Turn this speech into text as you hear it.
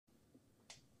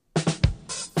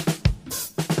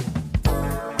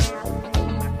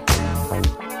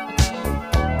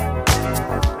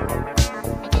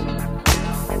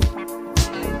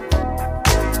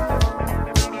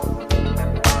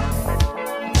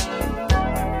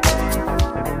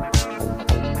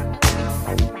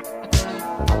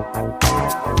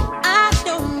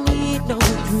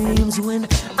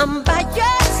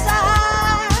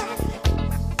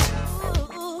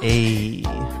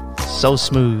So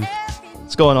smooth.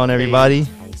 What's going on, everybody?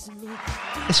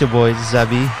 It's your boy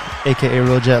Zabi, aka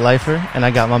Rojet Lifer, and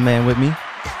I got my man with me.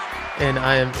 And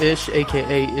I am Ish,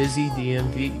 aka Izzy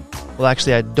DMV. Well,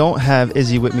 actually, I don't have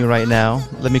Izzy with me right now.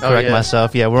 Let me correct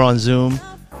myself. Yeah, we're on Zoom.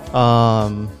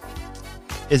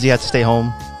 Izzy had to stay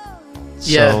home,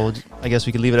 so I guess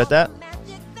we could leave it at that.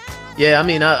 Yeah, I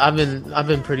mean, I've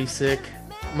been pretty sick.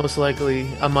 Most likely,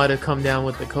 I might have come down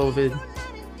with the COVID,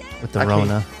 with the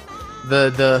Rona.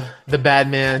 The bad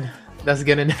man that's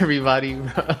getting everybody.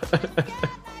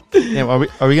 Damn,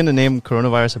 are we gonna name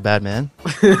coronavirus a bad man?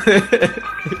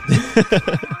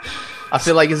 I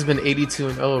feel like it's been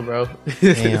 82-0, bro.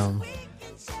 Damn.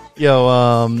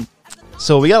 Yo,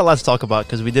 so we got a lot to talk about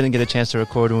because we didn't get a chance to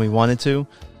record when we wanted to.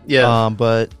 Yeah.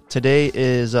 But today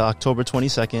is October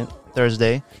 22nd,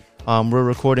 Thursday. We're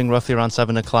recording roughly around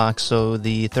 7 o'clock, so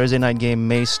the Thursday night game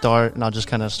may start, and I'll just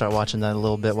kind of start watching that a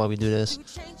little bit while we do this.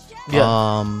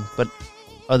 Yeah. But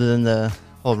other than the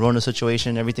whole Rona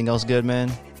situation, everything else good,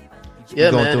 man?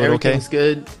 Yeah, man, everything's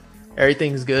good.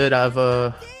 Everything's good. I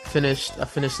finished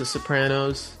The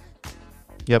Sopranos.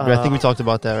 Yep, I think we talked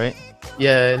about that, right?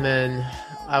 Yeah, and then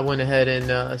I went ahead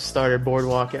and started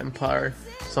Boardwalk Empire,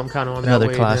 so I'm kind of on another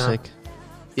that way classic. now.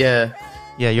 Yeah.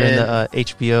 Yeah, you're in the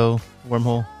HBO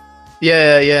wormhole.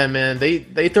 Yeah, man.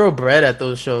 They throw bread at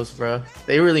those shows, bro.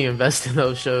 They really invest in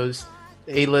those shows.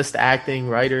 A-list acting,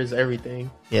 writers, everything.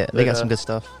 Yeah, they got some good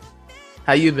stuff.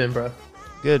 How you been, bro?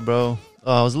 Good, bro.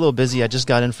 I was a little busy. I just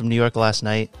got in from New York last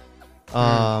night.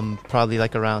 Probably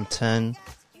like around 10.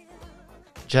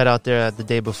 Jet out there the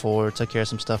day before, took care of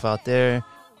some stuff out there.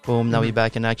 Boom, now we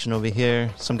back in action over here.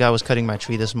 Some guy was cutting my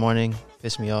tree this morning.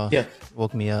 Pissed me off. Yeah.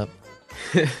 Woke me up.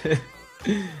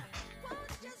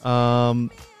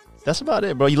 That's about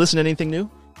it, bro. You listen to anything new?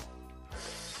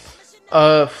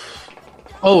 The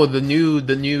new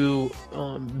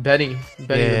Benny the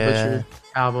Butcher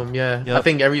album. Yeah, yep. I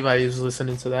think everybody's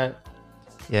listening to that.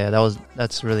 Yeah,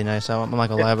 that's really nice. I'm not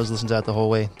gonna lie, I was listening to that the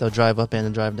whole way. They'll drive up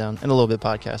and drive down, and a little bit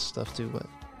podcast stuff too. But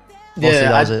mostly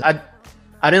that was it.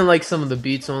 I didn't like some of the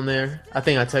beats on there. I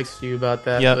think I texted you about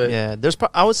that. Yeah. There's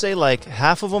I would say like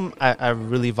half of them I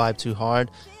really vibe too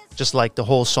hard. Just like the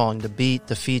whole song, the beat,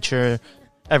 the feature,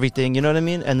 everything. You know what I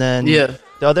mean? And then the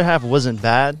other half wasn't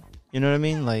bad. You know what I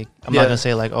mean? Like I'm not gonna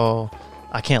say like, oh,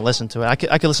 I can't listen to it. I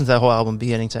could listen to that whole album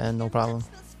beginning to end, no problem.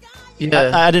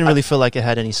 Yeah, I didn't really feel like it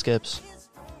had any skips.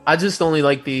 I just only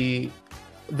like the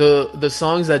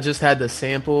songs that just had the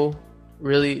sample.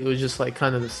 Really, it was just like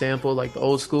kind of the sample, like the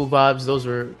old school vibes. Those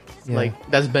were like,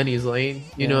 that's Benny's lane.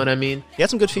 You know what I mean? He had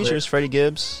some good features. Freddie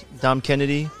Gibbs, Dom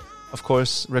Kennedy, of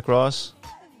course, Rick Ross.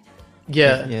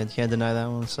 Yeah, you can't deny that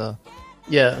one. So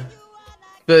yeah,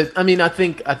 but I mean, I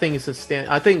think it's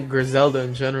I think Griselda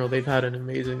in general, they've had an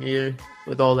amazing year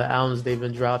with all the albums they've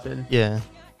been dropping. Yeah.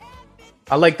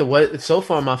 I like so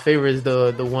far my favorite is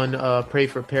the one Pray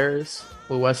for Paris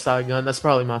with West Side Gun. That's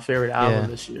probably my favorite album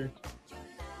this year.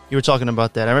 You were talking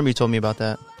about that. I remember you told me about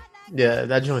that. Yeah,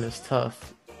 that joint is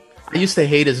tough. I used to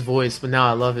hate his voice, but now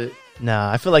I love it. Nah,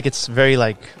 I feel like it's very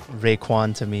like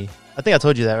Raekwon to me. I think I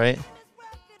told you that, right?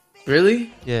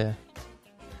 Really? Yeah.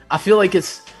 I feel like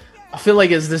it's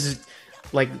this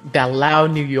like that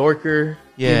loud New Yorker.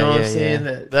 Yeah, you know what I'm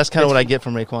saying? That's kind of what I get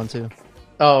from Raekwon too.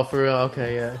 Oh, for real?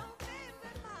 Okay, yeah.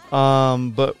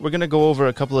 But we're gonna go over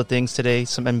a couple of things today.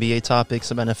 Some NBA topics,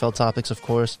 some NFL topics, of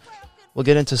course. We'll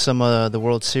get into some the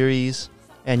World Series,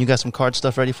 and you got some card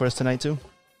stuff ready for us tonight too.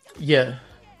 Yeah.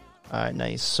 All right,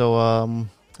 nice. So,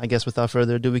 I guess without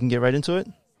further ado, we can get right into it.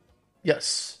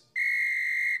 Yes.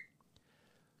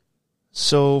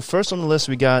 So first on the list,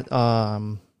 we got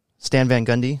Stan Van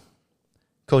Gundy,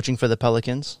 coaching for the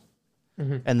Pelicans,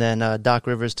 and then Doc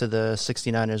Rivers to the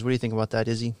 69ers. What do you think about that,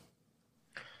 Izzy?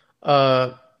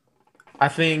 I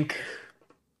think,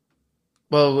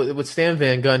 well, with Stan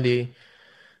Van Gundy,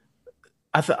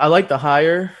 I like the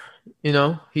hire. You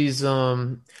know, he's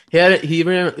he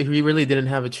really didn't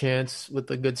have a chance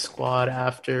with a good squad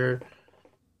after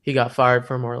he got fired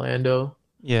from Orlando.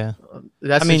 Yeah,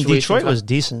 I mean Detroit was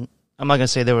decent. I'm not gonna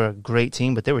say they were a great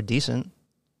team, but they were decent.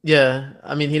 Yeah,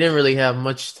 I mean he didn't really have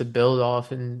much to build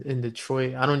off in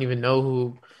Detroit. I don't even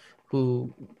know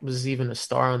who was even a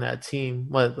star on that team.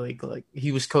 What like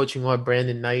he was coaching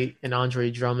Brandon Knight and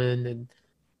Andre Drummond and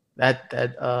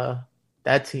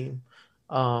that team.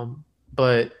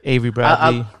 But Avery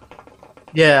Bradley.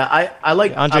 I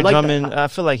like Andre Drummond. I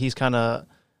feel like he's kind of,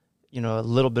 a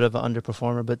little bit of an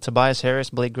underperformer. But Tobias Harris,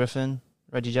 Blake Griffin,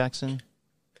 Reggie Jackson.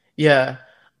 Yeah,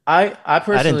 I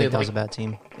personally I didn't think that was a bad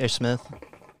team. Ish Smith.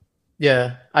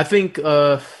 Yeah, I think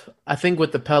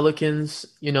with the Pelicans,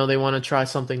 they want to try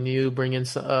something new, bring in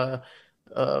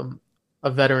a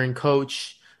veteran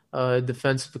coach, a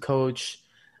defensive coach.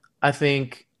 I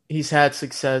think he's had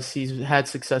success. He's had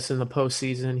success in the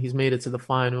postseason. He's made it to the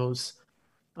finals.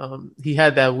 He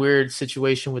had that weird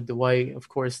situation with Dwight. Of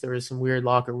course, there was some weird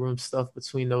locker room stuff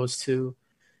between those two,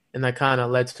 and that kind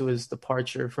of led to his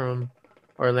departure from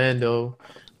Orlando.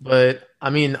 But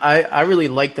I mean, I really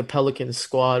like the Pelicans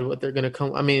squad, what they're going to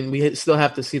come. I mean, we still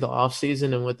have to see the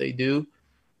offseason and what they do,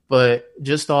 but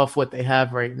just off what they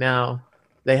have right now,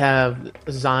 they have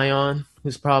Zion,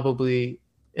 who's probably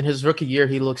in his rookie year,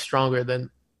 he looks stronger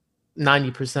than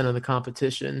 90% of the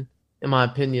competition, in my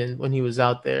opinion, when he was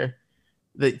out there.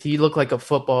 That he looked like a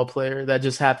football player that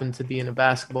just happened to be in a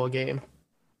basketball game.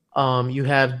 You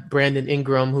have Brandon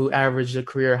Ingram, who averaged a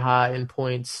career high in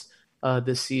points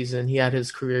this season. He had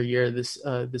his career year this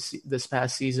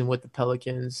past season with the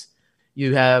Pelicans.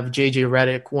 You have JJ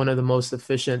Redick, one of the most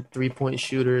efficient 3-point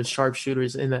shooters,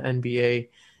 sharpshooters in the NBA,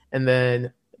 and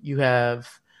then you have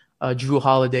Drew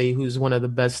Holiday, who's one of the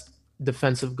best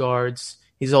defensive guards.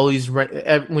 He's always,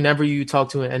 whenever you talk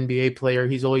to an NBA player,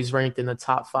 he's always ranked in the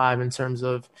top 5 in terms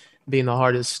of being the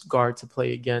hardest guard to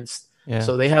play against. Yeah.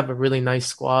 So they have a really nice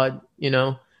squad, you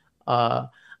know. I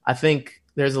think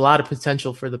there's a lot of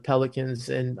potential for the Pelicans,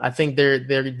 and I think they're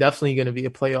definitely going to be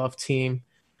a playoff team.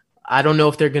 I don't know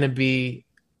if they're going to be.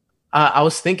 I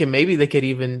was thinking maybe they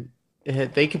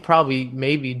could probably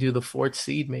maybe do the 4th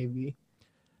seed, maybe.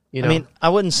 You know? I mean, I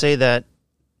wouldn't say that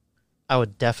I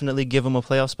would definitely give them a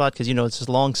playoff spot because, you know, it's a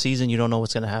long season. You don't know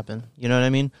what's going to happen. You know what I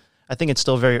mean? I think it's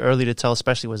still very early to tell,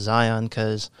 especially with Zion,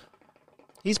 because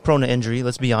he's prone to injury,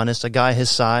 let's be honest. A guy his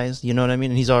size, you know what I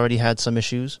mean? And he's already had some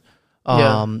issues.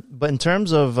 But in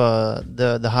terms of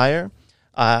the hire,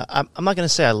 I'm not going to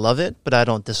say I love it, but I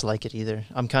don't dislike it either.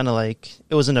 I'm kind of like,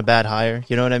 it wasn't a bad hire,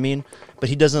 you know what I mean? But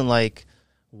he doesn't, like,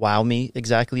 wow me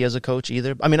exactly as a coach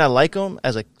either. I mean, I like him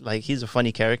as he's a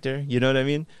funny character, you know what I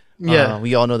mean? Yeah.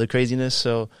 We all know the craziness,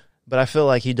 but I feel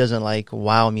like he doesn't, like,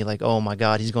 wow me, like, oh, my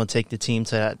God, he's going to take the team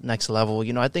to that next level.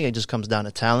 You know, I think it just comes down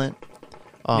to talent.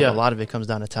 A lot of it comes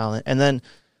down to talent. And then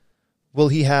will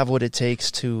he have what it takes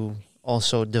to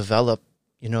also develop,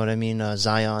 you know what I mean,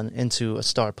 Zion into a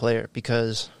star player?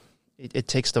 Because it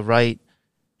takes the right,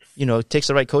 you know, it takes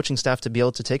the right coaching staff to be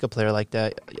able to take a player like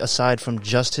that. Aside from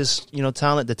just his, you know,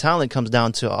 talent, the talent comes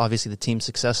down to obviously the team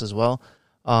success as well.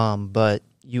 But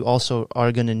you also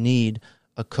are going to need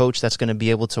a coach that's going to be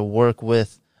able to work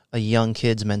with a young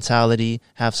kid's mentality,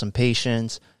 have some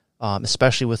patience,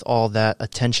 especially with all that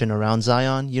attention around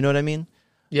Zion. You know what I mean?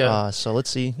 Yeah. So let's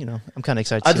see. You know, I'm kind of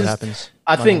excited to see what happens.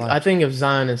 I think if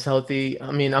Zion is healthy,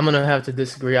 I mean, I'm gonna have to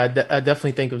disagree. I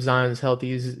definitely think if Zion is healthy,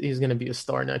 he's gonna be a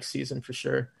star next season for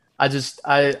sure. I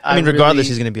mean, regardless,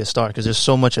 he's gonna be a star because there's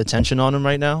so much attention on him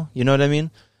right now. You know what I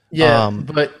mean? Yeah.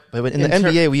 But in the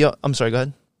NBA, I'm sorry. Go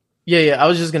ahead. Yeah. I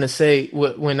was just gonna say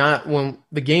when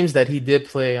the games that he did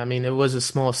play, I mean, it was a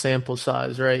small sample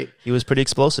size, right? He was pretty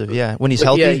explosive. Yeah. When he's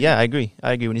healthy, I agree.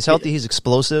 When he's healthy, he's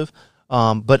explosive.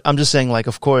 But I'm just saying, like,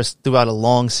 of course, throughout a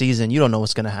long season, you don't know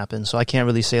what's going to happen. So I can't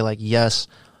really say, like, yes,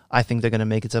 I think they're going to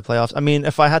make it to the playoffs. I mean,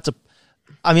 if I had to,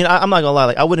 I'm not going to lie.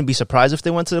 Like, I wouldn't be surprised if they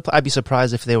went to I'd be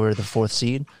surprised if they were the 4th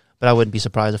seed, but I wouldn't be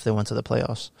surprised if they went to the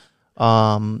playoffs.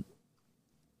 But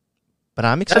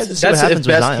I'm excited to see what happens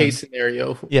with Zion. Best case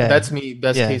scenario. Yeah. That's me,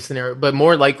 best case scenario. But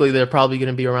more likely, they're probably going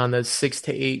to be around the 6th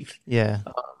to 8th. Yeah.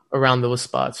 Around those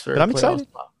spots. But I'm excited.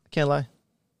 I can't lie.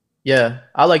 Yeah,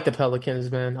 I like the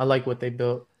Pelicans, man. I like what they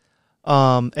built.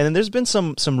 And then there's been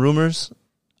some rumors.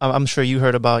 I'm sure you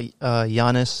heard about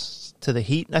Giannis to the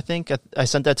Heat, I think. I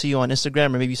sent that to you on Instagram,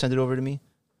 or maybe you sent it over to me.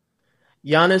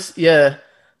 Giannis, yeah.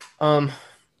 Do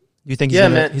you think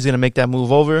he's gonna make that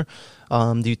move over?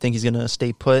 Do you think he's gonna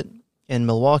stay put in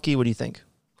Milwaukee? What do you think?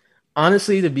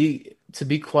 Honestly, to be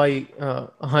quite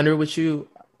 100 with you,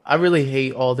 I really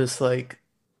hate all this like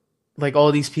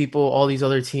all these people, all these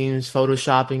other teams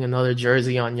photoshopping another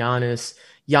jersey on Giannis.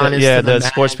 The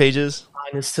sports pages.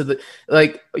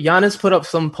 Giannis put up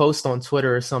some post on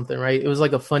Twitter or something, right? It was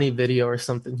like a funny video or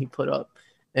something he put up,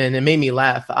 and it made me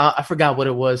laugh. I forgot what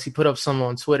it was. He put up something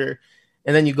on Twitter,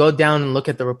 and then you go down and look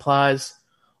at the replies.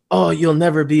 Oh, you'll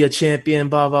never be a champion,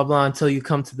 blah blah blah, until you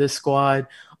come to this squad.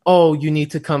 Oh, you need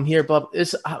to come here, blah.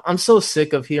 I'm so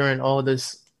sick of hearing all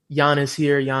this Giannis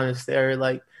here, Giannis there.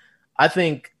 Like, I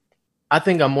think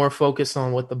I'm more focused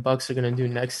on what the Bucks are going to do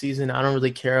next season. I don't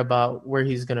really care about where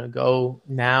he's going to go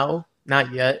now,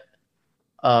 not yet.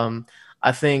 I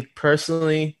think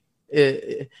personally,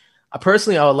 I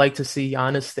would like to see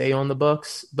Giannis stay on the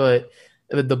Bucks, but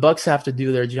the Bucks have to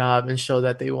do their job and show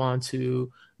that they want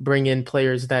to bring in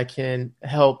players that can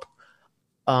help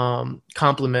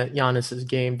complement Giannis's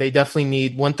game. They definitely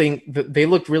need one thing. They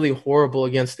looked really horrible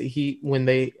against the Heat when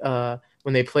they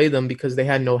played them because they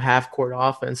had no half court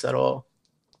offense at all.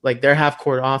 Like their half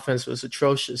court offense was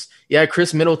atrocious. Yeah,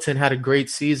 Chris Middleton had a great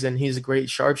season. He's a great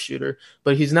sharpshooter,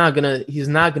 but he's not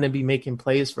gonna be making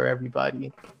plays for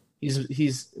everybody.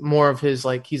 He's more of he's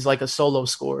like a solo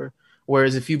scorer.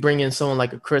 Whereas if you bring in someone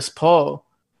like a Chris Paul,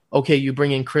 okay, you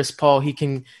bring in Chris Paul, he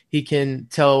can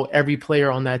tell every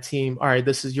player on that team, all right,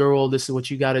 this is your role, this is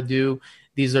what you got to do.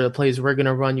 These are the plays we're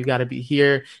gonna run. You got to be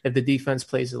here. If the defense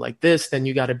plays it like this, then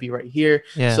you got to be right here.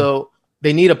 Yeah. So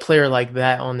they need a player like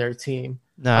that on their team.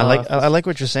 No, I like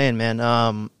what you're saying, man.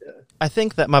 I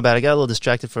think that, my bad, I got a little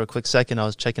distracted for a quick second. I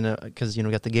was checking it because, we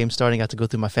got the game starting. I got to go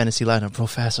through my fantasy lineup real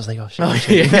fast. I was like, oh,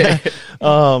 shit.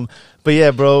 Yeah. But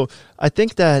yeah, bro, I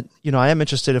think that, I am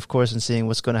interested, of course, in seeing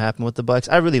what's going to happen with the Bucks.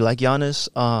 I really like Giannis.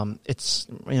 It's,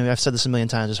 I've said this a million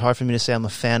times. It's hard for me to say I'm a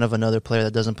fan of another player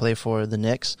that doesn't play for the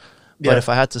Knicks. But if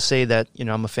I had to say that,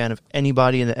 I'm a fan of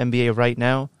anybody in the NBA right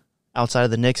now outside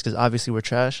of the Knicks, because obviously we're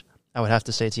trash, I would have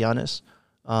to say it's Giannis.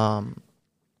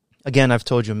 Again, I've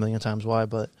told you a million times why,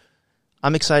 but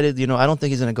I'm excited. I don't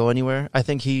think he's going to go anywhere. I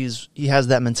think he has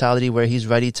that mentality where he's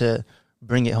ready to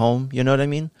bring it home. You know what I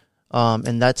mean?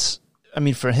 And that's,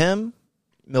 for him,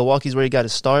 Milwaukee's where he got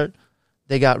his start.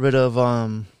 They got rid of,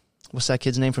 what's that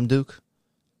kid's name from Duke?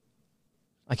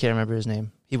 I can't remember his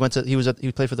name. He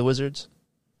played for the Wizards.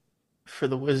 For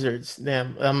the Wizards.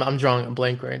 Damn, I'm drawing a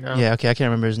blank right now. Yeah, okay, I can't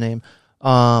remember his name.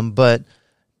 But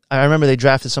I remember they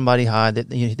drafted somebody high.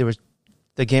 There was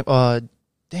the game.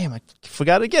 Damn, I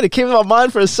forgot it again. It came to my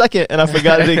mind for a second, and I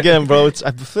forgot it again, bro.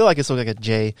 I feel like it's like a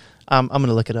J. I'm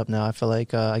gonna look it up now. I feel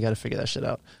like I got to figure that shit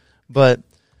out. But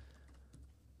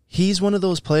he's one of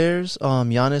those players,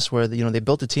 Giannis, where they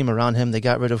built a team around him. They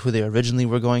got rid of who they originally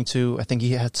were going to. I think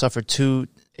he had suffered 2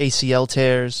 ACL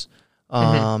tears,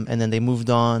 and then they moved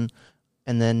on,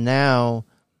 and then now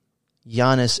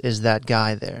Giannis is that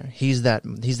guy there. He's that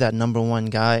number one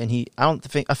guy, and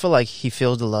I feel like he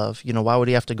feels the love. Why would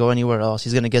he have to go anywhere else?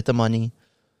 He's gonna get the money.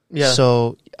 Yeah.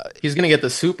 So he's gonna get the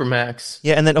Supermax.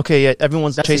 Yeah, and then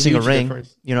everyone's chasing a ring.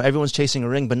 Difference. Everyone's chasing a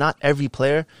ring, but not every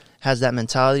player has that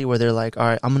mentality where they're like, all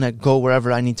right, I'm gonna go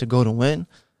wherever I need to go to win.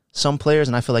 Some players,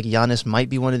 and I feel like Giannis might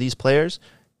be one of these players,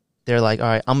 they're like, all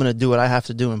right, I'm gonna do what I have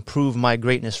to do and prove my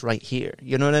greatness right here.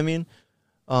 You know what I mean?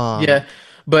 Yeah.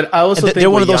 But I also think they're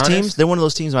one of those teams. They're one of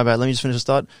those teams. My bad. Let me just finish this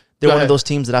thought. They're one of those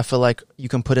teams that I feel like you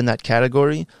can put in that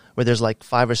category where there's like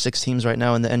 5 or 6 teams right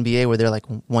now in the NBA where they're like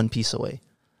one piece away,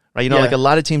 right? Like a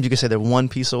lot of teams you could say they're one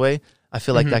piece away. I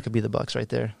feel like that could be the Bucks right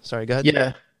there. Sorry, go ahead.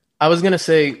 Yeah, I was gonna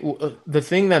say the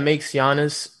thing that makes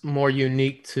Giannis more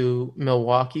unique to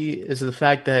Milwaukee is the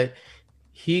fact that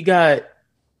he got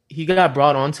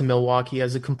brought onto Milwaukee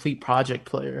as a complete project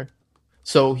player,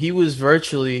 so he was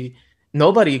virtually.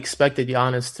 Nobody expected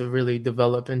Giannis to really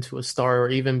develop into a star or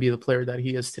even be the player that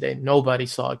he is today. Nobody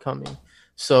saw it coming.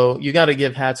 So you got to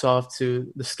give hats off to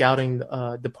the scouting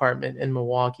department in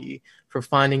Milwaukee for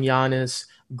finding Giannis,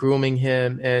 grooming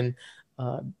him, and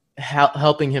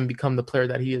helping him become the player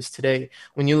that he is today.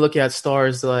 When you look at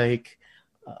stars like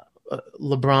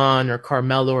LeBron or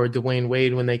Carmelo or Dwayne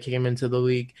Wade when they came into the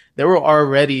league, they were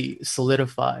already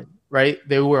solidified, right?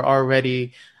 They were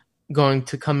already going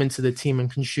to come into the team and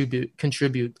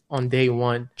contribute on day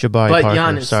one. Jabari Parker.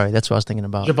 Giannis, sorry, that's what I was thinking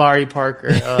about. Jabari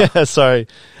Parker. Sorry.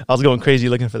 I was going crazy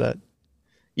looking for that.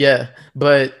 Yeah,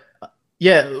 but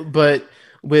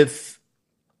with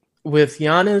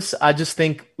Giannis, I just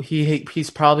think he's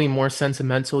probably more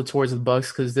sentimental towards the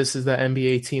Bucks because this is the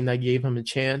NBA team that gave him a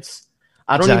chance.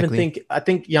 I think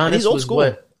Giannis was school.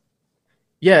 What?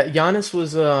 Yeah, Giannis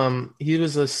was he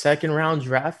was a second round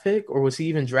draft pick, or was he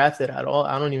even drafted at all?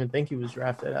 I don't even think he was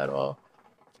drafted at all.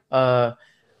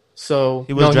 So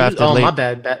he was drafted late. My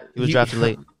bad. He was drafted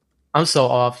late. I'm so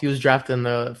off. He was drafted in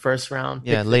the first round.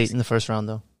 Yeah, late in the first round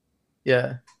though.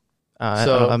 Yeah. I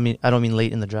don't mean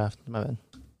late in the draft. My bad.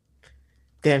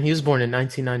 Damn, he was born in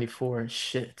 1994.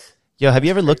 Shit. Yo, have you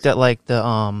ever looked at like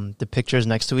the pictures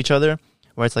next to each other?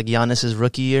 Where it's like Giannis's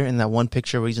rookie year and that one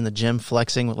picture where he's in the gym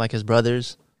flexing with like his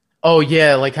brothers. Oh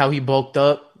yeah, like how he bulked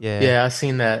up. Yeah, I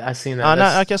seen that.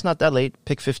 I guess not that late.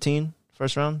 Pick 15,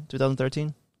 first round,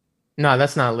 2013. No,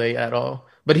 that's not late at all.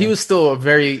 But he was still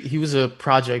he was a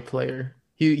project player.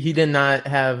 He did not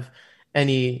have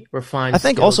any refined. I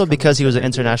think also because he was an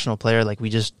international player, like we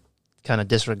just kind of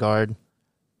disregard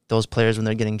those players when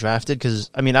they're getting drafted. Because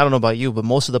I mean, I don't know about you, but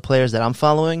most of the players that I'm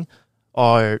following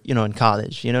are, in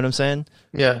college. You know what I'm saying?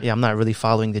 Yeah. Yeah, I'm not really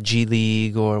following the G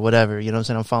League or whatever. You know what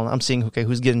I'm saying? I'm seeing, okay,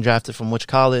 who's getting drafted from which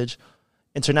college.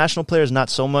 International players, not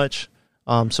so much.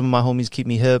 Some of my homies keep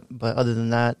me hip, but other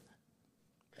than that,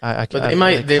 But they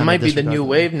might be the new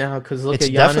wave now because look at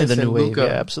Giannis definitely the new and wave. Luka.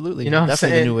 Yeah, absolutely. You know what I'm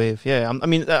definitely saying? the new wave. Yeah, I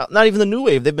mean, not even the new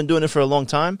wave. They've been doing it for a long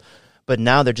time, but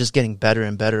now they're just getting better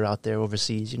and better out there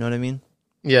overseas. You know what I mean?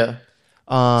 Yeah.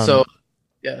 So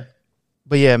yeah.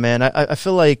 But yeah, man, I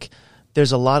feel like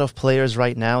there's a lot of players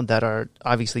right now that are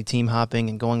obviously team hopping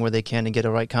and going where they can to get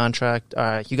a right contract.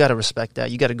 You got to respect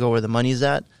that. You got to go where the money's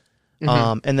at.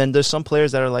 And then there's some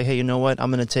players that are like, hey, you know what?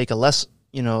 I'm going to take a less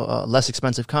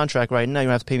expensive contract right now. You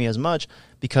don't have to pay me as much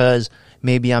because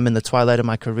maybe I'm in the twilight of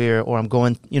my career or I'm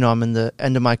going, I'm in the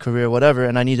end of my career, whatever,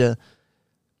 and I need to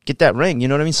get that ring. You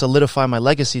know what I mean? Solidify my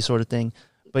legacy sort of thing.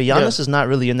 But Giannis is not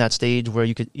really in that stage where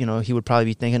you could, he would probably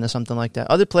be thinking of something like that.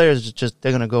 Other players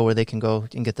they're gonna go where they can go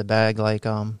and get the bag, like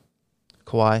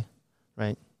Kawhi,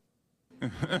 right?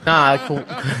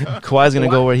 Kawhi's gonna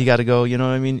go where he got to go. You know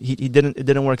what I mean? It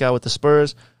didn't work out with the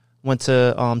Spurs. Went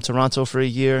to Toronto for a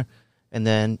year, and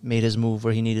then made his move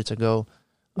where he needed to go.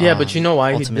 Yeah, but you know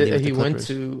why he went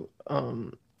to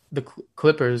the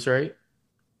Clippers, right?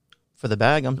 For the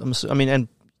bag, I'm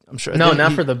sure. No,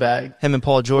 not for the bag. Him and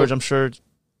Paul George, I'm sure,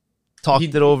 talked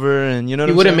it over, and he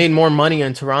would have made more money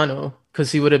in Toronto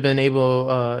because he would have been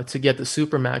able to get the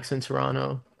Supermax in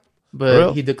Toronto,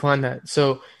 but he declined that.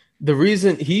 So the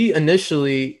reason he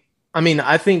initially,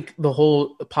 I think the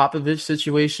whole Popovich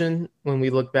situation, when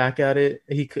we look back at it,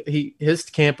 his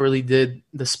camp really did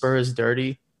the Spurs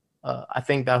dirty. I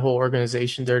think that whole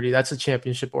organization dirty. That's a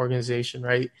championship organization,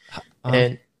 right?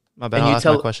 And my bad. I'll ask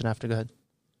my question after. Go ahead.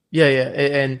 Yeah,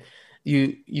 and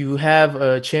you have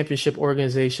a championship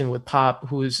organization with Pop,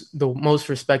 who's the most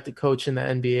respected coach in the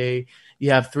NBA. You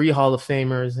have 3 Hall of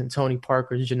Famers and Tony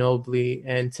Parker, Ginobili,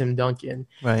 and Tim Duncan.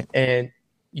 Right. And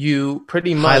you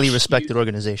pretty much highly respected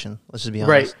organization. Let's just be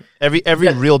honest. Right. Every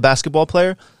real basketball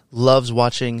player loves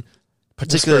watching,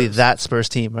 particularly that Spurs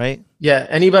team, right? Yeah.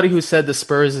 Anybody who said the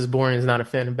Spurs is boring is not a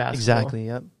fan of basketball. Exactly.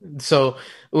 Yep. So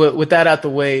with that out the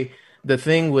way, the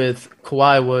thing with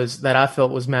Kawhi was that I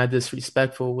felt was mad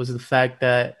disrespectful was the fact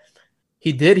that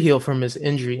he did heal from his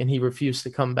injury and he refused to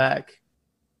come back.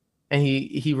 And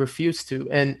he refused to.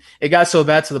 And it got so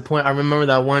bad to the point, I remember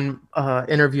that one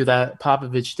interview that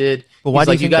Popovich did. But why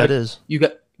do you think that is?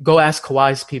 Go ask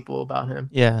Kawhi's people about him.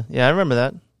 Yeah, I remember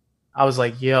that. I was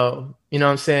like, yo, you know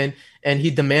what I'm saying? And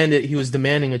he was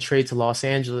demanding a trade to Los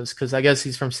Angeles because I guess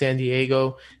he's from San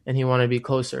Diego and he wanted to be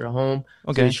closer to home.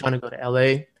 Okay. So he's trying to go to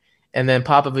LA. And then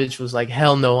Popovich was like,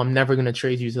 hell no, I'm never going to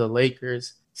trade you to the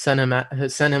Lakers. Send him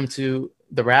to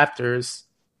the Raptors.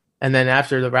 And then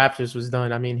after the Raptors was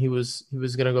done, he was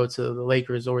going to go to the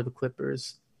Lakers or the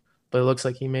Clippers. But it looks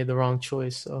like he made the wrong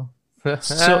choice. So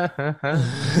so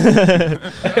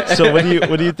what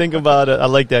do you think about it? I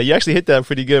like that. You actually hit that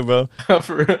pretty good, bro.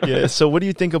 For real? Yeah. So what do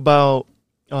you think about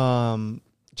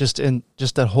just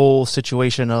that whole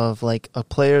situation of like a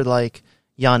player like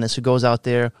Giannis who goes out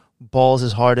there, balls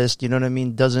his hardest, you know what I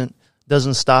mean? Doesn't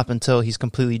stop until he's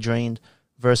completely drained,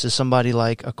 versus somebody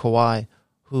like a Kawhi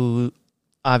who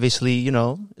obviously, is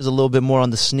a little bit more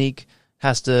on the sneak,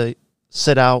 has to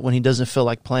sit out when he doesn't feel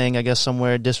like playing, I guess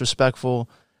somewhere disrespectful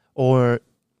or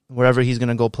wherever he's going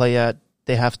to go play at.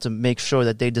 They have to make sure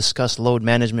that they discuss load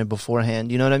management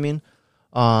beforehand. You know what I mean?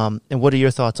 And what are your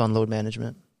thoughts on load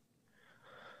management?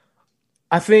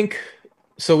 I think,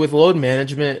 so with load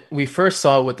management, we first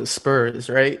saw it with the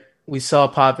Spurs, right? We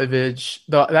saw Popovich.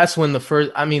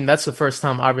 That's the first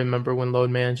time I remember when load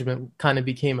management kind of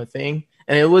became a thing.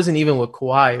 And it wasn't even with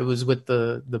Kawhi. It was with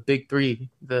the big 3,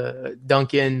 the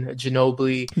Duncan,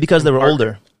 Ginobili. Because they were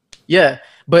older. Yeah.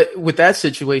 But with that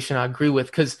situation, I agree with,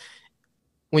 because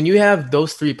when you have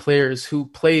those 3 players who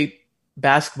play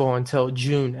basketball until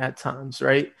June at times,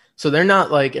 right? So they're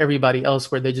not like everybody else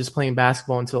where they're just playing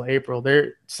basketball until April.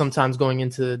 They're sometimes going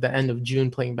into the end of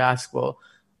June playing basketball.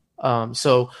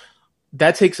 So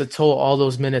that takes a toll, all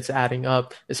those minutes adding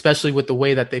up, especially with the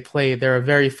way that they play. They're a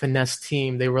very finesse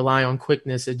team. They rely on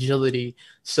quickness, agility.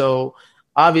 So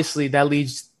obviously that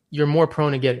leads, you're more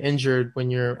prone to get injured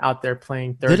when you're out there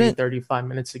playing 35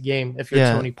 minutes a game if you're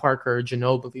Tony Parker or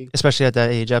Ginobili. Especially at that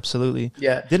age, absolutely.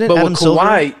 Yeah. But with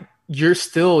Kawhi, you're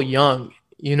still young.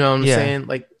 You know what I'm saying?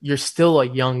 Like, you're still a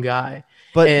young guy.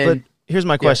 But here's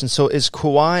my question. So is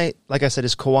Kawhi, like I said,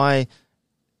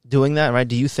 doing that, right?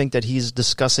 Do you think that he's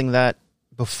discussing that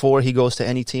before he goes to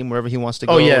any team, wherever he wants to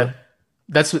go? Oh, yeah.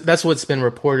 That's what's been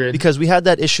reported. Because we had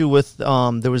that issue with,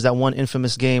 there was that one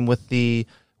infamous game with the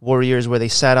Warriors where they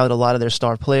sat out a lot of their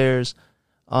star players.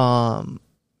 And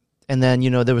then,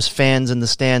 there was fans in the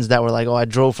stands that were like, oh, I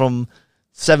drove from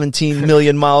 17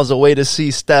 million miles away to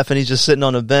see Steph and he's just sitting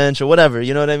on a bench or whatever.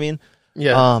 You know what I mean?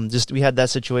 Yeah. We had that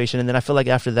situation. And then I feel like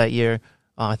after that year,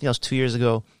 I think that was 2 years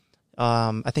ago,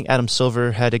 I think Adam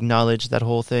Silver had acknowledged that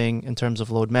whole thing in terms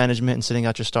of load management and sitting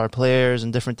out your star players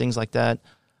and different things like that.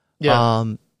 Yeah.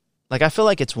 Like I feel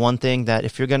like it's one thing that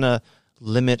if you're gonna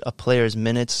limit a player's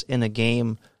minutes in a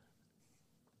game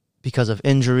because of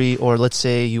injury, or let's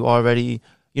say you already,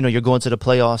 you're going to the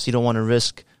playoffs, you don't want to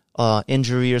risk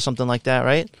injury or something like that,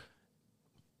 right?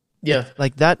 Yeah.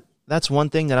 Like that's one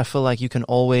thing that I feel like you can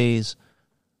always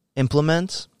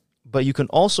implement, but you can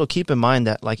also keep in mind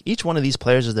that like each one of these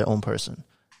players is their own person.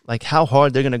 Like how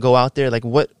hard they're going to go out there, like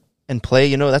what and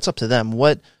play, that's up to them.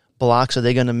 What blocks are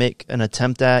they going to make an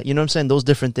attempt at? You know what I'm saying? Those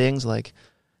different things, like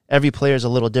every player is a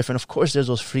little different. Of course, there's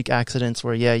those freak accidents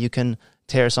where, yeah, you can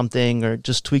tear something or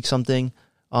just tweak something.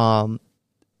 But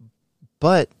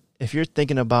if you're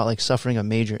thinking about like suffering a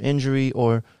major injury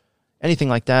or anything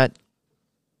like that,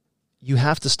 you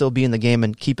have to still be in the game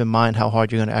and keep in mind how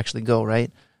hard you're going to actually go,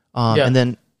 right? And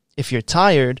then if you're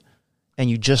tired and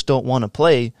you just don't want to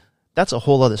play, that's a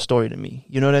whole other story to me.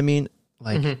 You know what I mean?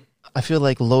 Like, I feel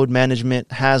like load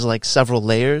management has like several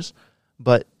layers,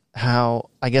 but how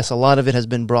I guess a lot of it has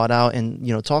been brought out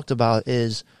and, talked about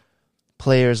is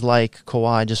players like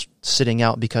Kawhi just sitting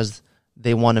out because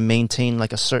they want to maintain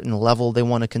like a certain level. They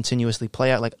want to continuously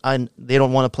play at they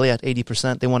don't want to play at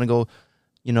 80%. They want to go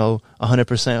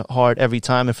 100% hard every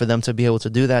time. And for them to be able to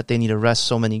do that, they need to rest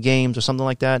so many games or something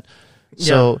like that. Yeah.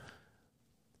 So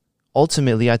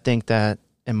ultimately, I think that,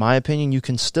 in my opinion, you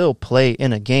can still play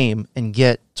in a game and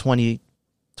get 20,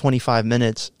 25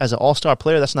 minutes as an all-star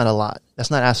player. That's not a lot.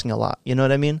 That's not asking a lot. You know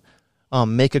what I mean?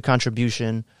 Make a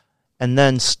contribution and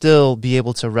then still be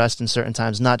able to rest in certain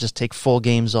times, not just take full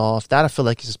games off. That I feel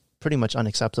like is pretty much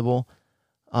unacceptable.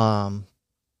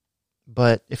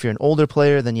 But if you're an older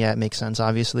player, then yeah, it makes sense,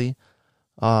 obviously.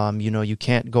 You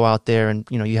can't go out there and,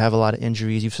 you have a lot of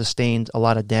injuries. You've sustained a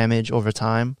lot of damage over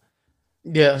time.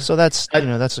 Yeah. So that's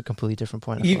a completely different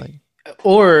point, I feel like.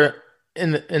 Or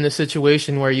in the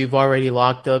situation where you've already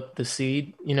locked up the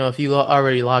seed, if you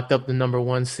already locked up the number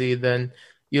 1 seed, then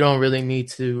you don't really need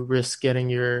to risk getting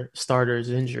your starters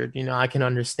injured. I can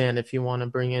understand if you want to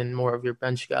bring in more of your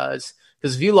bench guys.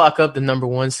 Because if you lock up the number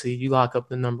 1 seed, you lock up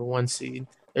the number 1 seed.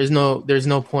 There's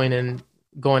no point in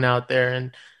going out there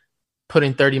and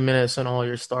putting 30 minutes on all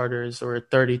your starters or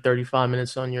 30, 35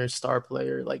 minutes on your star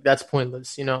player. Like, that's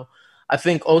pointless, I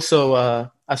think also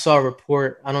I saw a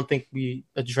report, I don't think we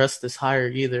addressed this hire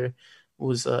either, it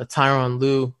was Tyronn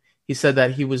Lue. He said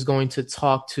that he was going to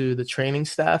talk to the training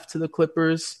staff to the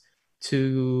Clippers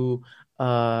to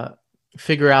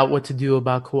figure out what to do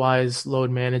about Kawhi's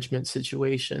load management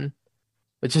situation.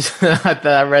 Which is,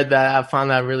 I read that, I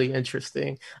found that really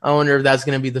interesting. I wonder if that's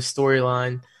going to be the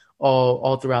storyline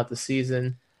all throughout the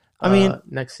season. I mean,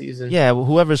 next season. Yeah, well,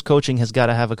 whoever's coaching has got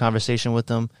to have a conversation with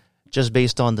them just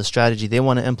based on the strategy they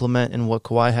want to implement and what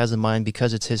Kawhi has in mind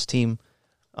because it's his team.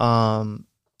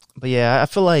 But yeah, I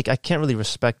feel like I can't really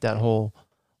respect that whole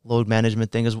load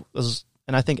management thing.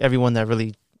 And I think everyone that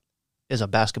really is a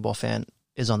basketball fan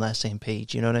is on that same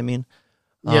page. You know what I mean?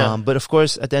 Yeah. But of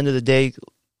course, at the end of the day,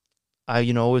 I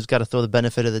always got to throw the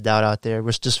benefit of the doubt out there.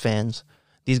 We're just fans.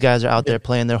 These guys are out there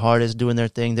playing their hardest, doing their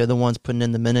thing. They're the ones putting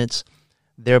in the minutes.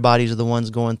 Their bodies are the ones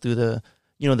going through the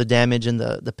damage and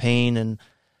the pain and,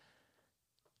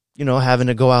 having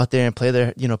to go out there and play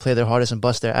their hardest and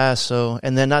bust their ass. So,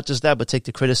 and then not just that, but take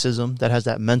the criticism that has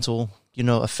that mental,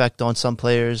 effect on some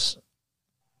players.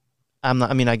 I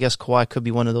guess Kawhi could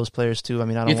be one of those players too. I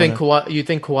mean, you think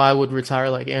Kawhi would retire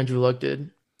like Andrew Luck did?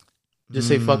 Just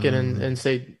say fuck it and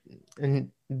say,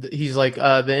 and he's like,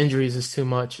 the injuries is too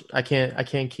much. I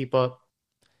can't keep up.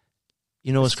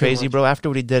 What's crazy, bro? After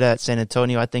what he did at San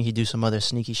Antonio, I think he'd do some other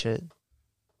sneaky shit.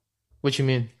 What you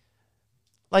mean?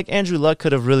 Like Andrew Luck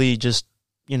could have really just,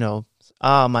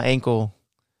 my ankle,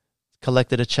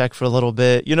 collected a check for a little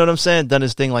bit. You know what I'm saying? Done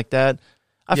his thing like that.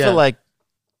 I feel like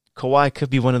Kawhi could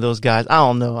be one of those guys. I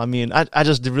don't know. I mean, I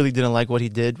just really didn't like what he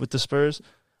did with the Spurs,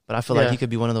 but I feel like he could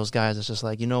be one of those guys that's just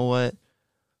like, you know what?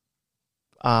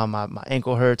 My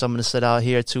ankle hurts. I'm going to sit out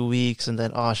here 2 weeks, and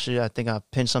then, oh, shit, I think I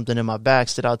pinched something in my back,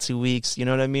 sit out 2 weeks. You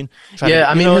know what I mean?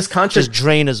 His contract... Just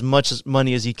drain as much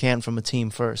money as he can from a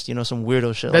team first. Some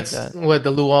weirdo shit like that. That's what,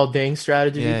 the Luol Deng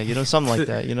strategy? Yeah, something like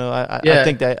that. I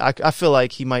think that I feel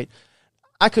like he might...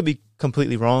 I could be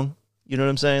completely wrong. You know what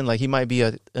I'm saying? Like, he might be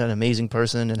an amazing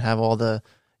person and have all the,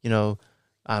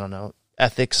 I don't know,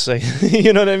 ethics.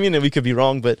 You know what I mean? And we could be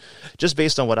wrong, but just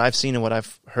based on what I've seen and what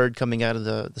I've heard coming out of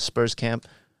the Spurs camp,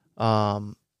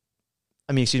 about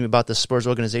the Spurs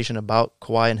organization, about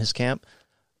Kawhi and his camp,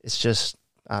 it's just,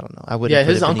 I don't know. I wouldn't. Yeah,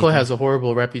 his uncle has a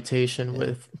horrible reputation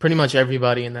with pretty much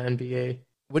everybody in the NBA.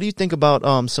 What do you think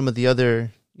about some of the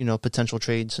other, potential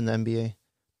trades in the NBA?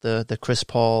 the Chris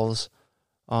Pauls,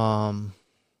 Drew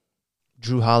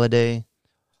Holiday.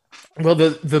 Well,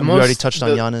 we already touched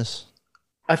on Giannis.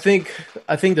 I think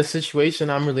the situation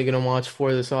I'm really gonna watch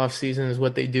for this offseason is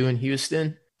what they do in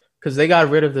Houston, because they got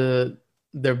rid of the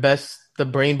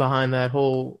brain behind that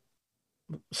whole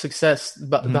success,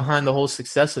 behind the whole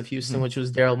success of Houston, which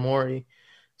was Daryl Morey.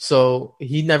 So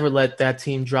he never let that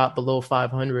team drop below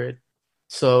 500.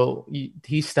 So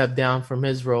he stepped down from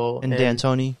his role. And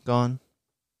D'Antoni gone.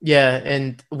 Yeah,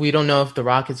 and we don't know if the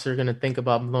Rockets are gonna think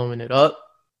about blowing it up.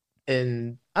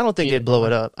 And I don't think they'd blow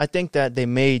it up. I think that they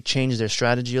may change their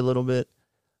strategy a little bit.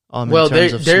 Well, in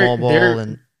terms of small ball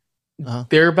and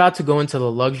they're about to go into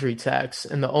the luxury tax,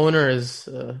 and the owner is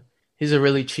he's a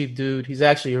really cheap dude. He's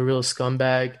actually a real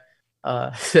scumbag.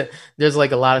 There's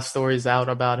like a lot of stories out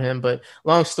about him, but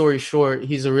long story short,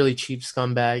 he's a really cheap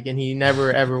scumbag, and he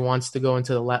never ever wants to go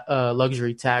into the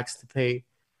luxury tax to pay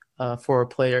for a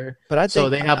player. But I think so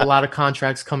they have a lot of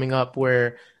contracts coming up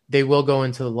where they will go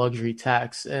into the luxury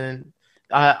tax, and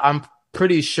I'm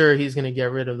pretty sure he's going to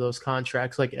get rid of those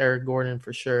contracts, like Eric Gordon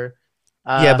for sure.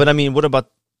 Yeah, but I mean, what about?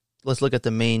 Let's look at the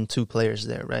main two players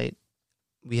there, right?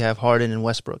 We have Harden and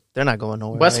Westbrook. They're not going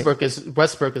nowhere. Westbrook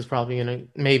is probably going to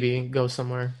maybe go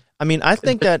somewhere. I mean, I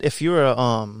think that if you're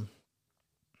an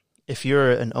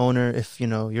owner, if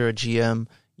you're a GM,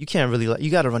 you can't really you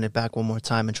got to run it back one more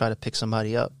time and try to pick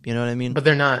somebody up. You know what I mean? But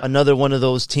they're not. Another one of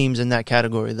those teams in that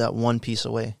category, that one piece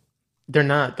away. They're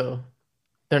not though.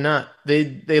 They're not.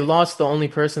 They lost the only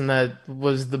person that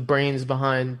was the brains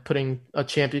behind putting a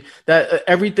champion. That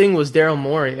everything was Daryl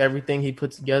Morey. Everything he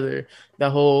put together. That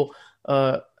whole.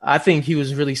 I think he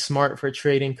was really smart for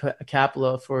trading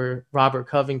Capela for Robert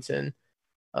Covington.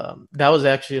 That was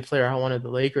actually a player I wanted the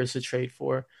Lakers to trade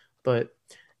for, but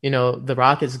the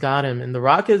Rockets got him, and the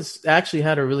Rockets actually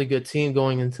had a really good team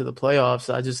going into the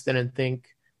playoffs. I just didn't think,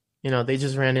 they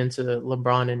just ran into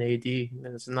LeBron and AD.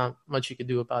 There's not much you could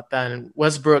do about that. And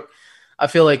Westbrook, I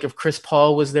feel like if Chris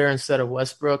Paul was there instead of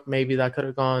Westbrook, maybe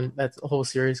that whole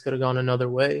series could have gone another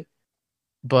way.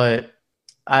 But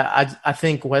I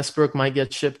think Westbrook might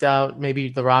get shipped out. Maybe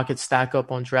the Rockets stack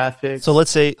up on draft picks. So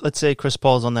let's say Chris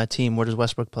Paul's on that team. Where does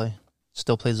Westbrook play?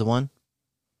 Still plays the one?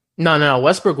 No.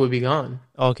 Westbrook would be gone.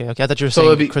 Okay. I thought you were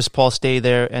saying Chris Paul stay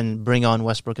there and bring on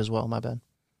Westbrook as well. My bad.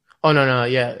 Oh no.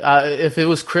 Yeah. If it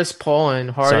was Chris Paul and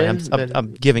Harden, sorry,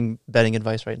 I'm giving betting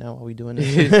advice right now while we doing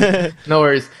this. No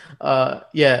worries.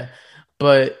 Yeah,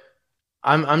 but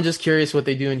I'm just curious what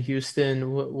they do in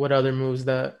Houston. What other moves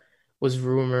that was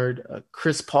rumored?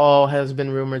 Chris Paul has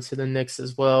been rumored to the Knicks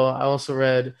as well. I also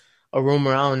read a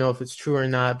rumor. I don't know if it's true or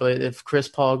not, but if Chris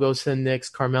Paul goes to the Knicks,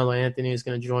 Carmelo Anthony is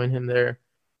going to join him there.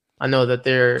 I know that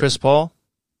they're Chris Paul.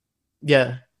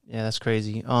 Yeah, that's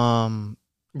crazy.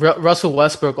 Russell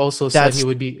Westbrook also said he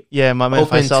would be my man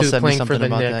open Faisal to said me playing something for the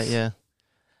about Knicks. that. Yeah,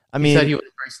 I mean, he said he would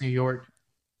embrace New York.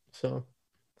 So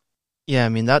yeah, I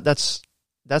mean that's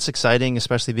exciting,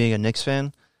 especially being a Knicks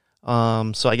fan.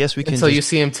 So I guess we can. Until you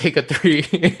see him take a three.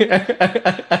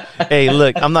 Hey,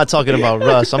 look, I'm not talking about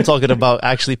Russ. I'm talking about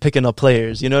actually picking up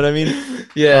players. You know what I mean?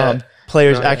 Yeah.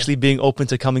 Players actually being open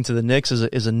to coming to the Knicks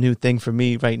is a new thing for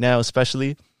me right now,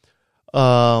 especially.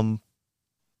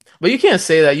 But you can't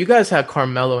say that. You guys had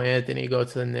Carmelo Anthony go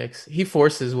to the Knicks. He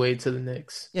forced his way to the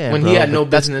Knicks. Yeah, when bro, he had no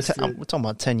business. We're talking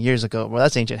about 10 years ago, bro.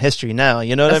 That's ancient history now.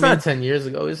 You know what I mean? That's not 10 years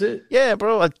ago, is it? Yeah,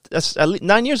 bro. That's at least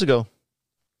 9 years ago.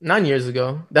 9 years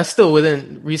ago. That's still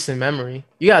within recent memory.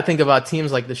 You got to think about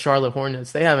teams like the Charlotte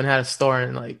Hornets. They haven't had a star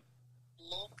in like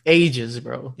ages,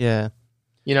 bro. Yeah.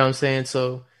 You know what I'm saying?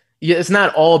 So yeah, it's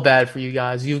not all bad for you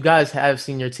guys. You guys have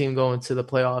seen your team go into the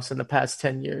playoffs in the past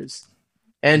 10 years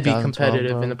and be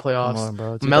competitive in the playoffs. On,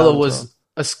 bro. Melo was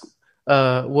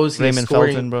what was he? Raymond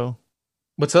Felton, bro.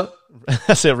 What's up?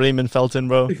 I said Raymond Felton,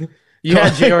 bro. You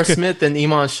had J.R. Smith and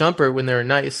Iman Shumpert when they were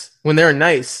nice. When they were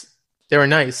nice, they were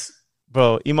nice.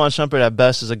 Bro, Iman Shumpert at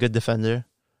best is a good defender.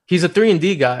 He's a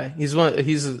 3-and-D guy. He's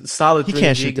a solid 3-and-D guy. He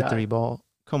can't shoot the three ball.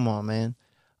 Come on, man.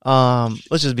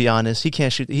 Let's just be honest. He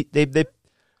can't shoot.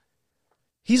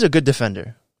 He's a good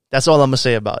defender. That's all I'm gonna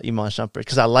say about Iman Shumpert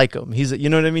because I like him. You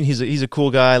know what I mean. He's a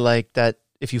cool guy like that.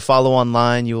 If you follow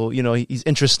online, he's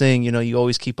interesting. You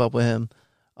always keep up with him.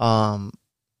 But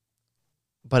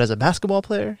as a basketball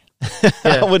player,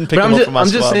 I wouldn't pick him up for my squad. I'm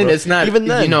just saying bro. It's not. Even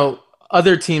then,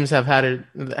 other teams have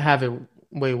it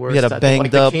way worse. We had a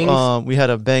banged up. We had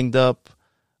a banged up.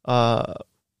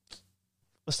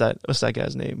 What's that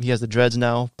guy's name? He has the dreads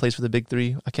now. Plays for the Big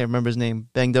Three. I can't remember his name.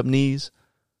 Banged up knees.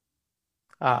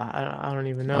 I don't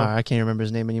even know. I can't remember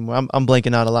his name anymore. I'm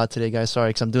blanking out a lot today, guys. Sorry,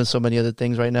 because I'm doing so many other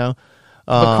things right now.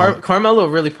 But Carmelo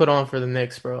really put on for the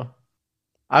Knicks, bro.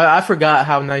 I forgot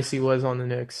how nice he was on the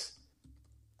Knicks.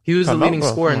 He was the Carmelo, leading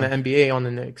bro, scorer come in the on. NBA on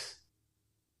the Knicks.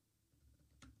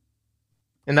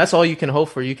 And that's all you can hope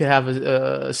for. You could have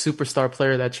a superstar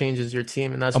player that changes your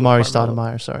team, and that's what Amari Carmelo.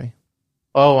 Stoudemire, sorry.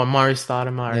 Oh, Amari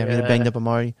Stoudemire. Yeah, we had banged Yeah. up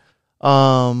Amari.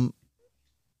 Um,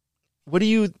 what do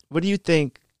you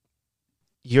think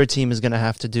your team is going to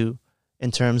have to do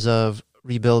in terms of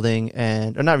rebuilding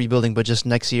or not rebuilding, but just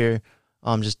next year,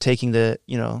 just taking the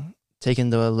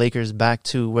Lakers back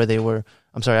to where they were.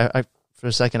 I'm sorry, I for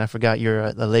a second I forgot you're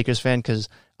a Lakers fan because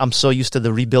I'm so used to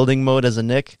the rebuilding mode as a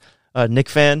Knick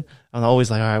fan. I'm always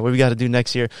like, all right, what do we got to do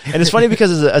next year? And it's funny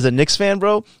because as a Knicks fan,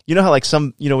 bro, you know how like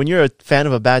when you're a fan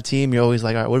of a bad team, you're always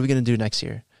like, all right, what are we going to do next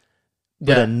year?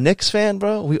 But a Knicks fan,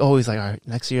 bro, we always like, all right,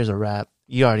 next year's a wrap.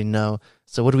 You already know.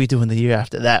 So what do we do in the year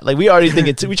after that? Like we already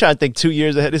think we try to think 2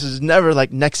 years ahead. This is never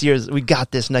like next year's. We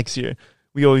got this next year.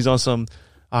 We always on some,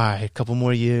 all right, a couple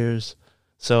more years.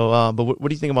 So, but what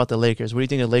do you think about the Lakers? What do you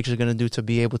think the Lakers are going to do to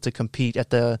be able to compete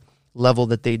at the level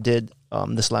that they did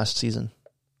this last season?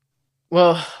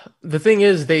 Well, the thing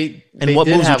is, and what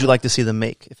moves would you like to see them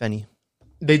make, if any?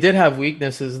 They did have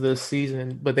weaknesses this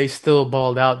season, but they still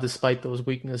balled out despite those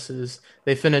weaknesses.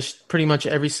 They finished pretty much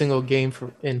every single game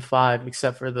in 5,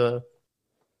 except for the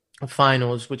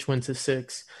finals, which went to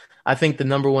 6. I think the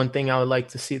number one thing I would like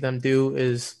to see them do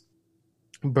is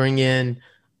bring in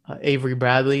Avery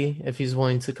Bradley if he's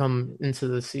willing to come into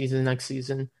the season next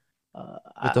season.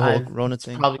 With the whole Rona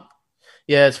thing?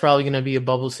 It's probably going to be a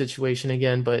bubble situation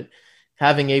again, but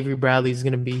having Avery Bradley is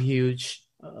going to be huge.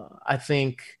 I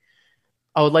think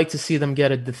I would like to see them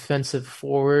get a defensive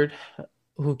forward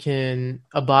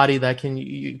a body that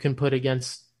you can put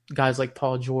against guys like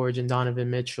Paul George and Donovan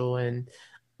Mitchell and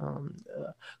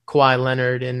Kawhi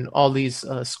Leonard and all these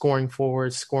scoring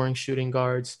forwards, scoring shooting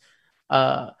guards.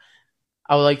 I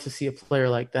would like to see a player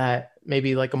like that,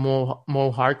 maybe like a Mo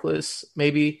Harkless,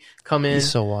 maybe come in. He's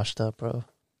so washed up, bro.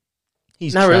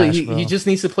 He's not trash, really. Bro. He just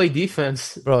needs to play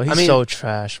defense, bro. He's so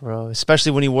trash, bro.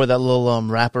 Especially when he wore that little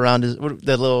wrap around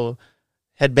that little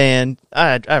headband.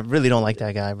 I really don't like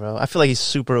that guy, bro. I feel like he's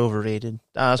super overrated.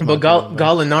 But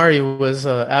Gallinari was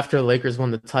after the Lakers won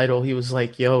the title. He was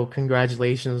like, "Yo,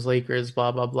 congratulations, Lakers!"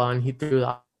 Blah blah blah, and he threw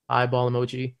the eyeball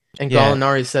emoji. And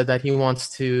Gallinari said that he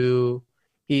wants to.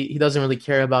 He doesn't really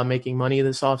care about making money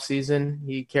this offseason.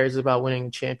 He cares about winning a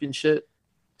championship.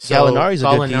 So Gallinari's a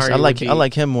good piece. I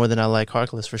like him more than I like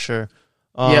Harkless for sure.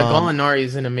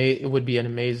 Gallinari would be an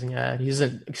amazing ad. He's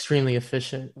extremely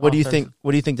efficient. What do you think?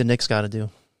 What do you think the Knicks got to do?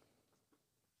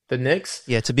 The Knicks?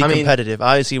 Yeah, to be competitive.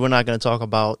 Obviously, we're not going to talk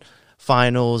about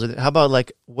finals. How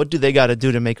about what do they got to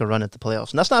do to make a run at the playoffs?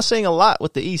 And that's not saying a lot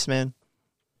with the East, man.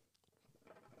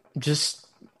 Just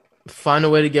find a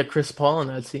way to get Chris Paul on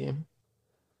that team.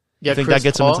 You think that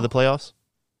gets him into the playoffs?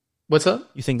 What's up?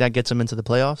 You think that gets him into the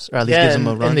playoffs? Or at least gives him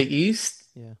a run? In the East?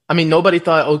 Yeah. I mean, nobody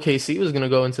thought OKC was going to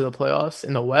go into the playoffs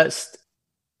in the West.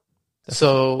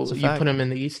 So you put him in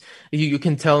the East. You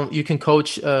can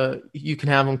coach, you can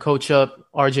have him coach up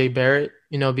RJ Barrett,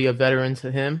 be a veteran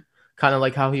to him, kind of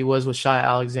like how he was with Shai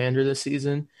Alexander this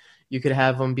season. You could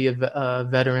have him be a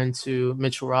veteran to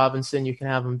Mitchell Robinson. You can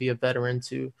have him be a veteran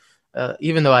to,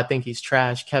 even though I think he's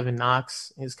trash, Kevin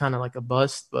Knox is kind of like a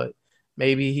bust, but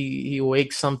maybe he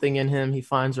wakes something in him. He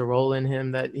finds a role in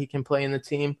him that he can play in the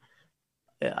team.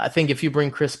 I think if you bring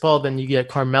Chris Paul, then you get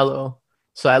Carmelo.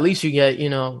 So at least you get,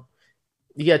 you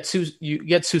get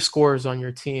two scorers on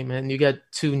your team, and you get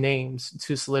two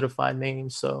solidified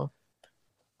names. So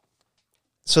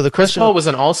the Chris Paul was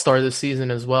an all-star this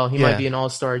season as well. He might be an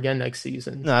all-star again next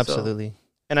season. No, absolutely. So.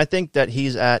 And I think that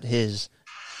he's at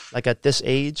at this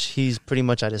age, he's pretty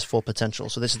much at his full potential.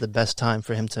 So this is the best time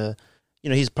for him to,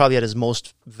 he's probably at his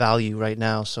most value right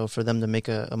now. So for them to make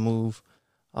a move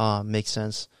makes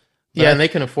sense. But and they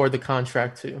can afford the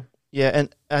contract too. Yeah,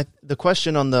 and the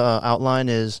question on the outline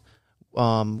is,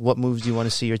 what moves do you want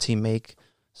to see your team make?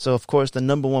 So, of course, the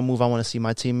number one move I want to see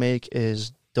my team make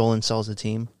is Dolan sells the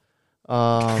team.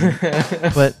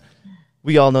 But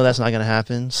we all know that's not going to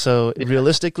happen. So,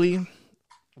 realistically,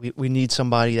 we need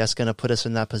somebody that's going to put us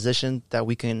in that position that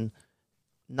we can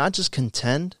not just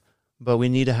contend, but we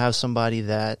need to have somebody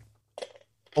that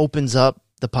opens up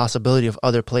the possibility of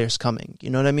other players coming. You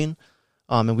know what I mean?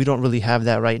 And we don't really have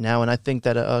that right now. And I think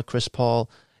that Chris Paul,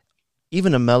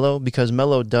 even a Melo, because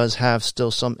Melo does have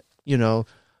still some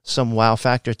wow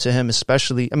factor to him,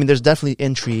 especially, there's definitely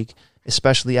intrigue,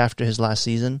 especially after his last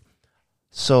season.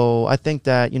 So I think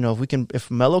that, if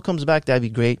Melo comes back, that'd be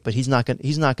great, but he's not going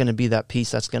to be that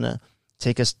piece that's going to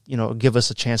take us, give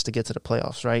us a chance to get to the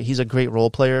playoffs, right? He's a great role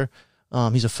player.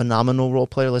 He's a phenomenal role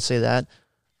player, let's say that.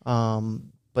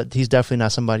 But he's definitely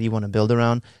not somebody you want to build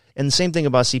around. And the same thing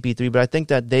about CP3, but I think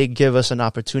that they give us an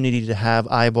opportunity to have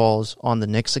eyeballs on the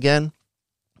Knicks again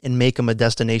and make them a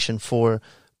destination for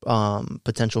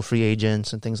potential free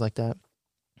agents and things like that.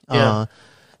 Yeah.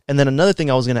 And then another thing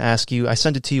I was going to ask you, I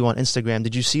sent it to you on Instagram.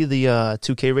 Did you see the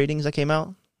 2K ratings that came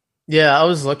out? Yeah, I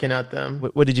was looking at them.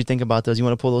 What did you think about those? You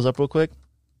want to pull those up real quick?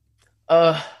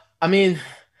 I mean,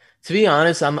 to be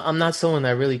honest, I'm not someone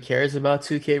that really cares about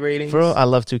 2K ratings. Bro, I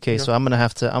love 2K, so I'm gonna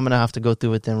have to go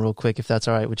through it then real quick if that's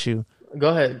all right with you. Go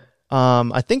ahead.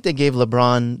 I think they gave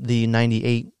LeBron the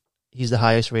 98. He's the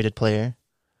highest rated player.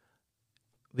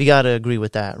 We gotta agree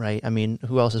with that, right? I mean,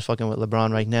 who else is fucking with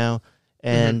LeBron right now?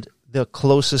 And the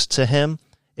closest to him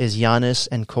is Giannis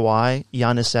and Kawhi.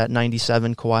 Giannis at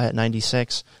 97, Kawhi at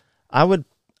 96. I'm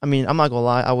not gonna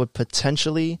lie, I would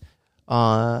potentially,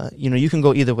 you can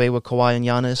go either way with Kawhi and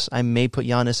Giannis. I may put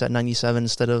Giannis at 97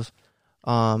 instead of,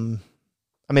 I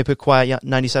may put Kawhi at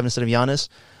 97 instead of Giannis.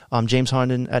 James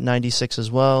Harden at 96 as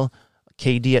well.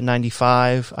 KD at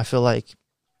 95. I feel like,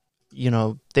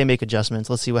 they make adjustments.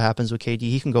 Let's see what happens with KD.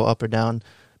 He can go up or down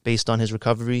based on his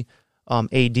recovery.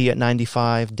 AD at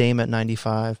 95, Dame at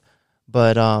 95.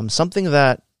 But something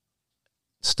that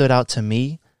stood out to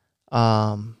me,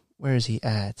 where is he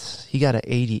at? He got an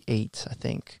 88, I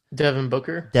think. Devin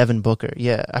Booker? Devin Booker,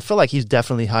 yeah. I feel like he's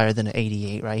definitely higher than an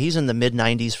 88, right? He's in the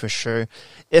mid-90s for sure.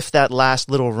 If that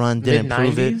last little run didn't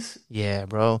improve it. Yeah,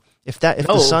 bro. If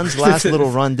the Suns' last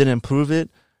little run didn't improve it,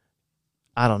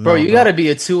 I don't know. Bro, you got to be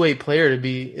a two-way player to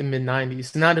be in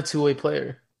mid-90s. Not a two-way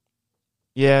player.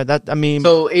 Yeah,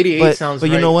 so 88 sounds But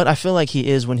right. you know what? I feel like he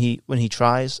is when he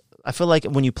tries. I feel like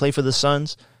when you play for the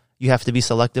Suns, you have to be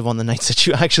selective on the nights that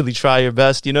you actually try your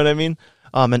best. You know what I mean?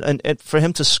 And for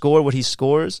him to score what he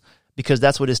scores, because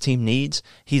that's what his team needs,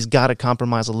 he's got to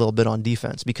compromise a little bit on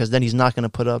defense, because then he's not going to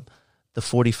put up the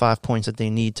 45 points that they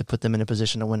need to put them in a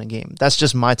position to win a game. That's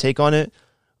just my take on it.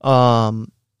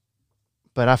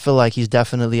 But I feel like he's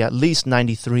definitely at least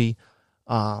 93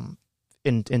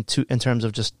 in terms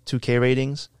of just 2K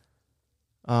ratings.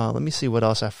 Let me see what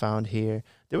else I found here.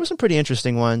 There were some pretty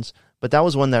interesting ones, but that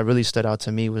was one that really stood out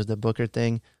to me, was the Booker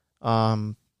thing.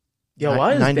 Why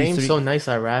is Dame so nice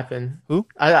at rapping? Who?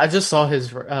 I just saw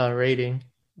his rating.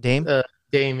 Dame?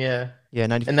 Dame, yeah. Yeah,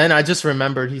 90. And then I just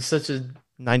remembered he's such a...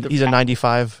 90, he's a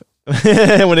 95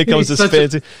 when it comes to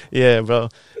spin. Yeah, bro.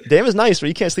 Dame is nice, but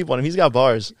you can't sleep on him. He's got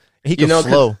bars. He can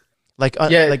flow. Like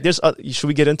there's... should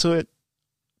we get into it?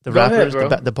 The rappers,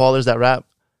 ahead, the ballers that rap.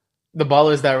 The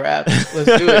ballers that rap. Let's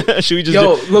do it. Should we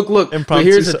just look. But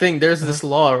here's the thing. There's this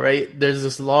law, right? There's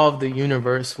this law of the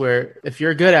universe where if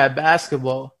you're good at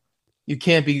basketball, you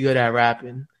can't be good at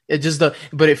rapping.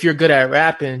 But if you're good at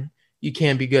rapping, you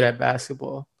can't be good at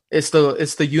basketball. It's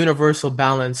the universal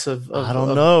balance of I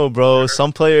don't know, bro.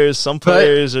 Some players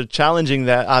are challenging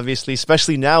that, obviously,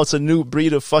 especially now. It's a new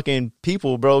breed of fucking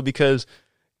people, bro, because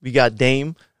we got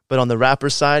Dame. But on the rapper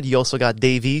side, he also got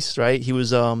Dave East, right? He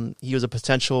was a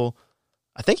potential.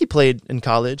 I think he played in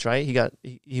college, right?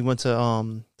 He went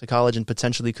to college and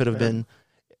potentially could have been,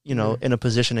 in a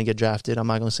position to get drafted. I'm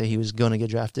not gonna say he was gonna get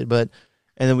drafted, but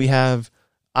and then we have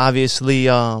obviously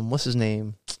what's his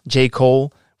name? J.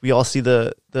 Cole. We all see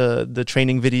the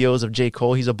training videos of J.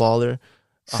 Cole. He's a baller.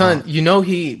 Son,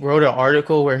 he wrote an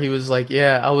article where he was like,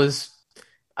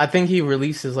 I think he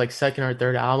released his second or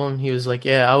third album. He was like,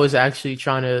 I was actually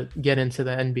trying to get into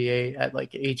the NBA at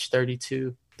age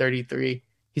 32, 33.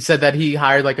 He said that he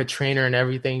hired a trainer and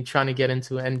everything, trying to get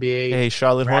into NBA. Hey,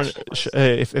 Charlotte Hornets.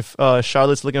 If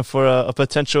Charlotte's looking for a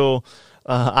potential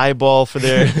eyeball for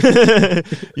their,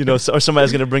 or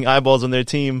somebody's going to bring eyeballs on their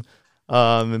team,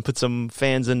 and put some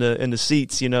fans in the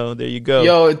seats, there you go.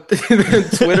 Yo,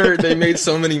 Twitter, they made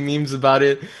so many memes about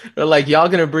it. They're like, y'all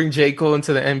gonna bring J. Cole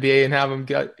into the NBA and have him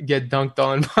get dunked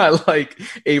on by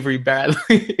Avery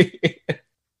Bradley.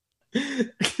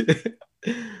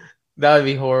 That would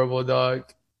be horrible,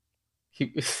 dog.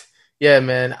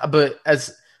 Man. But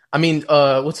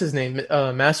what's his name?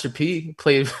 Master P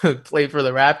played for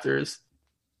the Raptors.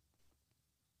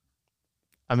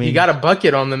 He got a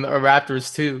bucket on the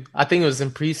Raptors too. I think it was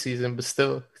in preseason, but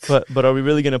still. But are we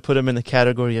really gonna put him in the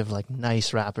category of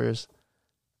nice rappers?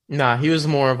 Nah, he was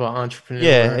more of an entrepreneur.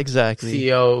 Yeah, exactly.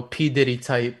 CEO, P Diddy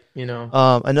type,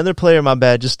 Another player, my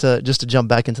bad, just to jump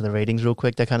back into the ratings real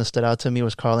quick, that kind of stood out to me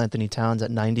was Karl Anthony Towns at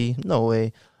 90. No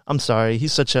way. I'm sorry.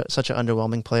 He's such an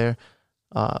underwhelming player.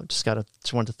 Just wanted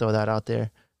to throw that out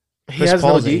there. He has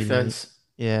no defense.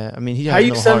 Yeah, he has how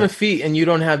you no 7 heart. feet and you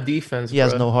don't have defense? He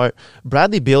has no heart.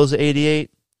 Bradley Beal's at 88.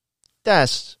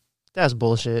 That's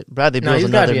bullshit. Bradley Beal's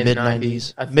another mid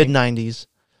 90s. Mid 90s.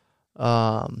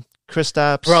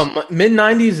 Kristaps. Bro, mid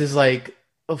 90s is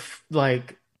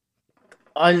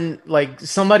like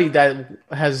somebody that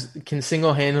can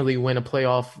single handedly win a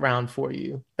playoff round for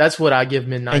you. That's what I give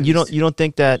mid 90s. And you don't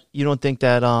think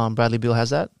that Bradley Beal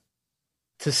has that?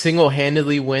 To single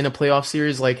handedly win a playoff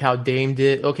series like how Dame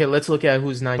did. Okay, let's look at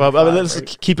who's 95. But let's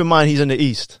keep in mind he's in the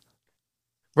East.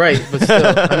 Right, but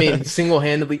still, I mean, single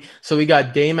handedly. So we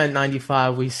got Dame at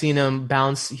 95. We've seen him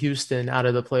bounce Houston out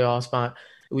of the playoff spot.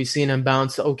 We've seen him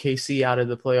bounce OKC out of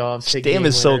the playoffs. Dame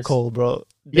is so cold, bro.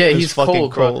 Yeah, he's fucking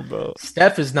cold, bro.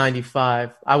 Steph is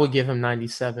 95. I would give him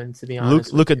 97, to be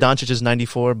honest. Luka Doncic is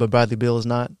 94, but Bradley Beal is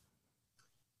not.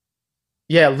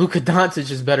 Yeah, Luka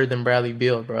Doncic is better than Bradley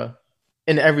Beal, bro.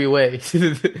 In every way.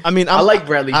 I mean, I like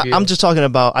Bradley Beal. I'm just talking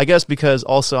about, I guess, because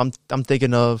also I'm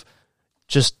thinking of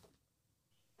just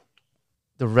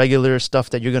the regular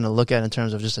stuff that you're going to look at in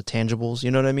terms of just the tangibles.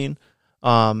 You know what I mean?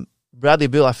 Bradley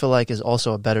Beal, I feel like, is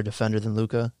also a better defender than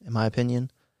Luka, in my opinion.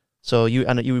 So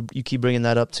I know you keep bringing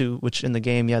that up too, which in the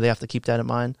game, yeah, they have to keep that in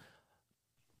mind.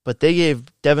 But they gave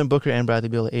Devin Booker and Bradley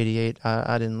Beal an 88.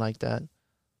 I didn't like that.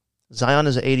 Zion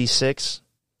is an 86.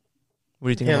 What do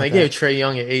you think about that? Yeah, they gave Trae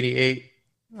Young an 88.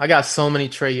 I got so many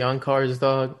Trae Young cards,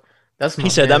 dog. He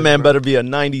said that man better be a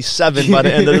 97 by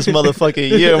the end of this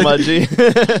motherfucking year, my G.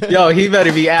 Yo, he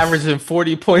better be averaging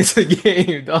 40 points a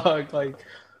game, dog. Like,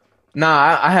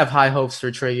 nah, I have high hopes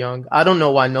for Trae Young. I don't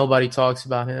know why nobody talks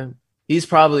about him. He's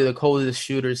probably the coldest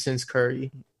shooter since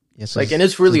Curry. Yes, and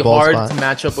it's really hard to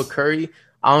match up with Curry.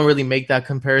 I don't really make that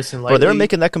comparison. Bro, they were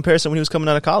making that comparison when he was coming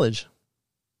out of college.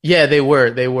 Yeah, they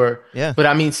were. Yeah. But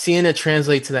I mean, seeing it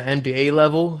translate to the NBA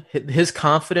level, his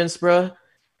confidence, bro,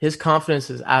 his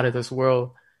confidence is out of this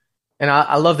world. And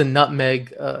I love the nutmeg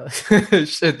shit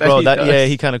that he does.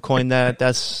 He kind of coined that.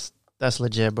 That's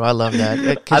legit, bro. I love that.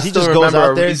 Because he just goes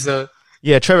out there. Ariza.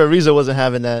 Yeah, Trevor Ariza wasn't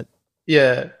having that.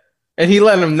 Yeah. And he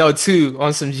let him know, too,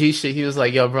 on some G shit. He was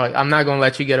like, yo, bro, I'm not going to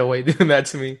let you get away doing that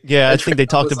to me. Yeah, I think they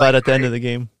talked about it at the end of the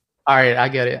game. All right, I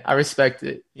get it. I respect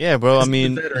it. Yeah, bro. I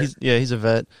mean, he's a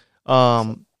vet.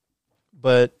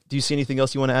 But do you see anything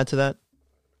else you want to add to that?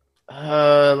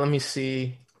 Let me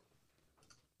see.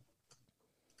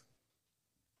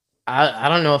 I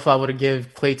don't know if I would have given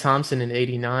Klay Thompson an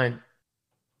 89.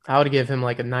 I would give him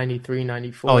like a 93,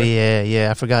 94. Oh, yeah.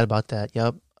 I forgot about that.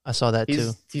 Yep. I saw that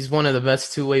too. He's one of the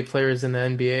best two-way players in the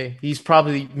NBA. He's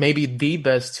probably maybe the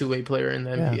best two-way player in the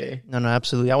NBA. No,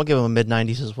 absolutely. I would give him a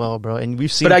mid-90s as well, bro. And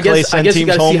we've seen Klay send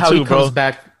teams home see how too, he bro. Comes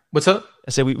back. What's up?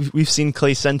 I said we've seen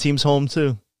Klay send teams home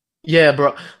too. Yeah,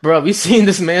 bro. We've seen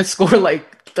this man score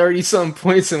like 30-something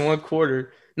points in one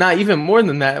quarter. Not even more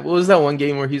than that. What was that one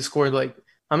game where he scored like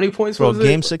how many points? Bro, was it?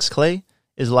 Game 6 Klay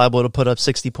is liable to put up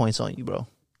 60 points on you, bro.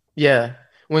 Yeah,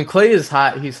 when Klay is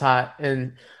hot, he's hot,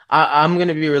 and I'm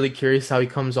gonna be really curious how he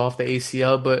comes off the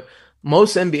ACL. But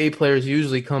most NBA players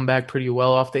usually come back pretty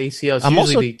well off the ACL. It's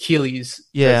usually the Achilles.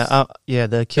 Yeah,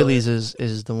 the Achilles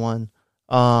is the one.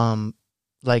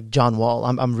 Like John Wall,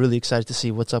 I'm really excited to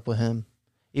see what's up with him.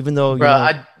 Even though,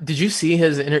 did you see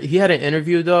his? He had an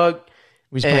interview, dog.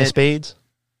 He's playing spades.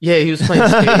 Yeah, he was playing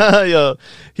spades. Yo,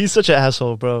 he's such an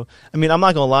asshole, bro. I mean, I'm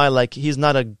not gonna lie. Like, he's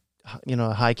not a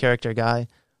high character guy,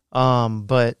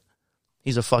 but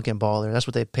he's a fucking baller. That's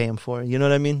what they pay him for. You know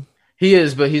what I mean? He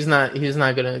is, but he's not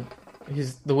gonna.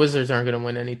 The Wizards aren't gonna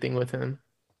win anything with him.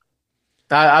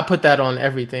 I put that on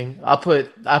everything. I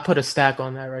put a stack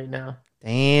on that right now.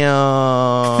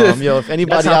 Damn. Yo, if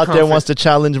anybody out there wants to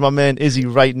challenge my man Izzy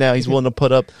right now, he's willing to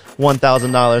put up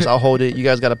 $1,000. I'll hold it. You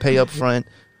guys got to pay up front.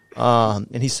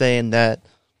 And he's saying that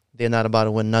they're not about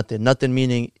to win nothing. Nothing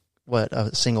meaning what,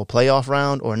 a single playoff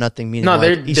round, or nothing meaning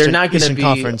they're not going to be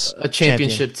Conference a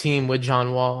championship team with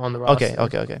John Wall on the roster.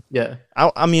 Okay. Yeah.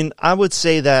 I mean, I would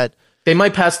say that they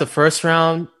might pass the first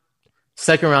round.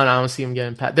 Second round, I don't see him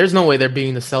getting past. There's no way they're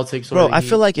beating the Celtics. Bro, I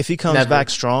feel like if he comes back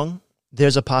strong,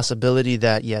 there's a possibility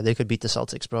that, they could beat the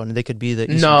Celtics, bro, and they could be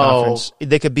the Eastern Conference.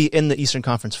 They could be in the Eastern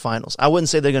Conference Finals. I wouldn't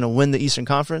say they're going to win the Eastern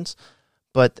Conference,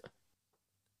 but,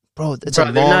 bro, it's a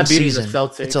long season.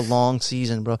 It's a long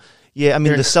season, bro. Yeah, I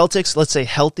mean, the Celtics, let's say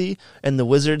healthy, and the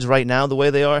Wizards right now, the way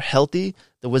they are, healthy,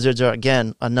 the Wizards are,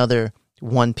 again, another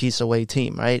one-piece away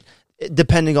team, right?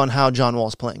 Depending on how John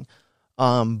Wall's playing.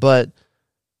 But,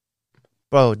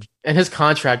 bro... And his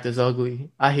contract is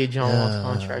ugly. I hate John Wall's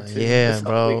contract too. Yeah,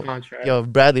 bro. Yo,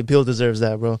 Bradley Beal deserves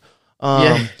that, bro.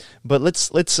 But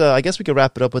let's I guess we could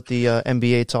wrap it up with the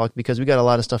NBA talk, because we got a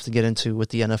lot of stuff to get into with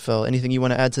the NFL. Anything you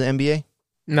want to add to the NBA?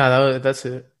 No, that's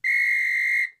it.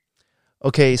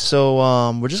 Okay,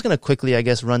 so we're just gonna quickly, I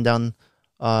guess, run down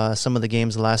some of the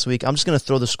games last week. I'm just gonna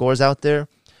throw the scores out there,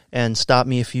 and stop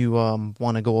me if you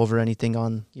want to go over anything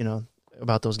on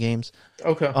about those games.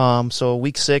 Okay. So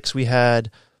week 6 we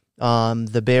had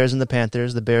the Bears and the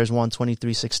Panthers. The Bears won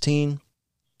 23-16.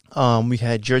 We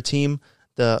had your team,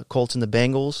 the Colts and the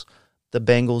Bengals. The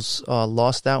Bengals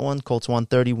lost that one. Colts won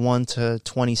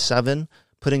 31-27,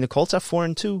 putting the Colts at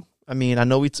 4-2. I mean, I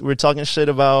know we're talking shit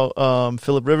about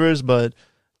Phillip Rivers, but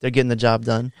they're getting the job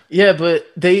done. Yeah, but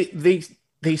they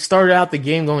started out the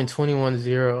game going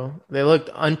 21-0. They looked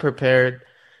unprepared.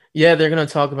 Yeah, they're gonna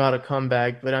talk about a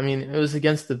comeback, but I mean, it was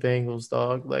against the Bengals,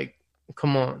 dog. Like,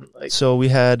 come on. Like, so we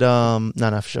had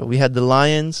not for sure. We had the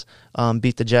Lions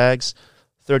beat the Jags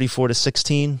 34-16.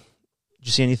 Did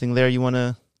you see anything there you want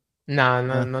to? Nah,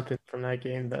 nothing from that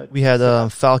game. We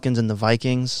had Falcons and the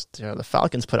Vikings. The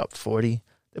Falcons put up 40.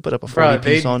 They put up a 40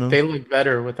 piece on them. They look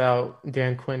better without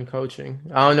Dan Quinn coaching.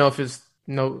 I don't know if it's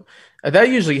no. That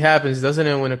usually happens, doesn't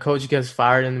it? When a coach gets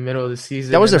fired in the middle of the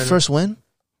season. That was their first win.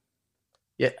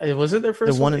 Yeah, was it their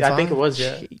first one? I think it was.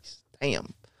 Yeah. Jeez,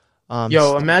 damn.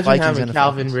 Yo, imagine Vikings having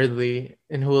Calvin Ridley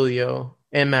and Julio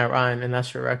and Matt Ryan, and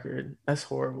that's your record. That's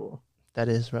horrible. That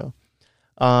is, bro.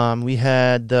 We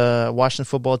had the Washington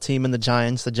football team and the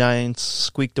Giants. The Giants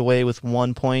squeaked away with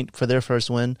 1 point for their first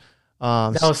win.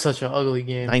 That was such an ugly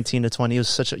game. 19-20. It was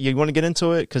such a. You want to get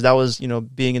into it because that was,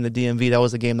 being in the DMV. That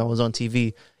was the game that was on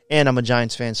TV, and I'm a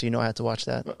Giants fan, so I had to watch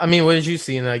that. I mean, what did you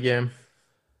see in that game?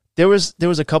 There was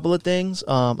a couple of things.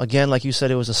 Again, like you said,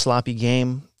 it was a sloppy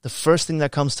game. The first thing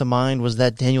that comes to mind was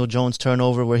that Daniel Jones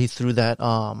turnover where he threw that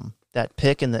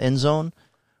pick in the end zone.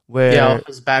 Off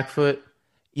his back foot.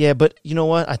 Yeah, but you know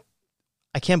what?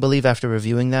 I can't believe after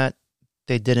reviewing that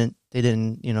they didn't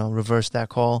reverse that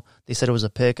call. They said it was a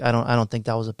pick. I don't think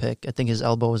that was a pick. I think his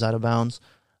elbow was out of bounds.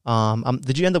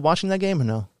 Did you end up watching that game or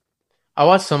no? I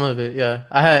watched some of it. Yeah,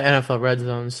 I had NFL Red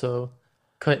Zone, so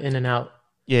cut in and out.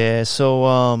 Yeah,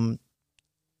 so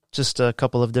just a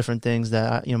couple of different things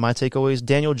that my takeaways.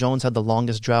 Daniel Jones had the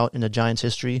longest drought in the Giants'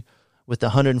 history with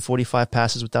 145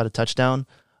 passes without a touchdown.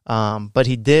 But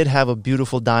he did have a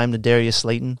beautiful dime to Darius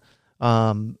Slayton.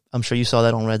 I'm sure you saw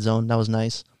that on Red Zone. That was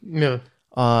nice. Yeah.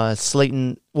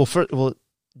 Slayton.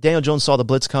 Daniel Jones saw the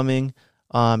blitz coming,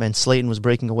 and Slayton was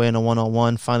breaking away in a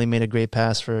 1-on-1. Finally, made a great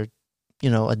pass for,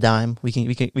 a dime. We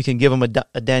can give him a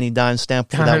Danny Dime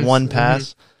stamp for that one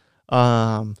pass.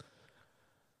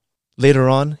 Later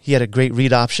on, he had a great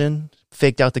read option,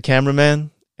 faked out the cameraman,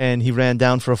 and he ran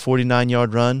down for a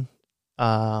 49-yard run.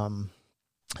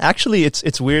 Actually,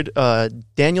 it's weird.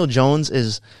 Daniel Jones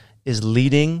is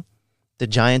leading the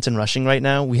Giants in rushing right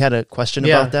now. We had a question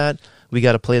about that. We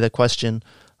got to play the question.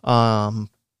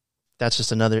 That's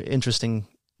just another interesting,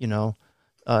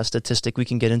 statistic. We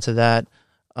can get into that.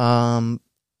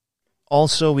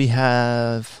 Also, we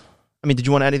have. I mean, did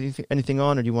you want to add anything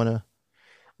on, or do you want to?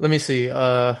 Let me see. You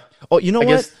know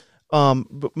what?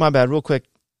 My bad. Real quick,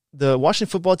 the Washington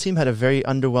football team had a very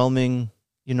underwhelming,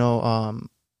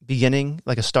 beginning,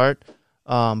 like a start.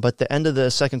 But the end of the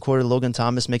second quarter, Logan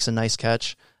Thomas makes a nice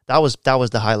catch. That was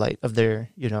the highlight of their,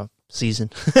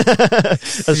 season.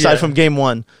 Aside from game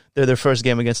one, their first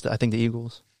game against, I think, the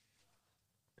Eagles.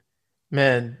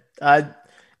 Man, I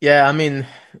mean,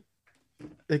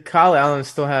 Kyle Allen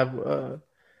still have.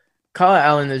 Kyle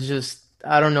Allen is just,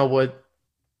 I don't know what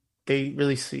they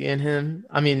really see in him.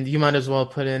 I mean, you might as well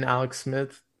put in Alex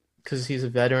Smith because he's a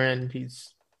veteran.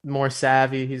 He's more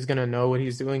savvy. He's going to know what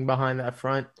he's doing behind that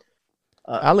front.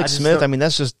 Alex Smith, I mean,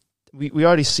 that's just, we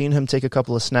already seen him take a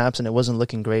couple of snaps and it wasn't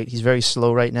looking great. He's very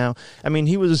slow right now. I mean,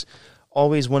 he was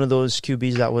always one of those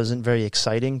QBs that wasn't very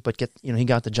exciting, but he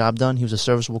got the job done. He was a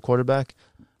serviceable quarterback,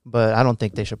 but I don't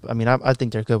think they should. I mean, I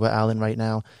think they're good with Allen right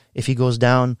now. If he goes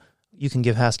down, you can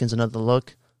give Haskins another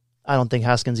look. I don't think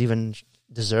Haskins even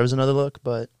deserves another look,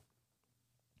 but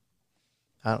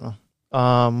I don't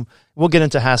know. We'll get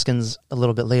into Haskins a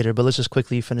little bit later, but let's just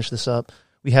quickly finish this up.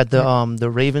 We had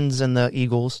the Ravens and the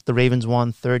Eagles. The Ravens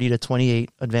won 30-28,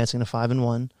 advancing to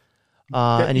 5-1.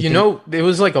 It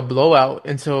was like a blowout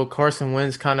until Carson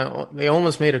Wentz they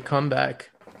almost made a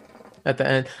comeback at the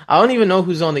end. I don't even know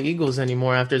who's on the Eagles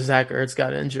anymore after Zach Ertz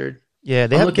got injured. Yeah,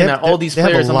 they have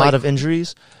a lot of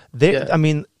injuries. I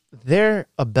mean, they're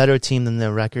a better team than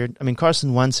their record. I mean,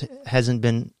 Carson Wentz hasn't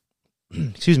been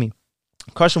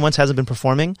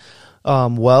performing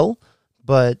well,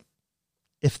 but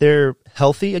if they're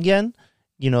healthy again,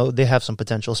 they have some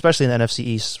potential, especially in the NFC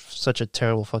East, such a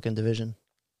terrible fucking division.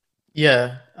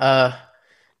 Yeah. I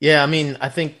mean, I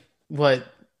think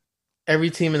every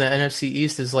team in the NFC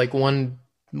East is like one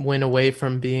win away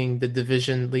from being the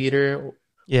division leader.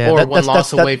 Yeah, or one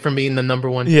loss away from being the number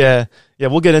one. Yeah,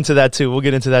 we'll get into that too.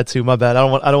 My bad.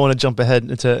 I don't want to jump ahead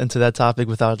into that topic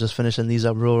without just finishing these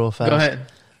up real fast. Go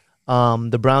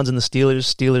ahead. The Browns and the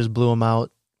Steelers. Steelers blew them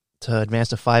out to advance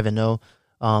to 5-0,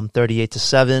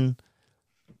 38-7.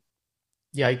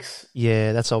 Yikes.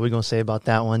 Yeah, that's all we're gonna say about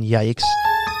that one. Yikes.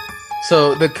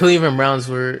 So the Cleveland Browns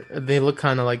they look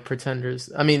kind of like pretenders.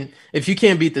 I mean, if you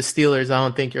can't beat the Steelers, I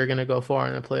don't think you're gonna go far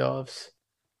in the playoffs.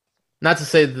 Not to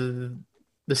say the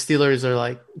Steelers are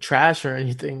like trash or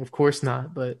anything, of course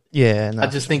not, but Yeah, I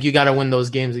just think you got to win those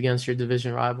games against your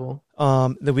division rival.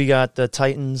 Then we got the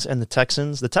Titans and the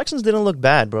Texans. The Texans didn't look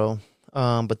bad, bro.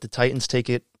 But the Titans take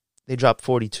it. They dropped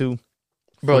 42.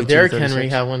 Bro, Derrick Henry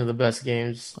had one of the best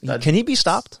games. Can he be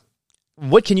stopped?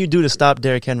 What can you do to stop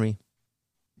Derrick Henry?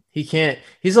 He can't.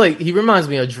 He reminds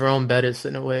me of Jerome Bettis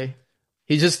in a way.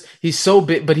 He's so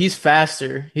big, but he's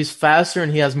faster. He's faster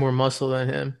and he has more muscle than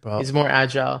him. Bro. He's more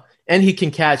agile. And he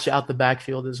can catch out the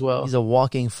backfield as well. He's a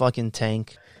walking fucking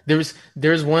tank. There was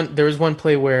one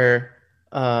play where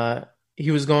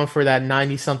he was going for that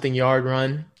 90-something yard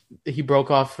run. He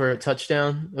broke off for a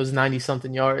touchdown. It was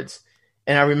 90-something yards.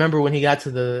 And I remember when he got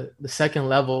to the second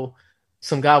level,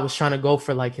 some guy was trying to go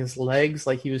for like his legs,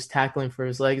 like he was tackling for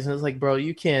his legs. And I was like, bro,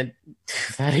 you can't do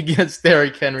that against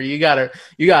Derrick Henry. You gotta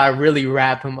really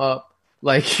wrap him up.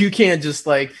 Like you can't just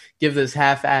like give this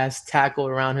half-ass tackle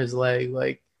around his leg.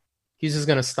 Like he's just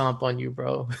gonna stomp on you,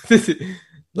 bro.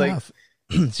 Like,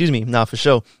 excuse me, for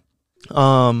sure.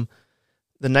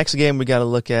 The next game we got to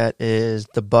look at is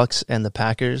the Bucks and the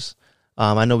Packers.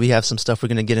 I know we have some stuff we're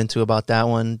gonna get into about that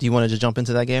one. Do you want to just jump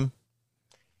into that game?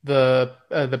 The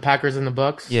Packers and the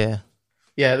Bucks? Yeah.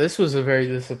 Yeah, this was a very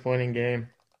disappointing game.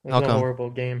 It was a horrible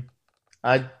game.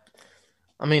 I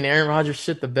mean, Aaron Rodgers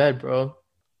shit the bed, bro.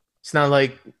 It's not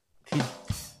like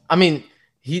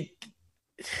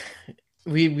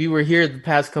we were here the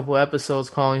past couple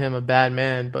episodes calling him a bad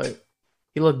man, but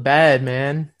he looked bad,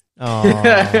 man. Oh.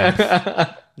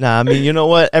 Nah, I mean, you know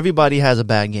what? Everybody has a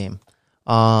bad game.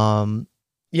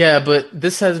 Yeah, but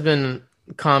this has been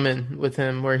common with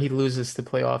him where he loses to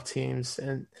playoff teams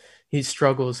and he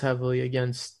struggles heavily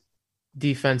against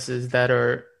defenses that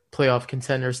are playoff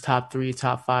contenders, top 3,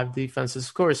 top 5 defenses.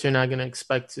 Of course, you're not going to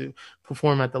expect to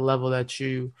perform at the level that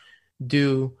you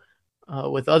do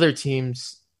with other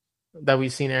teams that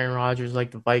we've seen Aaron Rodgers,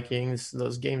 like the Vikings,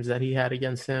 those games that he had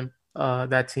against him,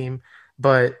 that team.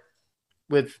 But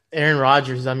with Aaron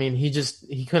Rodgers, I mean,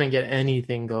 he couldn't get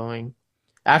anything going.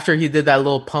 After he did that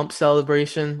little pump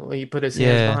celebration, where he put his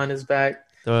hands behind his back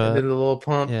and did a little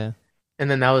pump, and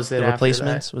then that was it. The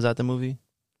Replacements, was that the movie?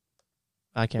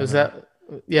 I can't remember.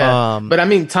 Yeah, but I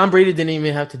mean, Tom Brady didn't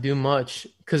even have to do much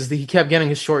because he kept getting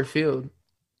his short field.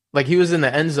 Like he was in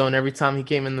the end zone every time he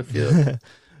came in the field,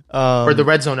 or the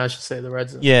red zone, I should say, the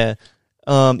red zone. Yeah,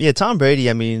 Tom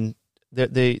Brady. I mean,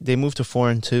 they moved to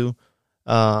 4-2.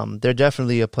 They're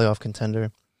definitely a playoff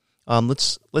contender.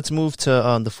 Let's move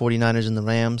to the 49ers and the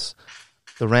Rams.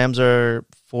 The Rams are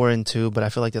 4-2, but I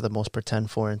feel like they're the most pretend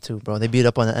 4-2, bro. They beat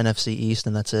up on the NFC East,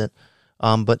 and that's it.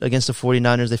 But against the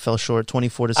 49ers, they fell short,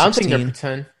 24-16. I don't think they're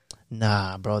pretend.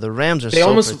 Nah, bro. The Rams are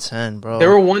almost pretend, bro.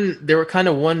 They were kind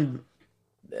of one.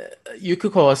 You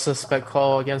could call a suspect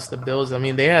call against the Bills. I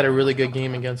mean, they had a really good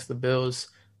game against the Bills.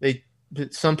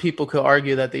 Some people could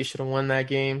argue that they should have won that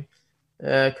game.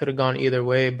 It could have gone either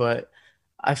way, but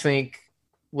I think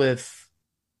with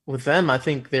them, I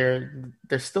think they're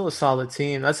still a solid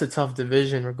team. That's a tough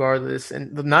division regardless.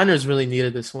 And the Niners really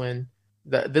needed this win.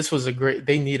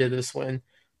 They needed this win.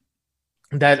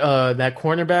 That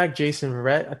cornerback, Jason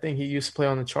Verrett, I think he used to play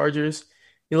on the Chargers.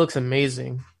 He looks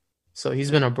amazing. So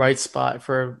he's been a bright spot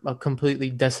for a completely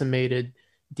decimated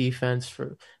defense.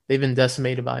 They've been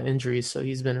decimated by injuries, so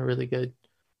he's been a really good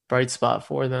bright spot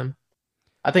for them.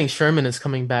 I think Sherman is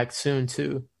coming back soon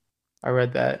too. I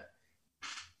read that.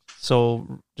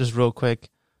 So just real quick,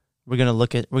 we're gonna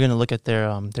look at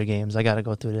their games. I gotta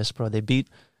go through this, bro. They beat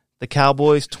the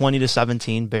Cowboys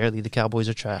 20-17, barely. The Cowboys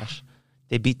are trash.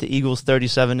 They beat the Eagles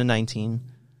 37-19.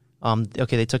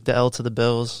 They took the L to the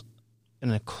Bills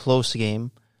in a close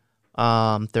game,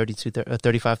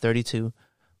 35-32.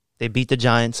 They beat the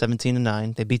Giants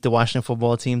 17-9. They beat the Washington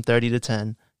football team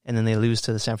 30-10, and then they lose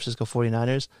to the San Francisco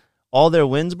 49ers. All their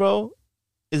wins, bro,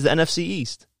 is the NFC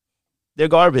East. They're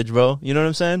garbage, bro. You know what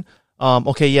I'm saying?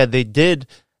 They did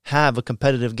have a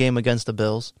competitive game against the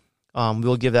Bills.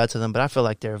 We'll give that to them, but I feel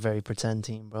like they're a very pretend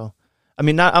team, bro. I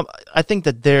mean, I think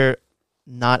that they're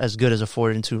not as good as a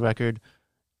 4-2 record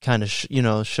kind of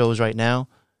shows right now.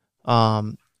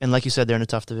 And like you said, they're in a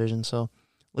tough division, so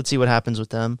let's see what happens with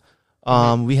them.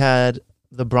 We had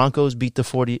the Broncos beat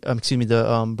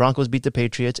the Broncos beat the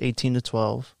Patriots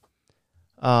 18-12.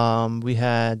 We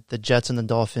had the Jets and the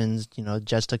Dolphins.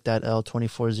 Jets took that L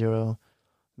 24-0.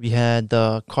 We had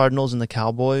the Cardinals and the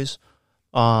Cowboys.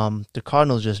 The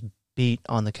Cardinals just beat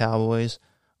on the Cowboys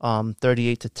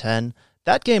 38-10.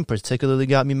 That game particularly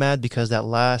got me mad because that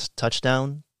last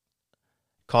touchdown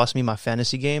cost me my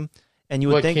fantasy game. And you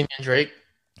would think Kenyon Drake?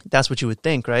 That's what you would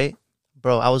think, right?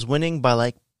 Bro, I was winning by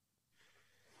like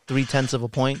 0.3 of a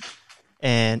point,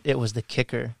 and it was the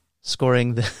kicker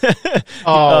scoring the.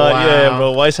 Wow. Yeah,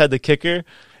 bro. Weiss had the kicker,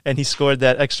 and he scored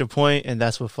that extra point, and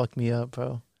that's what fucked me up,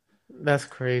 bro. That's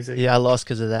crazy. Yeah, I lost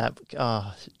because of that.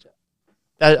 I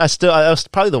was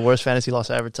probably the worst fantasy loss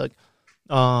I ever took.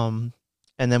 And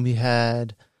then we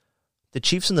had the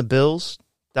Chiefs and the Bills.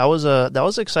 That was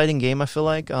an exciting game. I feel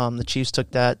like the Chiefs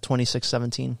took that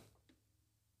 26-17.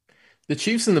 The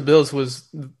Chiefs and the Bills was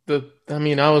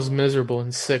I was miserable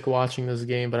and sick watching this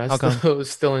game, but I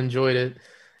still enjoyed it.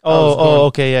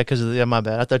 Okay, yeah, because my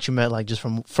bad. I thought you meant like just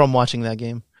from watching that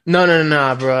game. No,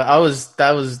 bro.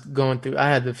 That was going through. I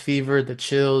had the fever, the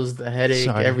chills, the headache,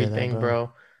 everything,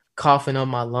 bro. Coughing up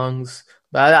my lungs.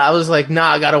 But I was like,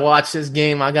 nah, I gotta watch this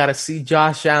game. I gotta see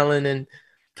Josh Allen and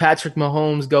Patrick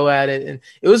Mahomes go at it. And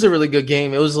it was a really good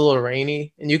game. It was a little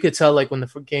rainy, and you could tell like when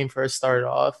the game first started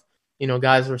off,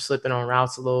 guys were slipping on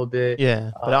routes a little bit.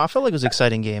 Yeah, but I felt like it was an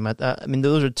exciting game. I mean,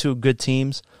 those are two good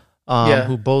teams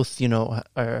who both,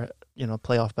 are,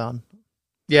 playoff bound.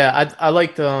 Yeah, I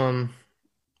liked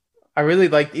I really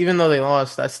liked, even though they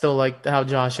lost, I still liked how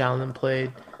Josh Allen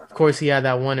played. Of course, he had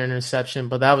that one interception,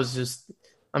 but that was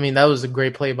that was a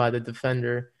great play by the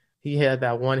defender. He had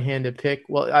that one-handed pick.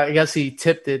 Well, I guess he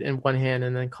tipped it in one hand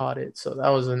and then caught it. So that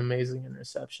was an amazing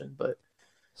interception. But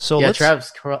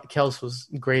Travis Kelce was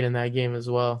great in that game as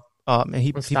well. And he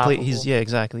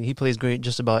exactly. He plays great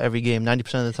just about every game, 90%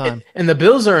 of the time. And the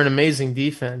Bills are an amazing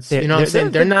defense. You know what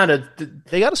I'm saying?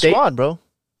 They got a squad, bro.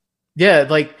 Yeah,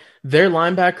 like their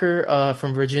linebacker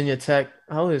from Virginia Tech,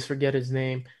 I always forget his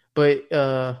name, but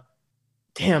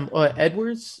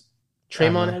Edwards?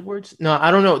 Tremont Edwards? No,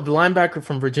 I don't know. The linebacker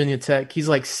from Virginia Tech, he's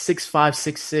like 6'5",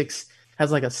 6'6",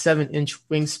 has like a 7-inch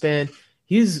wingspan.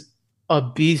 He's a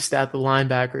beast at the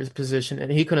linebacker's position, and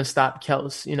he couldn't stop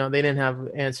Kelce. They didn't have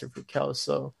an answer for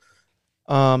Kelce.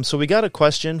 So we got a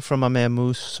question from my man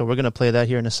Moose, so we're going to play that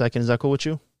here in a second. Is that cool with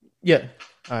you? Yeah.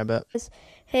 All right, bet.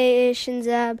 Hey,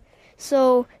 Shinzab.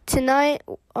 So tonight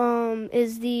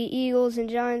is the Eagles and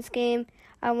Giants game.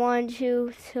 I wanted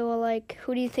you to,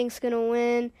 who do you think's going to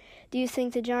win? Do you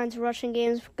think the Giants' rushing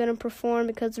game is going to perform?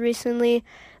 Because recently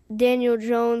Daniel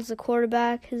Jones, the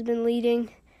quarterback, has been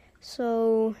leading.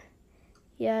 So,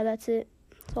 yeah, that's it.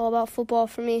 It's all about football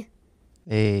for me.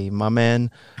 Hey, my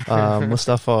man,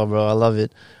 Mustafa, bro. I love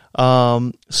it.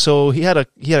 So he had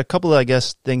a couple of, I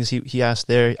guess, things he asked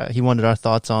there. He wanted our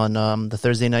thoughts on the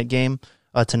Thursday night game,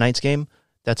 tonight's game.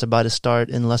 That's about to start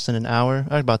in less than an hour,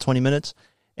 about 20 minutes.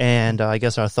 And I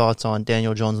guess our thoughts on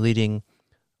Daniel Jones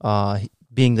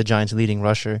being the Giants' leading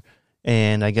rusher.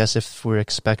 And I guess if we're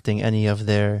expecting any of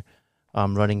their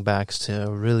running backs to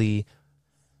really,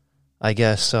 I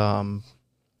guess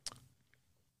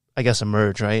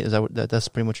emerge, right? Is that's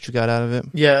pretty much what you got out of it?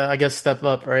 Yeah, I guess step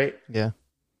up, right? Yeah.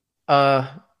 If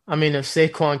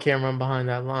Saquon can't run behind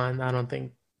that line, I don't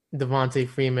think Devontae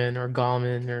Freeman or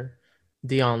Gallman or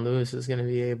Dion Lewis is going to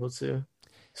be able to.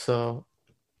 So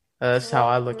that's how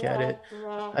I look at it.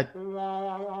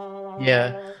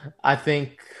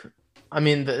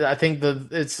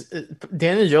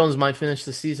 Daniel Jones might finish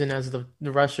the season as the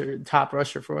top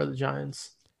rusher for the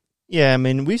Giants. Yeah, I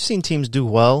mean, we've seen teams do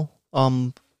well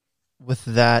with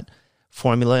that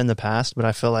formula in the past, but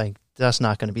I feel like that's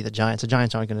not going to be the Giants. The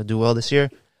Giants aren't going to do well this year.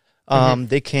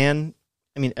 They can.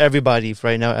 I mean, everybody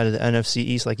right now out of the NFC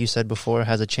East, like you said before,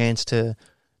 has a chance to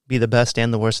be the best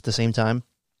and the worst at the same time.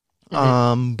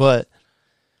 But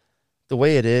the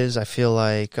way it is, I feel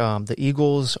like the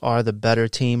Eagles are the better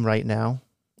team right now.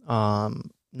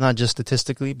 Not just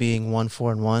statistically being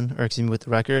 1-4-1, or excuse me, with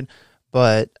the record,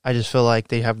 but I just feel like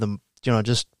they have the, I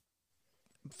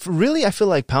feel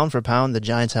like pound for pound, the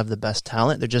Giants have the best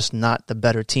talent. They're just not the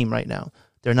better team right now.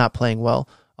 They're not playing well.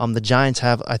 The Giants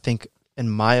have, I think, in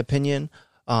my opinion,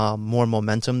 more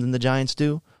momentum than the Giants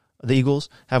do. The Eagles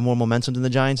have more momentum than the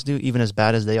Giants do, even as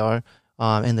bad as they are.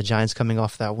 And the Giants coming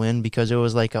off that win, because it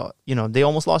was like, they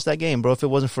almost lost that game, bro. If it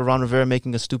wasn't for Ron Rivera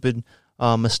making a stupid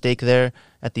mistake there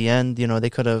at the end, they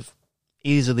could have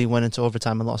easily went into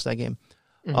overtime and lost that game.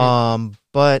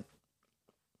 But,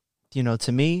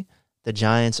 to me, the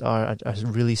Giants are a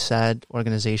really sad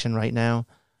organization right now.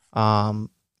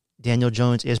 Daniel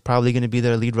Jones is probably going to be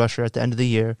their lead rusher at the end of the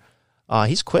year.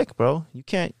 He's quick, bro. You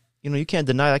can't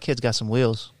deny that kid's got some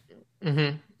wheels.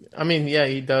 I mean, yeah,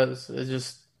 he does. It's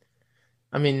just,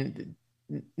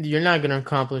 you're not going to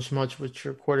accomplish much with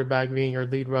your quarterback being your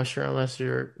lead rusher unless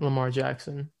you're Lamar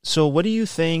Jackson. So what do you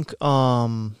think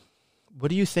a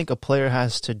player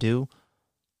has to do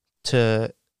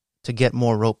to get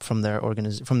more rope from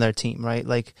their team, right?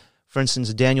 Like, for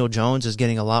instance, Daniel Jones is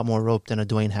getting a lot more rope than a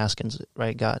Dwayne Haskins,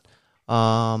 right, got.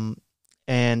 And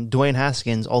Dwayne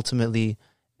Haskins, ultimately,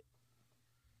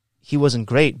 he wasn't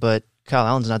great, but Kyle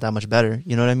Allen's not that much better.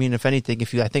 You know what I mean? If anything,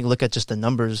 I think look at just the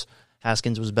numbers,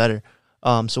 Haskins was better.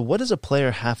 So what does a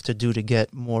player have to do to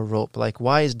get more rope? Like,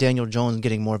 why is Daniel Jones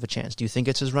getting more of a chance? Do you think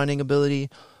it's his running ability?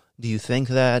 Do you think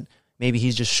that maybe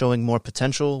he's just showing more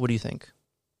potential? What do you think?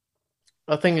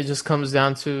 I think it just comes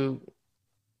down to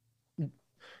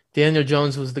Daniel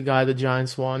Jones was the guy the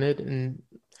Giants wanted, and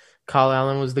Kyle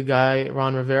Allen was the guy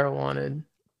Ron Rivera wanted.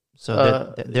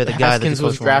 So they're the guy Haskins that the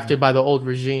was drafted by the old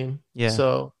regime. Yeah.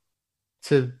 So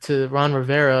to Ron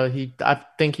Rivera, I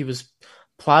think he was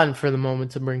plotting for the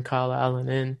moment to bring Kyle Allen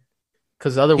in,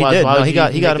 because otherwise, he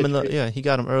got him he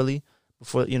got him early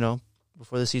before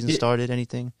the season started.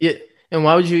 Anything. Yeah, and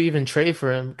why would you even trade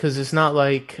for him? Because it's not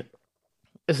like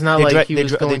he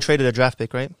was they traded a draft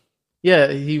pick, right?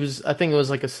 Yeah, he was. I think it was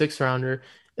like a 6th rounder.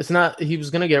 It's not. He was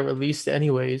gonna get released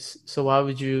anyways. So why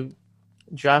would you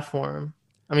draft for him?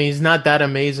 I mean, he's not that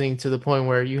amazing to the point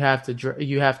where you have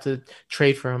to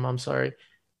trade for him. I'm sorry,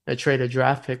 and trade a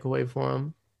draft pick away for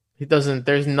him. He doesn't.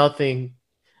 There's nothing.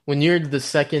 When you're the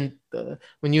second,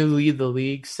 when you lead the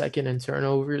league second in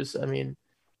turnovers, I mean,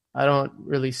 I don't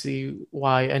really see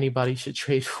why anybody should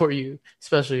trade for you,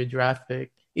 especially a draft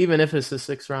pick, even if it's a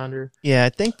 6th rounder. Yeah, I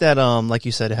think that like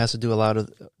you said, it has to do a lot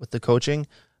with the coaching.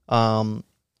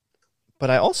 But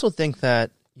I also think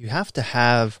that you have to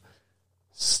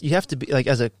be like,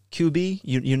 as a QB,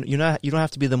 you don't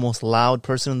have to be the most loud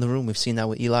person in the room. We've seen that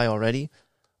with Eli already,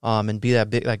 and be that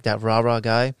big, like that rah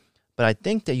guy. But I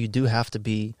think that you do have to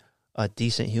be a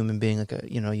decent human being. Like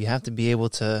you have to be able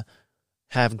to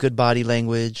have good body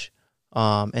language,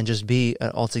 and just be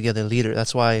an altogether leader.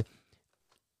 That's why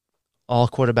all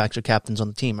quarterbacks are captains on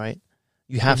the team, right?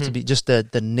 You have to be just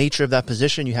the nature of that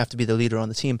position. You have to be the leader on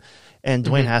the team. And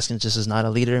Dwayne Haskins just is not a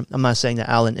leader. I'm not saying that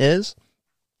Allen is,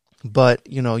 but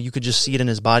you could just see it in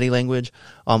his body language.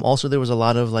 Also, there was a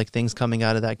lot of like things coming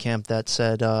out of that camp that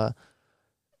said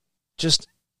just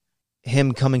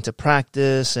him coming to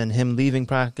practice and him leaving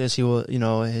practice. He will,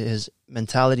 his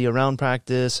mentality around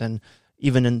practice, and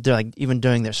even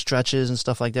during their stretches and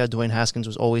stuff like that, Dwayne Haskins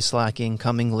was always slacking,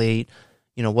 coming late.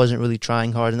 Wasn't really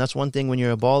trying hard. And that's one thing when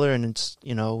you're a baller, and it's,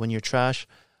 when you're trash,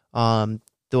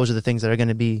 those are the things that are going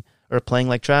to be, or playing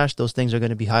like trash, those things are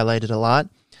going to be highlighted a lot.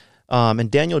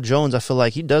 And Daniel Jones, I feel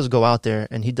like he does go out there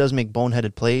and he does make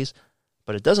boneheaded plays,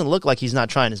 but it doesn't look like he's not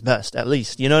trying his best, at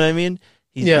least. You know what I mean?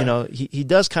 He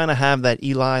does kind of have that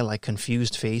Eli, like,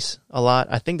 confused face a lot.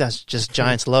 I think that's just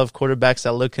Giants love quarterbacks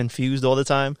that look confused all the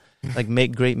time, like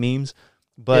make great memes.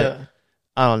 But yeah.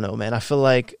 I don't know, man. I feel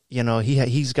like,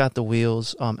 he's got the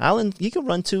wheels. Allen, he can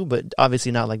run too, but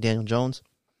obviously not like Daniel Jones.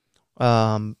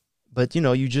 But,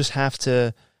 you just have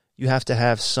to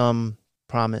have some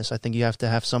promise. I think you have to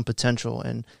have some potential.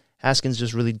 And Haskins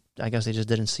just really, I guess they just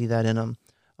didn't see that in him.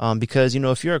 Because,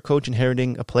 if you're a coach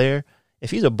inheriting a player,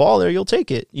 if he's a baller, you'll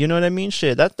take it. You know what I mean?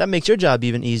 Shit, that makes your job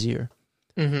even easier.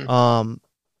 Mm-hmm.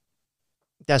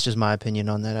 That's just my opinion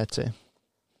on that, I'd say.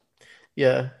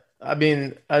 Yeah. I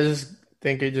mean, I just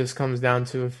think it just comes down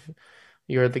to if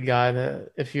you're the guy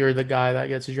that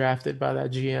gets drafted by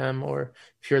that GM, or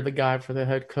if you're the guy for the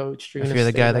head coach. If you're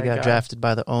the guy that got drafted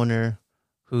by the owner,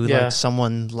 who like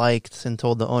someone liked and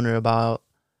told the owner about.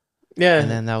 Yeah. And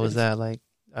then that was that. Like,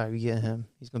 all right, we get him.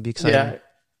 He's gonna be excited. Yeah.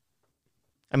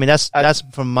 I mean, that's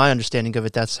from my understanding of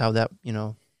it. That's how that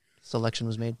selection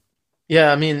was made.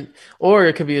 Yeah, I mean, or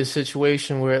it could be a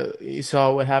situation where you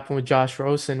saw what happened with Josh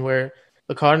Rosen, where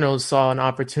the Cardinals saw an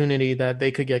opportunity that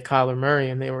they could get Kyler Murray,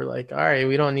 and they were like, all right,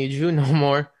 we don't need you no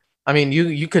more. I mean,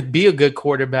 you could be a good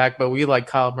quarterback, but we like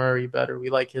Kyler Murray better. We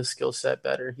like his skill set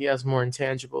better. He has more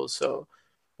intangibles, so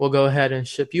we'll go ahead and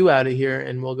ship you out of here,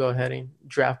 and we'll go ahead and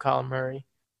draft Kyler Murray.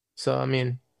 So, I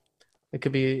mean,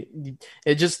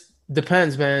 it just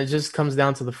depends, man. It just comes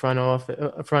down to the front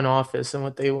office and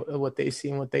what they see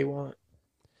and what they want.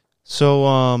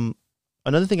 So,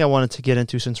 another thing I wanted to get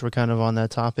into, since we're kind of on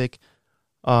that topic,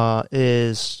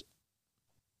 is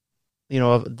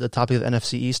the topic of the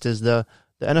NFC East, is the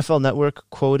NFL Network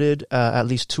quoted at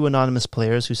least 2 anonymous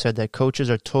players who said that coaches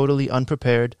are totally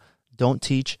unprepared, don't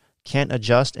teach, can't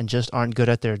adjust, and just aren't good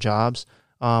at their jobs.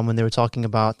 When they were talking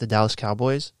about the Dallas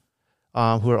Cowboys,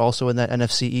 who are also in that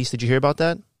NFC East. Did you hear about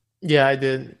that? Yeah, I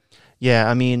did. Yeah,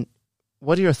 I mean,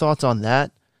 what are your thoughts on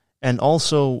that? And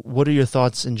also, what are your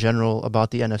thoughts in general about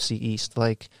the NFC East?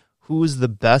 Like, who is the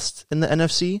best in the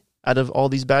NFC out of all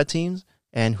these bad teams?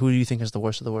 And who do you think is the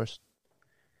worst of the worst?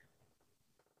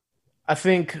 I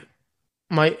think,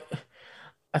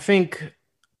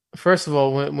 first of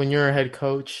all, when you're a head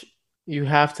coach, you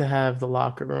have to have the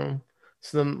locker room.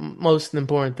 It's the most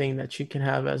important thing that you can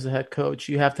have as a head coach.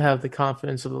 You have to have the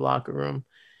confidence of the locker room.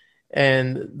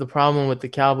 And the problem with the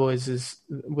Cowboys is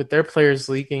with their players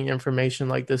leaking information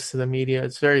like this to the media,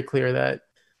 it's very clear that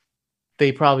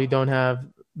they probably don't have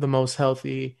the most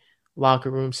healthy locker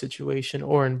room situation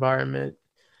or environment.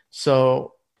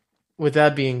 So with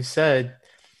that being said,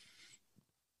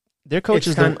 their coach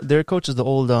is the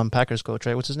old Packers coach,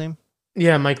 right? What's his name?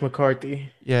 Yeah, Mike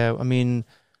McCarthy. Yeah, I mean,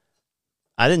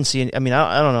 I didn't see any. I mean,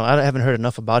 I don't know. I haven't heard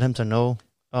enough about him to know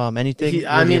anything.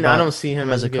 I don't see him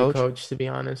as a good coach, to be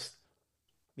honest.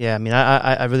 Yeah, I mean,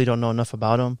 I really don't know enough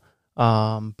about him.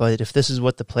 But if this is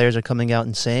what the players are coming out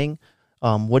and saying,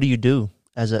 what do you do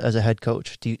as a head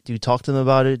coach? Do you talk to them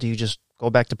about it? Do you just go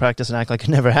back to practice and act like it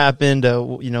never happened?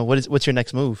 What's your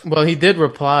next move? Well, he did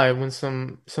reply when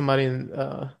somebody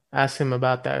asked him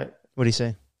about that. What did he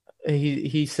say?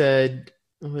 He said,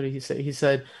 what did he say? He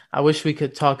said, "I wish we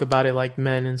could talk about it like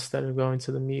men instead of going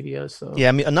to the media." So yeah,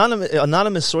 I mean,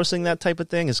 anonymous sourcing that type of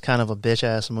thing is kind of a bitch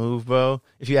ass move, bro.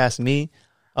 If you ask me.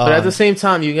 But at the same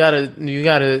time, you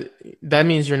gotta. That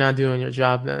means you're not doing your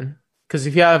job then. Because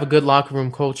if you have a good locker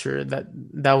room culture, that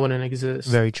wouldn't exist.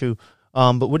 Very true.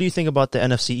 But what do you think about the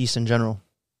NFC East in general?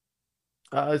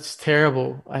 It's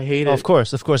terrible. I hate it. Of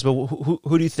course. But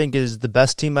who do you think is the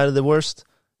best team out of the worst?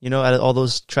 Out of all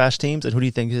those trash teams, and who do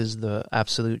you think is the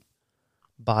absolute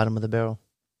bottom of the barrel?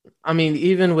 I mean,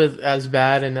 even with as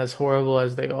bad and as horrible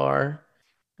as they are,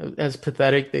 as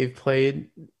pathetic they've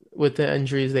played with the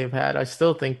injuries they've had, I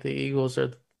still think the Eagles are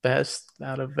the best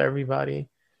out of everybody.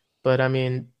 But I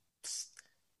mean,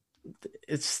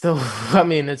 it's still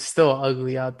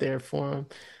ugly out there for them.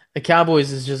 The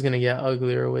Cowboys is just gonna get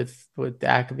uglier with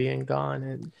Dak being gone.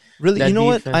 And really, you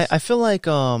know defense. What? I feel like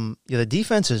the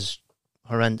defense is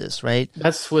horrendous, right?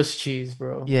 That's Swiss cheese,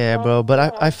 bro. Yeah, bro.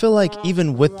 But I feel like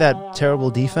even with that terrible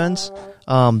defense,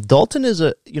 Dalton is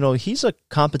he's a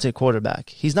competent quarterback.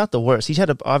 He's not the worst. He's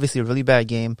had obviously a really bad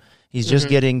game. He's just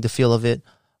getting the feel of it,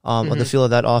 or the feel of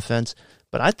that offense.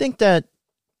 But I think that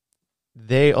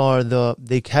they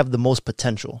have the most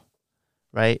potential,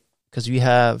 right? Because we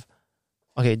have,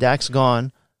 Dak's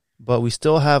gone, but we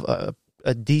still have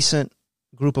a decent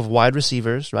group of wide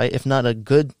receivers, right? If not a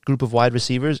good group of wide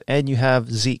receivers, and you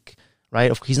have Zeke,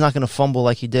 right? He's not going to fumble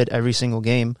like he did every single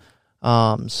game.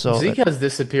 So Zeke has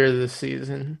disappeared this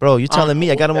season. Bro, you telling me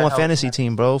I got him on my fantasy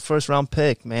team, bro. First round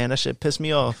pick, man. That shit pissed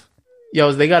me off.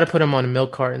 Yo, they got to put him on a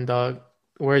milk carton, dog.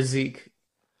 Where's Zeke?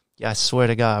 Yeah, I swear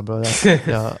to God, bro.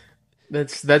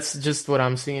 That's just what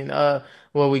I'm seeing.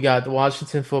 We got the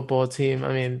Washington football team.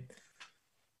 I mean,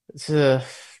 it's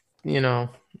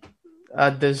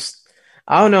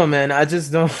I don't know, man. I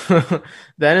just don't. The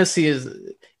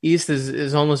NFC East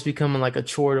is almost becoming like a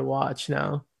chore to watch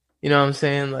now. You know what I'm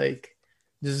saying? Like,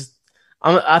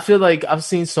 I feel like I've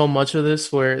seen so much of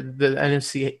this where the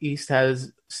NFC East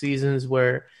has seasons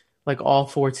where like all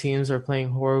four teams are playing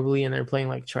horribly and they're playing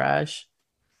like trash.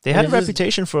 They had a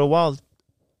reputation for a while,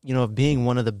 of being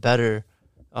one of the better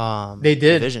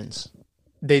divisions.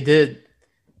 They did,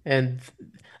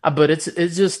 but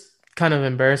it's just kind of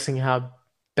embarrassing how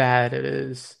bad it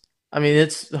is. I mean,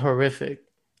 it's horrific.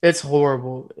 It's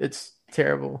horrible. It's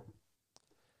terrible.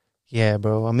 Yeah,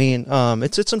 bro. I mean,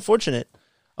 it's unfortunate.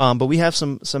 But we have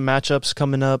some matchups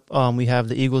coming up. We have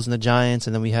the Eagles and the Giants,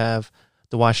 and then we have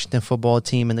the Washington football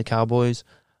team and the Cowboys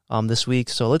this week.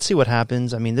 So let's see what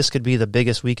happens. I mean, this could be the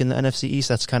biggest week in the NFC East.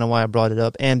 That's kind of why I brought it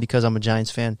up, and because I'm a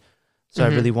Giants fan. So I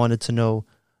really wanted to know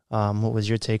what was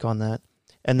your take on that.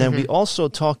 And then we also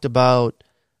talked about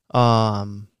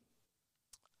Aaron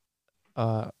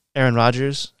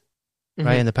Rodgers,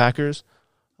 right, and the Packers.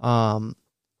 Do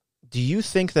you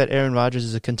think that Aaron Rodgers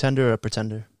is a contender or a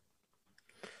pretender?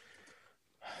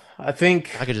 I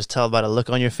think I could just tell by the look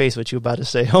on your face what you're about to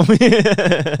say,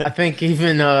 homie. I think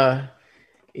even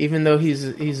though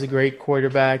he's a great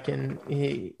quarterback and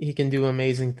he can do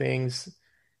amazing things,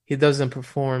 he doesn't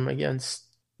perform against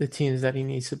the teams that he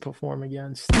needs to perform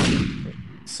against.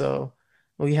 So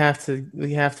we have to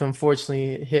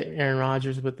unfortunately hit Aaron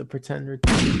Rodgers with the pretender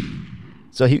team.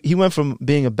 So he went from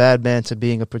being a bad man to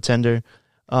being a pretender.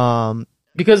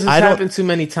 Because it's happened too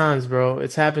many times, bro.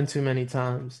 It's happened too many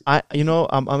times. I'm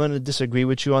going to disagree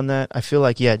with you on that. I feel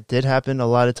like, it did happen a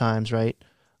lot of times, right?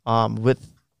 With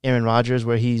Aaron Rodgers,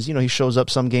 where he shows up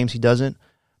some games, he doesn't.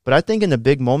 But I think in the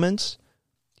big moments,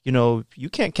 you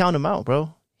can't count him out,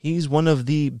 bro. He's one of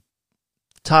the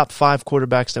top 5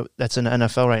 quarterbacks that's in the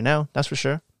NFL right now. That's for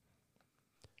sure.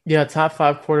 Yeah, top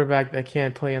 5 quarterback that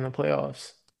can't play in the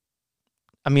playoffs.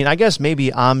 I mean, I guess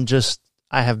maybe I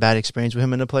have bad experience with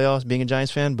him in the playoffs, being a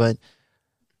Giants fan, but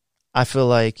I feel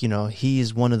like,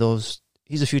 he's one of those.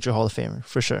 He's a future Hall of Famer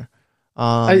for sure.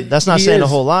 That's not saying a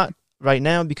whole lot right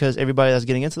now because everybody that's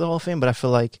getting into the Hall of Fame, but I feel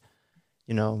like,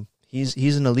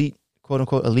 he's an elite, quote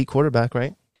unquote, elite quarterback,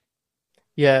 right?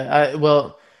 Yeah.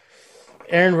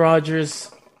 Aaron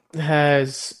Rodgers he's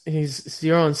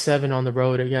 0-7 on the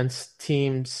road against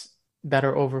teams that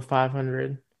are over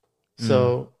 500.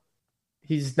 So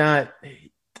he's not.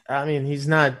 I mean, he's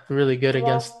not really good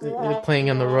against playing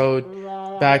on the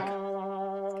road,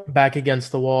 back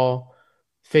against the wall,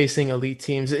 facing elite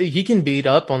teams. He can beat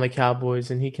up on the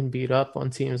Cowboys and he can beat up on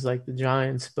teams like the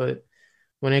Giants, but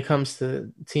when it comes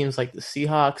to teams like the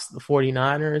Seahawks, the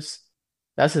 49ers,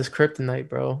 that's his kryptonite,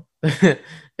 bro.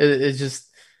 It's just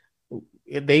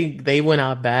they went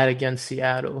out bad against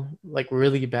Seattle, like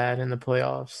really bad in the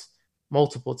playoffs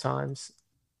multiple times.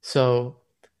 So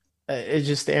it's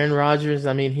just Aaron Rodgers.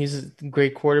 I mean, he's a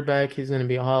great quarterback. He's going to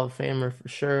be a Hall of Famer for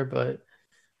sure. But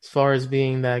as far as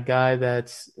being that guy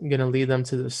that's going to lead them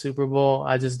to the Super Bowl,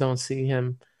 I just don't see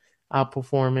him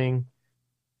outperforming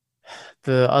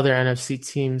the other NFC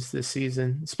teams this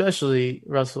season, especially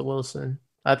Russell Wilson.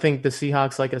 I think the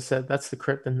Seahawks, like I said, that's the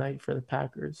kryptonite for the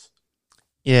Packers.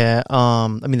 Yeah. I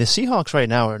mean, the Seahawks right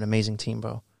now are an amazing team,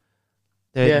 bro.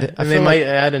 They might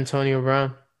add Antonio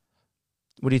Brown.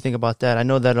 What do you think about that? I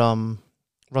know that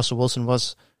Russell Wilson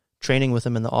was training with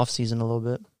him in the offseason a little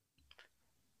bit.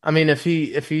 I mean, if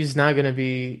he's not going to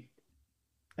be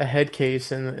a head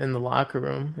case in the locker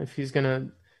room, if he's going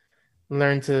to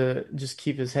learn to just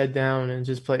keep his head down and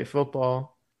just play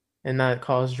football and not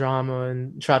cause drama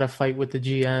and try to fight with the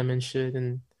GM and shit,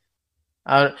 and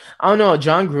I don't know.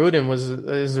 John Gruden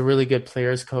is a really good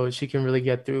players coach. He can really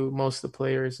get through most of the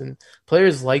players, and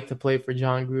players like to play for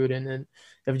John Gruden. And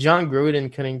if John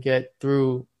Gruden couldn't get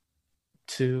through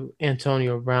to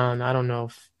Antonio Brown, I don't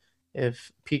know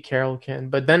if Pete Carroll can.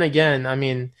 But then again, I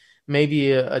mean,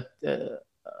 maybe a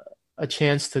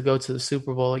chance to go to the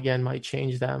Super Bowl again might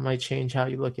change that. Might change how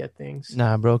you look at things.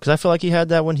 Nah, bro, because I feel like he had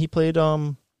that when he played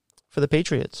for the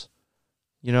Patriots.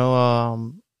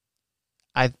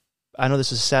 I know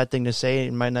this is a sad thing to say.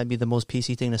 It might not be the most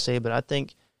PC thing to say, but I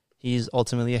think he's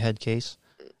ultimately a head case.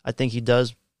 I think he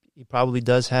probably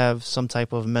does have some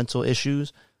type of mental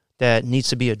issues that needs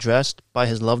to be addressed by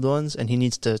his loved ones, and he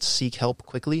needs to seek help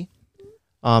quickly.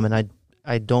 And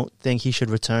I don't think he should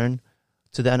return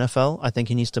to the NFL. I think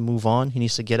he needs to move on. He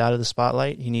needs to get out of the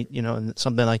spotlight. And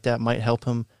something like that might help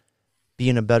him be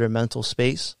in a better mental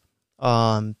space.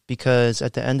 Because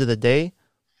at the end of the day,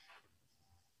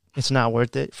 it's not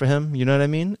worth it for him. You know what I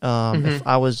mean? If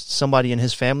I was somebody in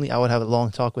his family, I would have a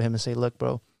long talk with him and say, look,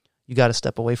 bro, you got to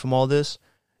step away from all this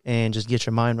and just get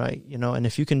your mind right, And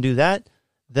if you can do that,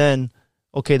 then,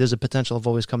 okay, there's a potential of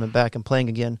always coming back and playing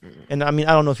again. And, I mean,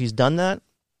 I don't know if he's done that,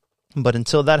 but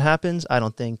until that happens, I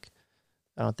don't think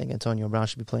Antonio Brown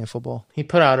should be playing football. He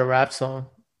put out a rap song.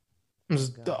 It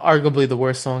was arguably the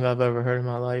worst song I've ever heard in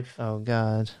my life. Oh,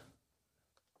 God.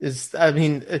 If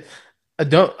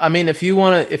you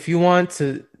want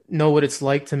to know what it's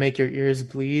like to make your ears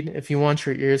bleed, if you want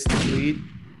your ears to bleed,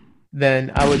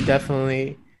 then I would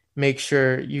definitely make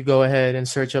sure you go ahead and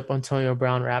search up Antonio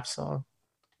Brown rap song.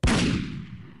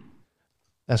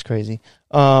 That's crazy.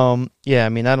 Yeah, I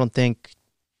mean, I haven't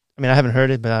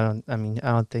heard it, but I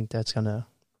don't think it's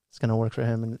gonna work for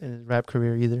him in his rap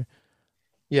career either.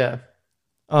 Yeah.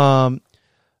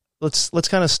 Let's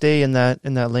kind of stay in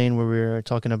that lane where we were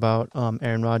talking about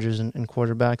Aaron Rodgers and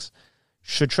quarterbacks.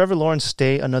 Should Trevor Lawrence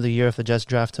stay another year if the Jets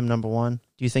draft him number 1?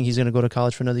 Do you think he's going to go to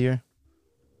college for another year?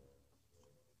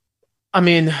 I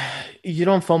mean, you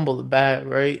don't fumble the bag,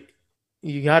 right?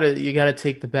 You gotta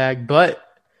take the bag, but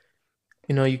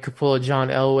you could pull a John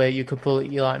Elway, you could pull a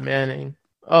Eli Manning.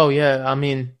 Oh yeah, I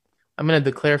mean, I'm gonna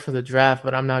declare for the draft,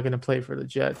 but I'm not gonna play for the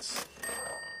Jets.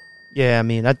 Yeah, I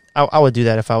mean, I would do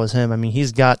that if I was him. I mean,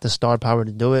 he's got the star power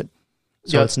to do it,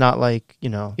 so It's not like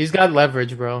he's got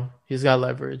leverage, bro. He's got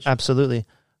leverage. Absolutely.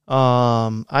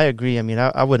 I agree. I mean,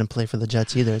 I wouldn't play for the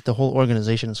Jets either. The whole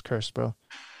organization is cursed, bro.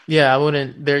 Yeah, I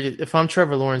wouldn't. If I'm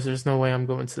Trevor Lawrence, there's no way I'm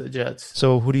going to the Jets.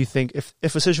 So, who do you think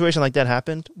if a situation like that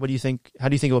happened? What do you think? How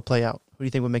do you think it would play out? Who do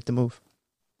you think would make the move?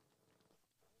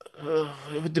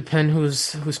 It would depend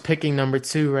who's picking number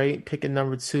 2, right? Picking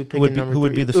number 2, who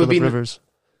would be the Phillip Rivers?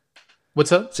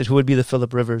 What's up? I said, who would be the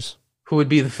Phillip Rivers? Who would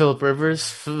be the Phillip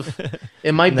Rivers?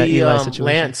 It might be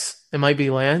Lance. It might be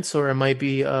Lance, or it might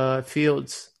be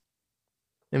Fields.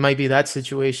 It might be that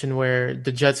situation where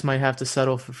the Jets might have to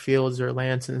settle for Fields or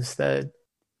Lance instead,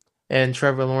 and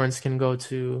Trevor Lawrence can go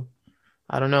to,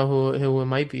 I don't know who it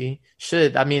might be.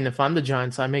 If I'm the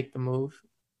Giants, I make the move.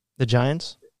 The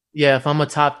Giants? Yeah, if I'm a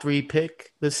top 3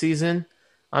 pick this season,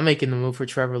 I'm making the move for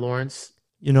Trevor Lawrence.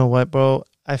 You know what, bro?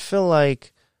 I feel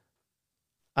like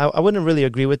I wouldn't really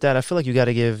agree with that. I feel like you got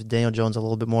to give Daniel Jones a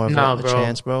little bit more of a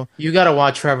chance, bro. You got to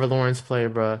watch Trevor Lawrence play,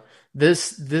 bro.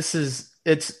 It's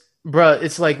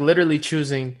like literally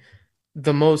choosing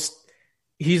the most.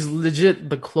 He's legit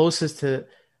the closest to,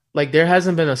 like, there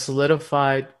hasn't been a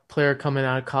solidified player coming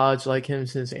out of college like him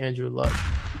since Andrew Luck.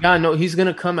 Yeah, no, he's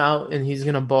gonna come out and he's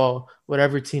gonna ball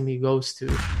whatever team he goes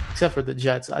to, except for the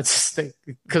Jets. I just think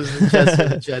because the Jets are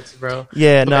the Jets, bro.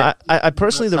 Yeah, no, I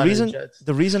personally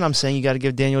the reason I'm saying you got to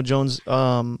give Daniel Jones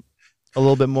a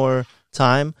little bit more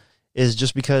time is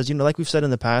just because, you know, like we've said in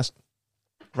the past,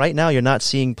 right now you're not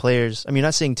seeing players. I mean, you're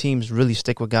not seeing teams really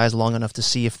stick with guys long enough to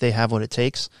see if they have what it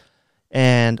takes.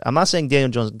 And I'm not saying Daniel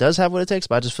Jones does have what it takes,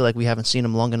 but I just feel like we haven't seen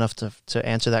him long enough to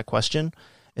answer that question,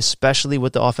 especially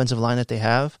with the offensive line that they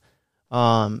have.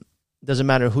 Doesn't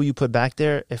matter who you put back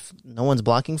there. If no one's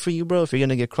blocking for you, bro, if you're going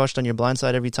to get crushed on your blind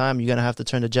side every time, you're going to have to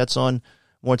turn the Jets on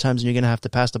more times than you're going to have to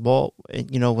pass the ball.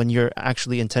 You know, when you're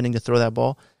actually intending to throw that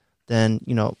ball, then,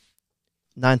 you know,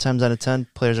 9 times out of 10,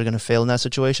 players are going to fail in that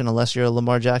situation unless you're a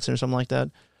Lamar Jackson or something like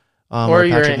that. Or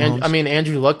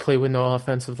Andrew Luck played with no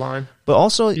offensive line. But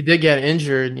also, he did get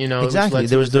injured, you know. Exactly.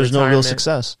 There's no real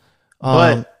success.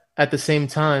 But at the same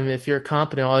time, if you're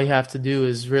competent, all you have to do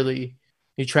is really,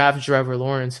 you draft Trevor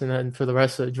Lawrence, and then for the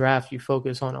rest of the draft, you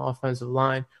focus on offensive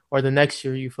line. Or the next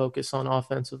year, you focus on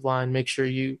offensive line. Make sure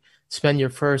you spend your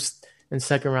first and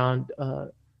second round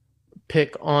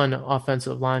pick on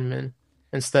offensive linemen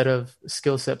instead of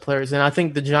skill set players. And I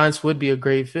think the Giants would be a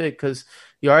great fit because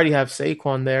you already have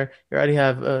Saquon there. You already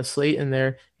have Slayton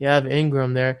there. You have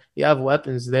Ingram there. You have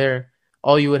weapons there.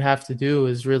 All you would have to do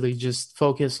is really just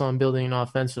focus on building an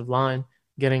offensive line,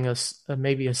 getting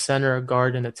maybe a center, a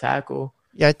guard, and a tackle.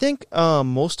 Yeah, I think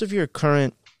most of your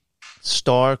current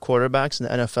star quarterbacks in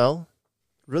the NFL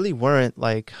really weren't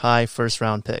like high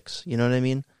first-round picks. You know what I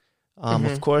mean?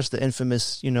 Of course, the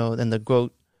infamous, you know, and the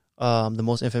GOAT, the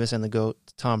most infamous and the GOAT,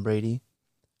 Tom Brady,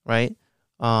 right?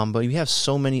 But you have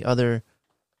so many other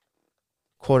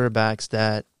quarterbacks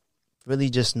that really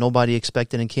just nobody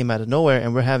expected and came out of nowhere,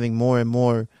 and we're having more and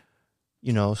more,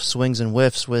 you know, swings and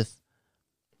whiffs with,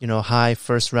 you know, high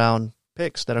first round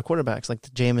picks that are quarterbacks like the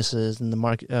Jameses and the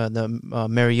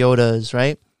Mariotas,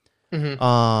 right?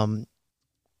 Mm-hmm.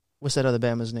 What's that other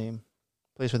Bama's name?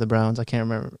 Plays for the Browns. I can't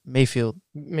remember.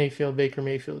 Baker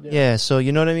Mayfield. Yeah. So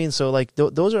you know what I mean. So like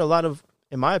those are a lot of,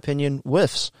 in my opinion,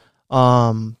 whiffs.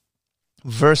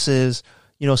 Versus,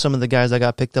 you know, some of the guys that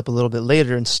got picked up a little bit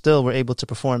later and still were able to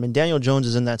perform. And Daniel Jones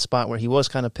is in that spot where he was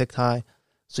kind of picked high,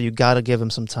 so you got to give him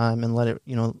some time and let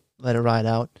it ride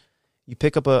out. You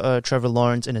pick up a Trevor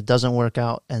Lawrence and it doesn't work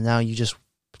out, and now you just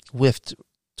whiffed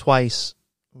twice.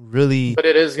 Really, but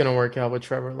it is going to work out with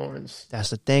Trevor Lawrence. That's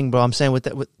the thing, bro. I'm saying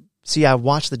I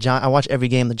watch I watch every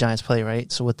game the Giants play,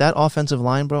 right? So with that offensive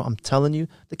line, bro, I'm telling you,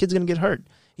 the kid's going to get hurt.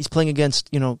 He's playing against,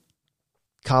 you know,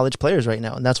 college players right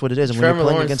now, and that's what it is. And Trevor when you're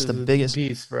playing Lawrence against the biggest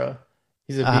beast, bro.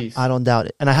 He's a beast. I don't doubt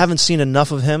it. And I haven't seen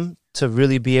enough of him to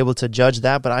really be able to judge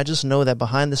that, but I just know that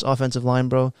behind this offensive line,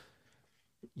 bro,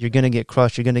 you're going to get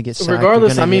crushed. You're going to get sacked.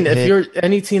 Regardless, I mean, if you're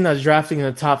any team that's drafting in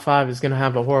the top 5 is going to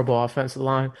have a horrible offensive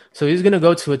line. So he's going to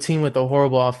go to a team with a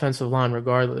horrible offensive line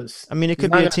regardless. I mean, it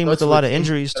could be a team with a lot of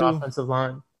injuries too. Offensive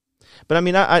line. But I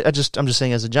mean, I'm just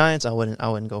saying, as the Giants, I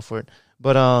wouldn't go for it.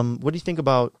 But what do you think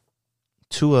about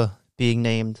Tua being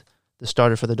named the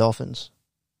starter for the Dolphins?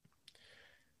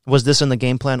 Was this in the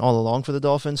game plan all along for the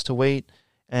Dolphins to wait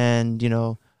and, you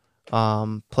know,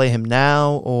 play him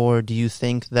now? Or do you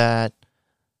think that,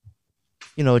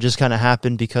 you know, it just kind of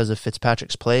happened because of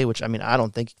Fitzpatrick's play, which, I mean, I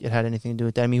don't think it had anything to do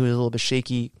with that. I mean, he was a little bit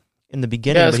shaky in the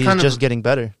beginning, but he's just getting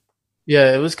better.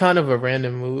 Yeah, it was kind of a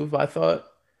random move, I thought,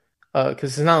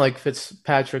 because it's not like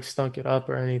Fitzpatrick stunk it up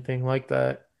or anything like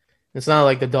that. It's not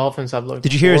like the Dolphins have looked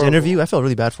Did you hear his interview? I felt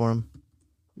really bad for him.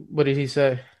 What did he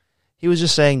say? He was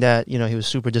just saying that, you know, he was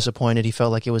super disappointed. He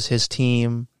felt like it was his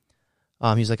team.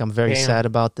 He's like, I'm very sad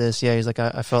about this. Yeah, he's like,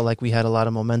 I felt like we had a lot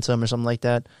of momentum or something like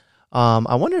that.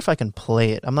 I wonder if I can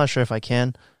play it. I'm not sure if I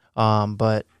can,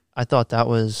 but I thought that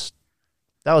was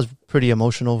pretty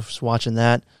emotional just watching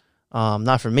that.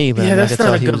 Not for me, but yeah, that's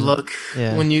not a good look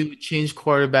when you change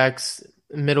quarterbacks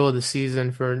middle of the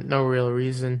season for no real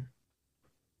reason.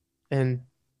 And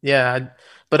yeah,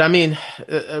 but I mean,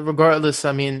 regardless,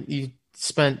 I mean, you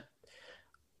spent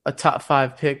a top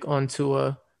 5 pick on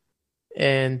Tua,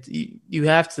 and you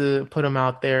have to put him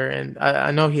out there. And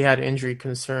I know he had injury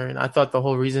concern. I thought the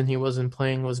whole reason he wasn't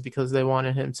playing was because they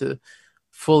wanted him to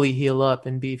fully heal up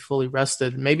and be fully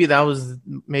rested. Maybe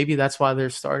that's why they're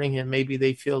starting him. Maybe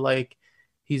they feel like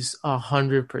he's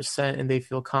 100% and they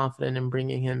feel confident in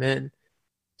bringing him in.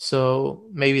 So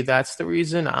maybe that's the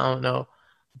reason. I don't know.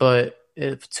 But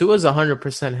if Tua's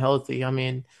 100% healthy, I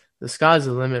mean, the sky's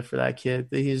the limit for that kid.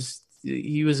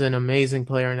 He was an amazing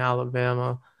player in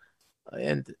Alabama,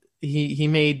 and he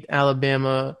made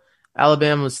Alabama.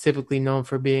 Alabama was typically known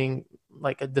for being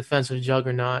like a defensive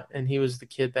juggernaut, and he was the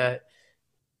kid that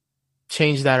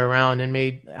changed that around and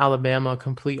made Alabama a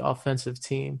complete offensive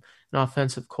team, an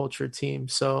offensive culture team.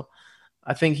 So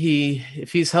I think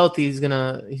if he's healthy, he's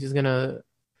gonna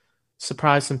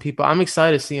surprise some people. I'm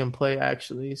excited to see him play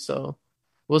actually. So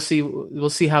we'll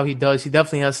see how he does. He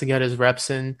definitely has to get his reps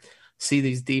in, see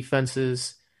these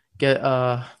defenses, get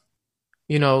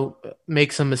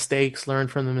make some mistakes, learn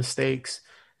from the mistakes.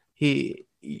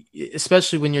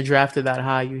 Especially when you're drafted that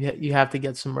high, you have to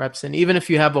get some reps in. Even if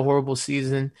you have a horrible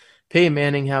season, Peyton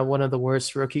Manning had one of the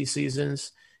worst rookie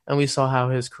seasons, and we saw how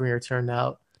his career turned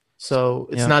out. So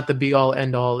it's not the be all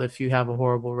end all if you have a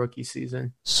horrible rookie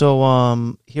season.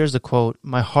 So here's the quote.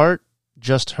 My heart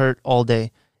just hurt all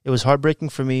day. It was heartbreaking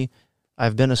for me.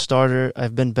 I've been a starter.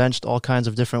 I've been benched all kinds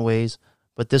of different ways,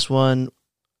 but this one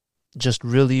just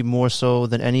really more so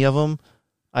than any of them.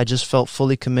 I just felt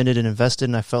fully committed and invested,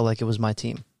 and I felt like it was my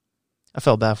team. I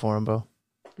felt bad for him, bro.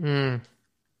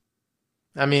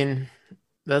 I mean,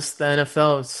 that's the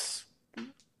NFL.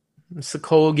 It's a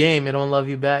cold game. It don't love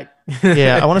you back.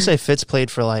 Yeah, I want to say Fitz played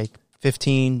for like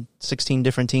 15, 16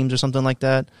 different teams or something like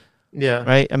that. Yeah.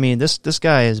 Right? I mean, this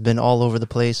guy has been all over the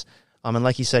place. And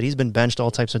like he said, he's been benched all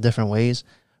types of different ways.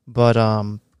 But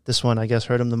this one, I guess,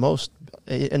 hurt him the most.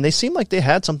 And they seem like they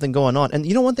had something going on. And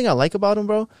you know one thing I like about him,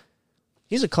 bro?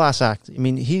 He's a class act. I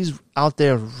mean, he's out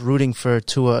there rooting for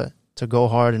Tua to go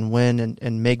hard and win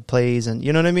and make plays. And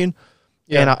you know what I mean?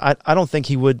 Yeah. And I don't think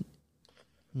he would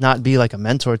not be like a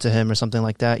mentor to him or something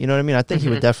like that. You know what I mean? I think he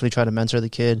would definitely try to mentor the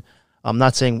kid. I'm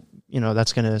not saying,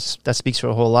 that speaks for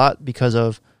a whole lot because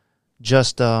of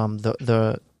just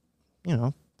the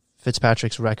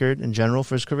Fitzpatrick's record in general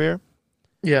for his career.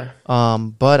 Yeah.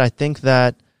 But I think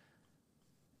that,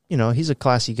 he's a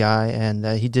classy guy and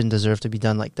he didn't deserve to be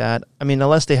done like that. I mean,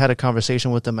 unless they had a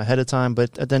conversation with him ahead of time,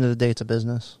 but at the end of the day, it's a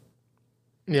business.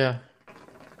 Yeah.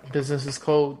 Business is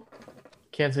cold.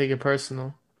 Can't take it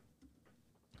personal.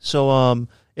 So,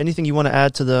 anything you want to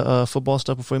add to the football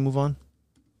stuff before we move on?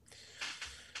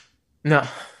 No.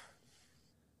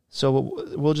 So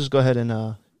we'll just go ahead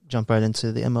and jump right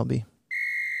into the MLB.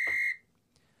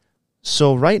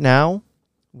 So right now,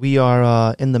 we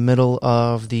are in the middle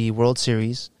of the World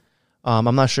Series.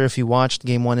 I'm not sure if you watched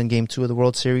Game 1 and Game 2 of the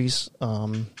World Series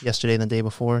yesterday and the day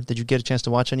before. Did you get a chance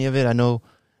to watch any of it? I know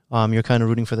you're kind of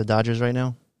rooting for the Dodgers right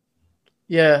now.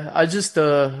 Yeah, I just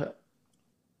there's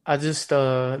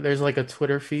like a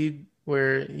Twitter feed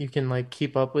where you can like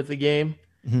keep up with the game,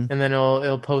 and then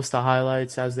it'll post the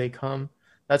highlights as they come.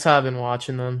 That's how I've been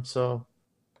watching them. So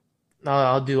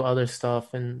I'll do other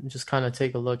stuff and just kind of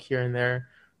take a look here and there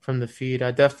from the feed.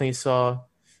 I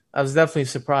was definitely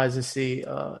surprised to see.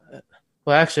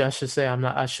 Well, actually, I should say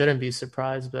I shouldn't be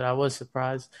surprised, but I was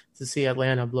surprised to see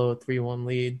Atlanta blow a 3-1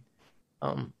 lead.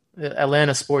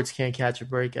 Atlanta sports can't catch a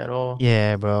break at all.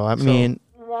 Yeah, bro. I mean,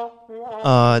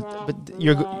 but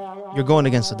you're going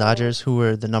against the Dodgers, who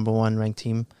were the number 1 ranked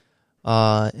team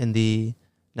in the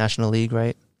National League,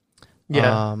 right?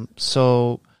 Yeah.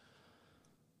 So,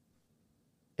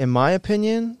 in my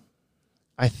opinion,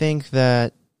 I think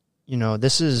that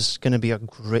this is going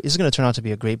to turn out to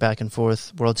be a great back and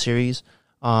forth World Series.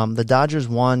 The Dodgers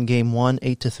won Game 1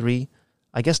 8-3.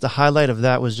 I guess the highlight of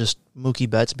that was just Mookie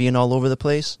Betts being all over the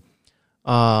place.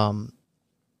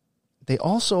 They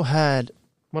also had...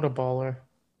 What a baller.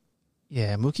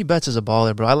 Yeah, Mookie Betts is a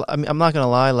baller, bro. I mean, I'm not going to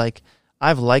lie. Like,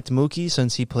 I've liked Mookie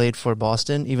since he played for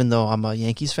Boston, even though I'm a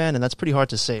Yankees fan, and that's pretty hard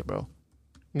to say, bro.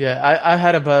 Yeah, I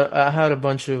had a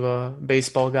bunch of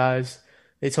baseball guys.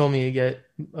 They told me to get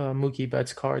Mookie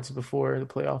Betts cards before the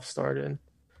playoffs started.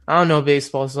 I don't know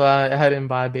baseball, so I didn't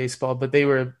buy baseball, but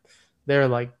they're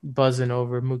like buzzing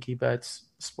over Mookie Betts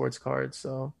sports cards.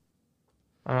 So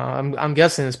I'm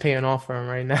guessing it's paying off for him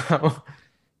right now.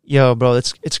 Yo, bro,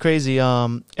 it's crazy.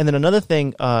 And then another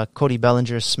thing, Cody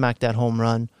Bellinger smacked that home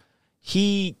run.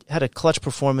 He had a clutch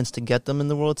performance to get them in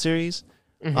the World Series.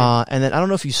 And then I don't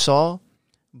know if you saw,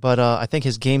 but I think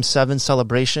his Game 7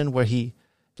 celebration where he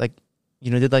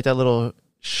did like that little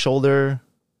shoulder.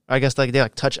 I guess like they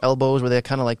like touch elbows where they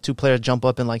kind of like two players jump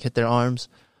up and like hit their arms.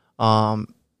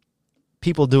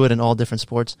 People do it in all different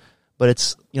sports, but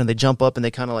it's they jump up and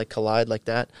they kind of like collide like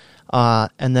that.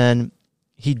 And then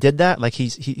he did that, like he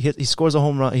scores a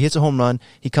home run, he hits a home run,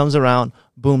 he comes around,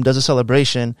 boom, does a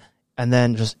celebration, and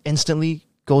then just instantly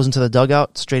goes into the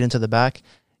dugout, straight into the back.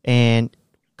 And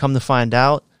come to find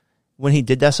out, when he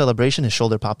did that celebration, his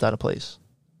shoulder popped out of place.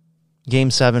 Game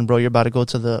 7, bro, you're about to go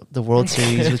to the World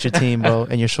Series with your team, bro,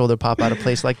 and your shoulder pop out of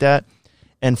place like that.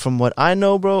 And from what I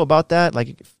know, bro, about that,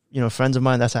 like, friends of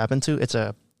mine that's happened to, it's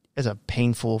a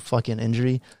painful fucking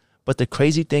injury. But the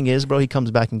crazy thing is, bro, he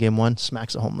comes back in game 1,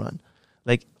 smacks a home run.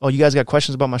 Like, oh, you guys got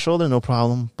questions about my shoulder? No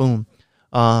problem. Boom.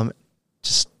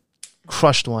 Just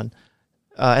crushed one.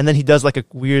 And then he does like a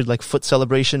weird like foot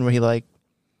celebration where he like,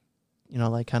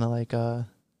 kind of like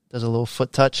does a little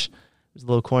foot touch. It's a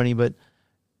little corny, but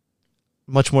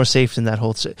much more safe than that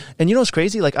whole. And you know what's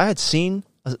crazy? Like I had seen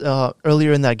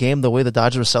earlier in that game the way the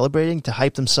Dodgers were celebrating to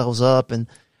hype themselves up, and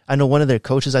I know one of their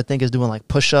coaches I think is doing like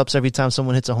push-ups every time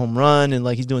someone hits a home run, and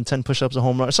like he's doing 10 push-ups a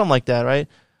home run or something like that, right?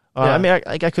 Yeah. I mean,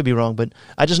 I could be wrong, but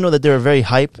I just know that they were very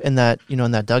hype in that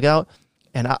in that dugout,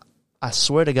 and I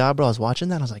swear to God, bro, I was watching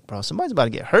that, I was like, bro, somebody's about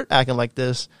to get hurt acting like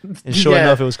this, and sure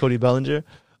enough, it was Cody Bellinger.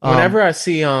 Whenever I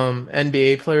see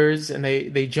NBA players and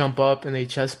they jump up and they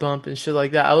chest bump and shit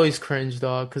like that, I always cringe,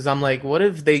 dog, because I'm like, what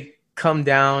if they come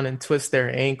down and twist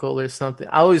their ankle or something?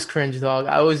 I always cringe, dog.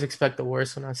 I always expect the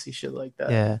worst when I see shit like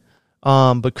that. Yeah.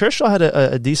 But Kershaw had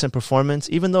a decent performance,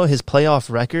 even though his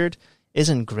playoff record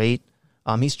isn't great.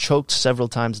 He's choked several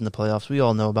times in the playoffs. We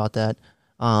all know about that.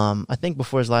 I think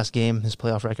before his last game, his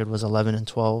playoff record was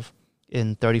 11-12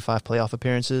 in 35 playoff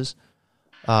appearances,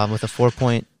 with a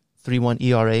 4.31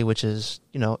 ERA, which is,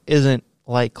 isn't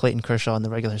like Clayton Kershaw in the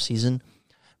regular season,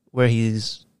 where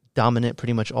he's dominant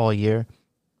pretty much all year.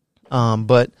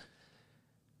 But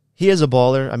he is a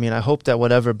baller. I mean, I hope that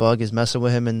whatever bug is messing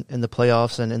with him in the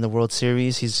playoffs and in the World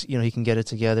Series, he can get it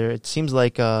together. It seems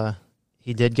like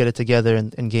he did get it together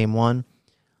in Game 1.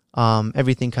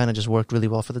 Everything kind of just worked really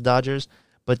well for the Dodgers.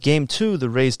 But Game 2, the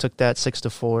Rays took that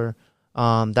 6-4.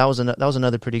 That was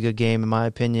another pretty good game in my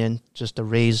opinion. Just the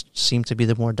Rays seemed to be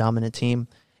the more dominant team.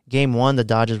 Game 1, the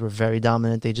Dodgers were very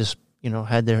dominant. They just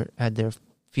had their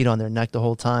feet on their neck the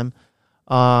whole time.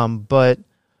 But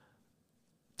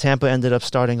Tampa ended up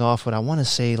starting off with, I want to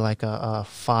say, like a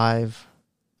 5-0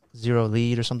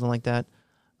 lead or something like that.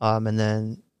 And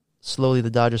then slowly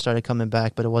the Dodgers started coming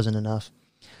back, but it wasn't enough.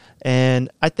 And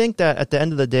I think that at the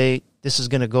end of the day, this is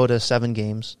going to go to 7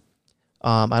 games.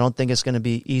 I don't think it's going to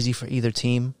be easy for either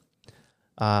team.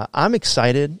 I'm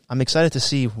excited. I'm excited to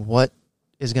see what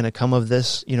is going to come of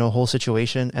this, whole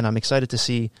situation. And I'm excited to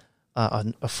see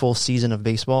a full season of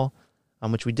baseball,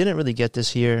 which we didn't really get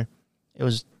this year. It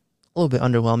was a little bit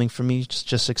underwhelming for me,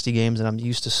 just 60 games, and I'm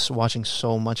used to watching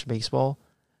so much baseball.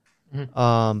 Mm-hmm.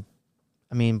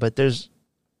 I mean, but there's,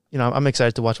 I'm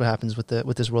excited to watch what happens with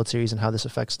this World Series and how this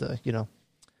affects the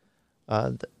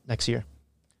next year.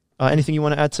 Anything you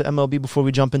want to add to MLB before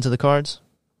we jump into the cards?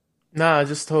 No, I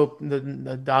just hope the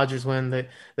Dodgers win.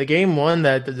 The game 1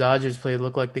 that the Dodgers played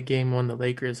looked like the game 1 the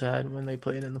Lakers had when they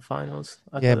played in the finals.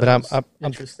 Yeah, but I'm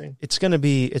interesting. It's gonna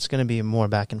be more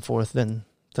back and forth than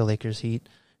the Lakers Heat,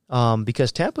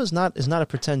 because Tampa is not a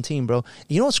pretend team, bro.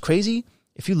 You know what's crazy?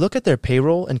 If you look at their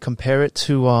payroll and compare it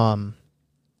to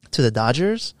the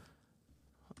Dodgers,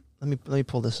 let me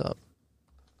pull this up.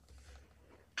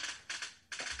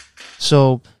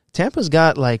 So Tampa's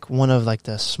got like one of like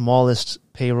the smallest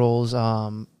payrolls. I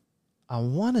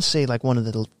want to say like one of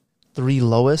the 3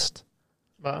 lowest.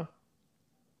 Wow.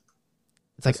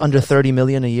 It's like under $30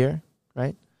 million a year,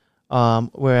 right?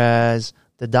 Whereas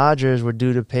the Dodgers were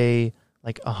due to pay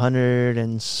like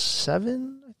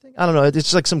 107, I think. I don't know.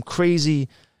 It's like some crazy,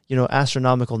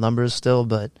 astronomical numbers still,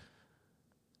 but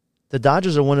the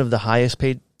Dodgers are one of the highest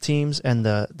paid teams and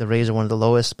the Rays are one of the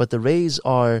lowest, but the Rays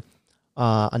are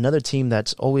another team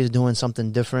that's always doing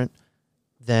something different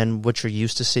than what you're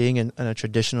used to seeing in a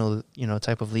traditional,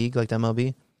 type of league like the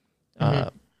MLB. Mm-hmm.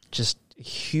 Just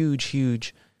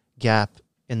huge gap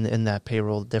in that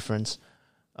payroll difference.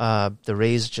 The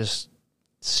Rays just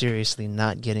seriously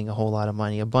not getting a whole lot of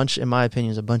money. In my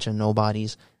opinion, is a bunch of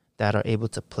nobodies that are able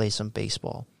to play some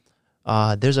baseball.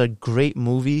 There's a great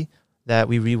movie that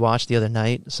we rewatched the other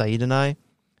night, Saeed and I,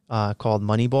 called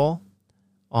Moneyball,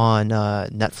 on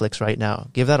Netflix right now.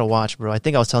 Give that a watch, bro. I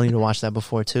think I was telling you to watch that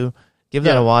before too. Give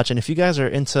that a watch. And if you guys are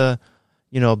into,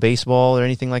 baseball or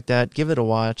anything like that, give it a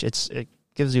watch. It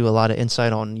gives you a lot of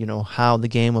insight on, how the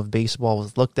game of baseball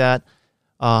was looked at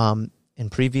in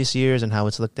previous years and how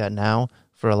it's looked at now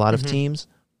for a lot of teams.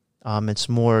 It's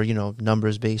more,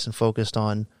 numbers based and focused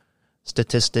on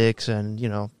statistics, and,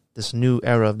 this new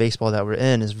era of baseball that we're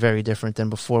in is very different than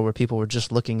before, where people were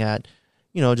just looking at,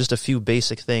 just a few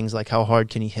basic things like how hard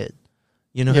can he hit?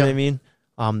 You know what I mean?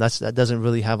 That doesn't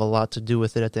really have a lot to do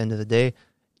with it at the end of the day.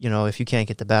 If you can't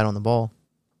get the bat on the ball.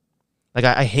 Like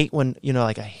I hate when,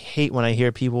 I hate when I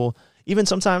hear people, even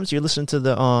sometimes you're listening to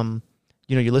the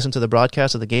you listen to the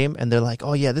broadcast of the game, and they're like,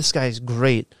 oh, yeah, this guy's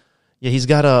great. Yeah, he's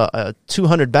got a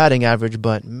 200 batting average,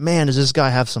 but, man, does this guy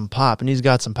have some pop, and he's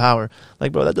got some power.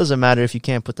 Like, bro, that doesn't matter if you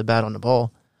can't put the bat on the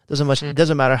ball. It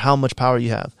doesn't matter how much power you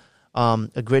have.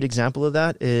 A great example of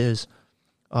that is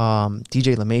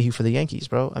DJ LeMahieu for the Yankees,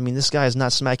 bro. I mean, this guy is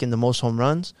not smacking the most home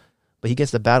runs, but he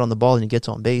gets the bat on the ball and he gets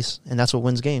on base, and that's what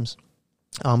wins games.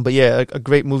 But yeah, a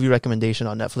great movie recommendation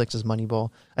on Netflix is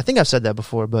Moneyball. I think I've said that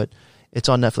before, but it's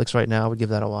on Netflix right now. I would give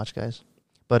that a watch, guys.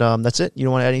 But that's it. You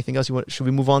don't want to add anything else? Should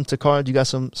we move on to card? You got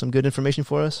some good information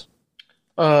for us?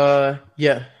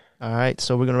 Yeah. All right,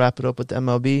 so we're gonna wrap it up with the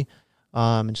MLB,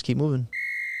 and just keep moving.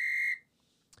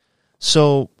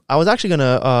 So I was actually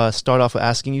gonna start off with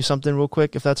asking you something real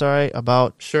quick, if that's all right,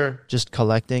 about just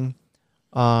collecting.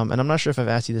 And I'm not sure if I've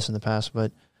asked you this in the past,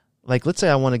 but like, let's say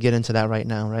I want to get into that right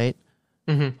now, right?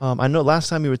 Mm-hmm. I know last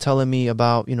time you were telling me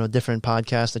about, different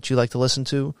podcasts that you like to listen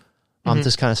to,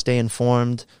 just kind of stay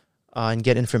informed and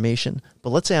get information. But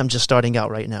let's say I'm just starting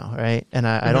out right now, right? And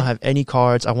I don't have any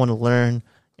cards. I want to learn,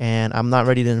 and I'm not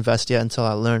ready to invest yet until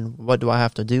I learn. What do I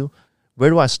have to do? Where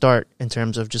do I start in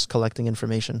terms of just collecting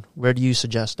information? Where do you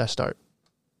suggest I start?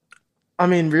 I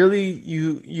mean, really,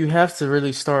 you have to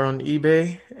really start on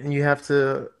eBay, and you have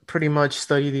to pretty much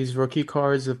study these rookie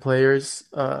cards of players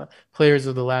of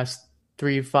the last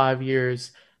 3-5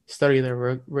 years. Study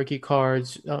their rookie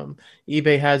cards.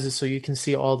 eBay has it so you can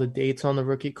see all the dates on the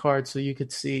rookie cards, so you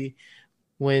could see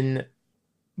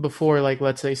before, like,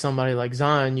 let's say somebody like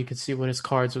Zion, you could see what his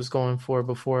cards was going for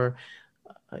before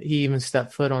he even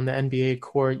stepped foot on the NBA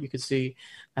court. You could see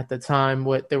at the time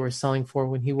what they were selling for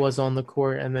when he was on the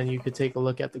court, and then you could take a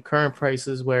look at the current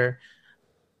prices where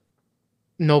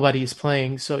nobody's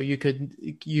playing. So you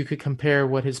could compare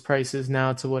what his price is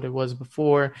now to what it was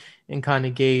before, and kind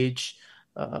of gauge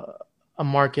a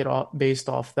market based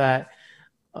off that.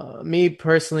 Me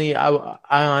personally, I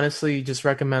honestly just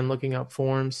recommend looking up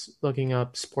forums, looking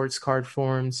up sports card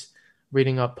forums,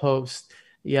 reading up posts.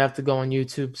 You have to go on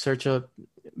YouTube, search up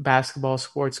basketball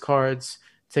sports cards,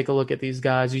 take a look at these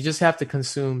guys. You just have to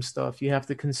consume stuff. You have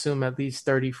to consume at least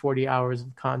 30-40 hours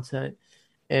of content,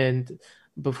 and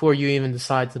before you even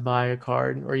decide to buy a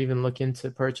card or even look into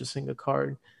purchasing a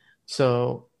card.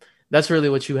 So that's really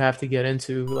what you have to get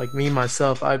into. Like me,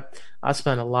 myself, I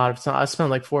spent a lot of time. I spent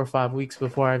like 4 or 5 weeks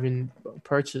before I even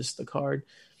purchased the card.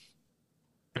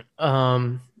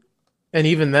 And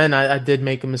even then, I did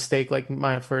make a mistake like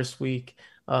my first week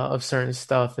of certain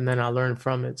stuff, and then I learned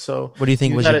from it. So what do you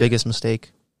think was your biggest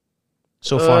mistake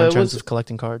so far in terms of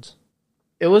collecting cards?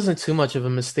 It wasn't too much of a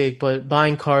mistake, but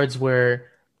buying cards where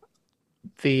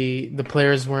the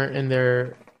players weren't in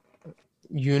their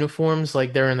uniforms,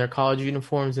 like they're in their college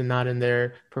uniforms and not in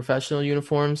their professional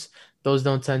uniforms, those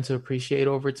don't tend to appreciate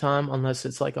over time unless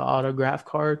it's like an autograph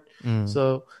card.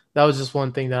 So that was just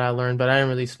one thing that I learned, but I didn't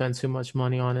really spend too much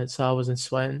money on it, so I wasn't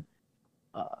sweating.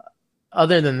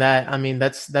 Other than that, I mean,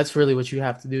 that's really what you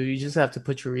have to do. You just have to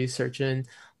put your research in,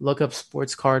 look up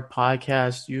sports card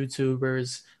podcasts,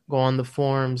 YouTubers, go on the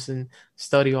forums and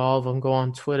study all of them, go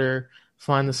on Twitter,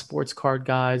 find the sports card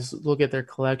guys, look at their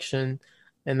collection,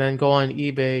 and then go on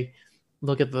eBay,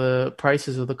 look at the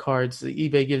prices of the cards. The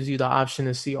eBay gives you the option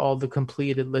to see all the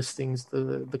completed listings,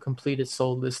 the completed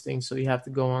sold listings. So you have to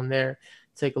go on there,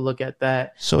 take a look at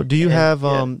that. So do you have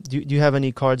do you have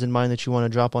any cards in mind that you want to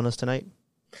drop on us tonight?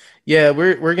 Yeah,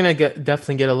 we're gonna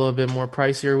definitely get a little bit more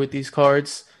pricier with these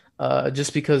cards,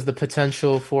 just because the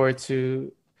potential for it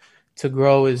to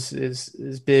grow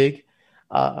is big.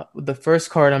 The first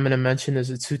card I'm going to mention is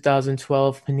a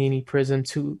 2012 Panini Prism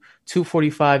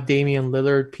 245 Damian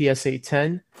Lillard PSA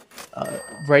 10.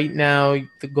 Right now,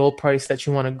 the gold price that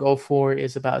you want to go for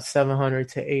is about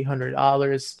 $700 to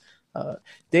 $800.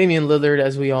 Damian Lillard,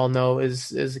 as we all know,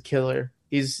 is a killer.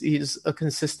 He's a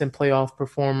consistent playoff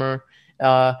performer.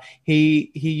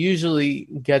 He usually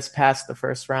gets past the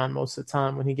first round most of the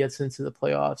time when he gets into the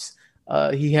playoffs.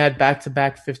 He had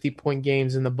back-to-back 50-point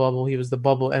games in the bubble. He was the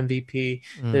bubble MVP.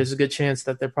 There's a good chance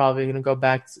that they're probably going to go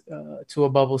back to a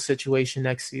bubble situation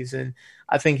next season.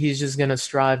 I think he's just going to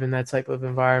strive in that type of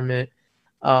environment.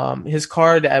 His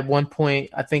card at one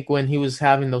point, I think when he was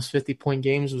having those 50-point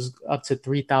games, was up to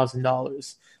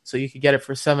 $3,000. So you could get it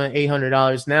for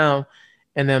 $700-800 now.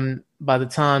 And then by the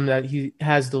time that he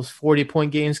has those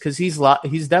 40-point games, because he's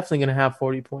definitely going to have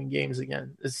 40-point games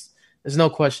again. There's no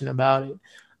question about it.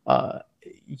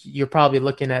 You're probably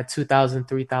looking at $2,000,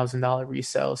 $3,000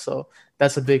 resale. So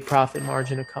that's a big profit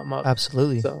margin to come up.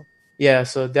 Absolutely. So yeah,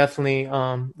 so definitely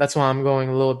that's why I'm going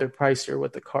a little bit pricier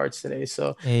with the cards today.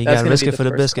 So hey, you got to risk it for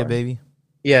the biscuit, baby.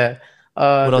 Yeah.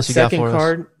 What else you got for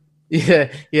us?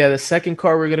 Yeah, the second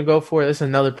card we're going to go for, this is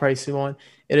another pricey one.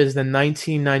 It is the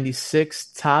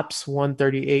 1996 Topps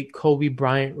 138 Kobe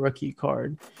Bryant rookie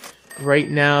card. Right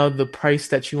now, the price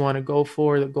that you want to go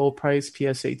for, the gold price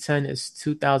PSA 10, is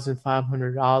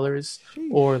 $2,500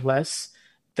 or less.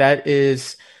 That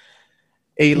is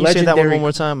a Can legendary. You say that one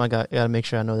more time? I gotta make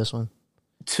sure I know this one.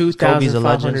 Kobe's a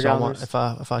legend, so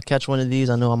if I catch one of these,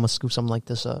 I know I'm gonna scoop something like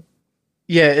this up.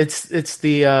 Yeah, it's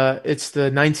the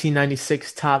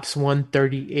 1996 Topps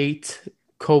 138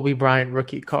 Kobe Bryant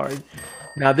rookie card.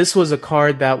 Now, this was a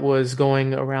card that was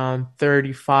going around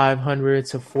 3,500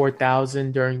 to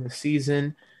 4,000 during the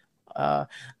season. I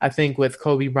think with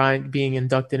Kobe Bryant being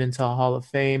inducted into a Hall of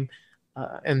Fame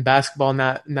and basketball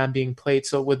not being played.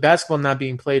 So with basketball not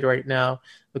being played right now,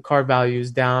 the card value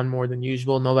is down more than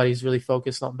usual. Nobody's really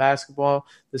focused on basketball.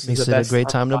 This Makes is the it best a great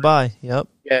time to buy. Yep.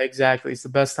 Yeah, exactly. It's the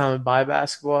best time to buy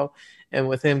basketball. And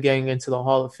with him getting into the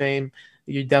Hall of Fame,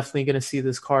 you're definitely going to see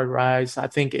this card rise. I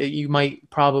think you might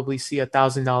probably see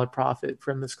 $1,000 profit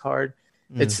from this card.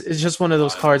 It's just one of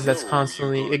those cards that's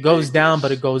constantly, it goes down,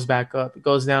 but it goes back up. It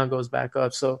goes down, goes back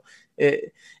up. So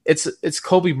it's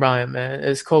Kobe Bryant, man.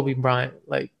 It's Kobe Bryant.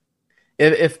 Like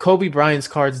if Kobe Bryant's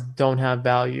cards don't have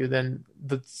value, then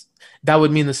that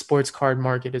would mean the sports card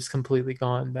market is completely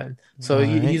gone then. So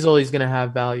right. He's always going to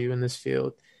have value in this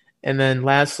field. And then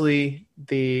lastly,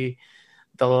 it's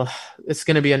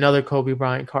going to be another Kobe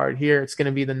Bryant card here. It's going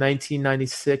to be the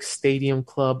 1996 Stadium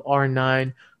Club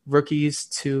R9 Rookies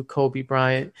to Kobe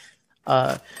Bryant.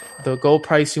 The gold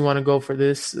price you want to go for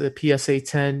this, the PSA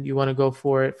 10, you want to go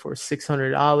for it for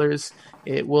 $600.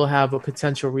 It will have a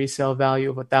potential resale value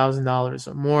of $1,000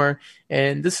 or more.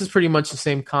 And this is pretty much the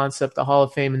same concept, the Hall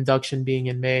of Fame induction being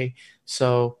in May.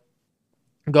 So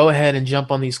go ahead and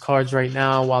jump on these cards right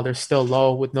now while they're still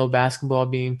low with no basketball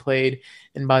being played.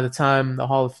 And by the time the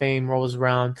Hall of Fame rolls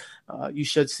around, you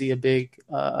should see a big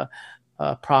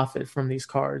profit from these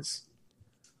cards.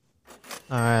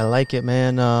 All right, I like it,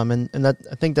 man. And that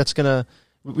I think that's gonna.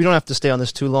 We don't have to stay on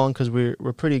this too long because we're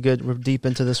pretty good. We're deep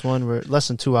into this one. We're less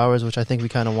than 2 hours, which I think we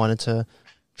kind of wanted to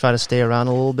try to stay around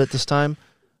a little bit this time.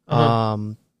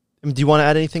 Do you want to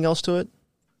add anything else to it?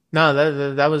 No,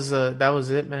 that was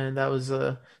it, man. That was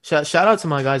shout out to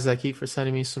my guys that keep for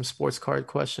sending me some sports card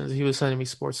questions. He was sending me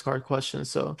sports card questions,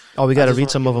 so we got to read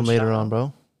some of them later on,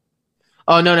 bro.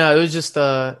 Oh no, it was just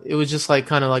like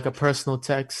kind of like a personal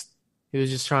text. He was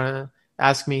just trying to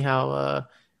ask me how.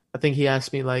 I think he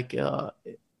asked me like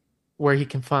where he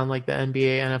can find like the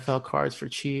NBA, NFL cards for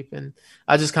cheap, and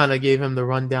I just kind of gave him the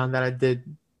rundown that I did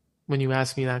when you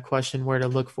asked me that question, where to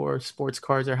look for sports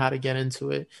cards or how to get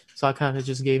into it. So I kind of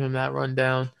just gave him that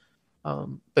rundown.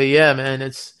 But yeah, man,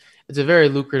 it's a very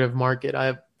lucrative market.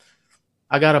 I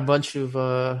got a bunch of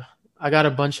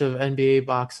NBA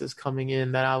boxes coming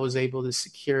in that I was able to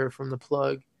secure from the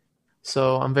plug.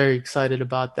 So I'm very excited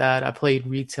about that. I played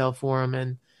retail for them,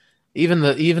 and even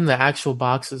the actual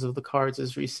boxes of the cards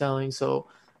is reselling. So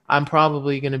I'm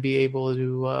probably going to be able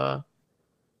to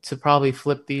probably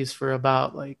flip these for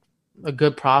about like a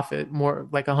good profit, more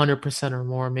like 100% or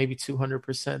more, maybe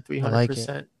 200%,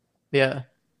 300%. Yeah,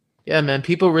 man.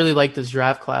 People really like this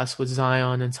draft class with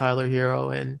Zion and Tyler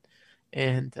Hero and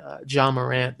John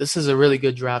Morant. This is a really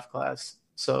good draft class.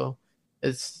 So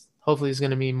hopefully it's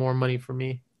going to mean more money for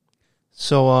me.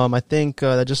 So I think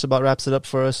that just about wraps it up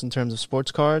for us in terms of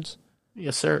sports cards.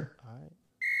 Yes, sir. All right.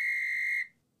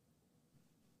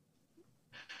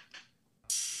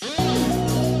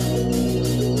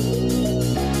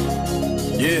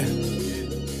 Yeah.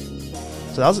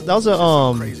 So that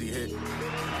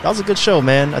was a good show,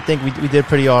 man. I think we did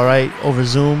pretty all right over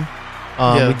Zoom.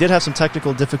 We did have some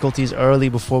technical difficulties early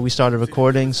before we started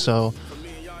recording, so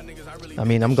I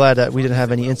mean, I'm glad that we didn't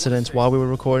have any incidents while we were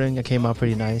recording. It came out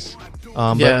pretty nice.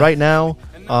 But right now,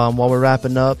 while we're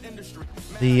wrapping up,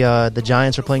 the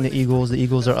Giants are playing the Eagles. The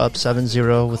Eagles are up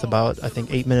 7-0 with about, I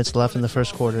think, 8 minutes left in the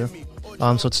first quarter.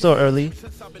 So it's still early.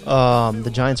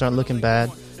 The Giants aren't looking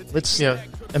bad.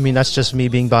 I mean, that's just me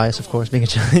being biased, of course, being a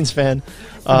Giants fan.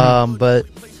 But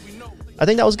I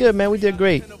think that was good, man. We did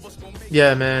great.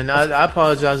 Yeah, man. I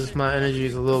apologize if my energy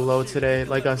is a little low today.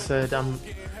 Like I said, I'm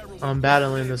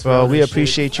battling this. Bro, we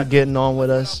appreciate you getting on with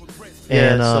us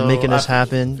and making this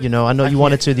happen. You know, I know you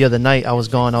wanted to the other night. I was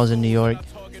gone. I was in New York.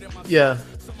 Yeah.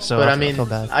 So but I feel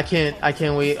bad. I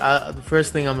can't wait. The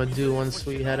first thing I'm gonna do once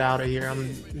we head out of here,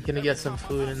 I'm gonna get some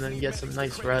food and then get some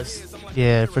nice rest.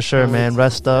 Yeah, for sure, man.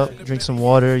 Rest up, drink some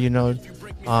water. You know,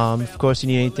 of course, you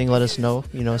need anything, let us know.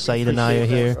 You know, Saeed and I are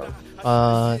here.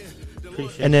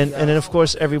 And then of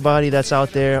course, everybody that's out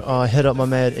there, hit up my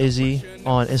man Izzy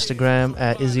on Instagram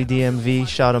at IzzyDMV.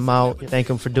 Shout him out.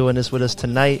 Thank him for doing this with us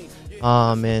tonight,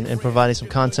 and providing some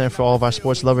content for all of our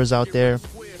sports lovers out there.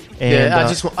 And,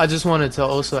 I just wanted to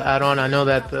also add on. I know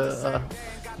that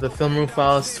the Film Room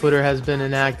Files Twitter has been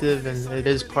inactive, and it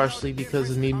is partially because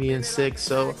of me being sick.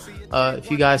 So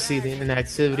if you guys see the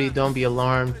inactivity, don't be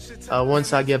alarmed.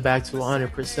 Once I get back to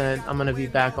 100%, I'm gonna be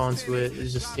back onto it.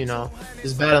 It's just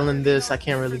just battling this. I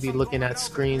can't really be looking at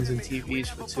screens and TVs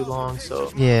for too long.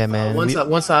 So yeah, man.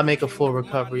 Once I make a full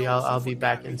recovery, I'll be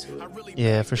back into it.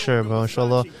 Yeah, for sure, bro.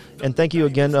 Inshallah. And thank you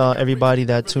again, everybody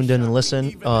that tuned in and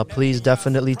listened. Please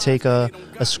definitely take a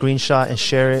screenshot and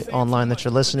share it online that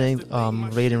you're listening.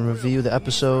 Rate and review the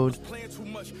episode.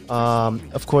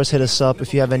 Of course, hit us up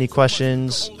if you have any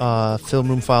questions.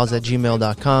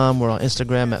 filmroomfiles@gmail.com. We're on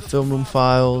Instagram at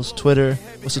filmroomfiles. Twitter.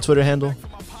 What's the Twitter handle?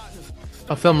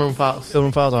 Film Room Files. Film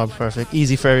Room Files. Oh, perfect.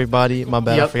 Easy for everybody. My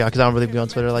bad. Yep. I forgot because I don't really be on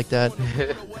Twitter like that.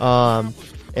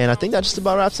 And I think that just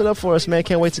about wraps it up for us, man.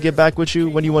 Can't wait to get back with you.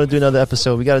 When do you want to do another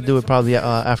episode? We got to do it probably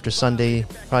after Sunday,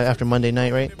 probably after Monday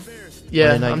night, right?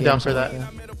 Yeah, I'm down for that.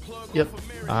 Yep.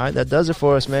 All right, that does it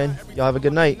for us, man. Y'all have a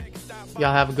good night.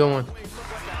 Y'all have a good one.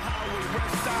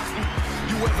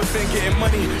 Been getting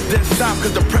money, then stop,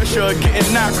 cause the pressure of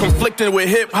getting out, conflicting with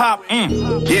hip-hop.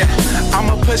 Yeah,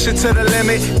 I'ma push it to the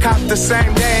limit, cop the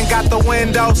same day and got the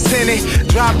windows tinted,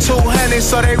 drop 200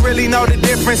 so they really know the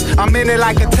difference. I'm in it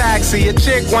like a taxi, a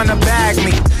chick wanna bag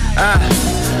me.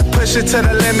 Push it to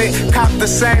the limit, cop the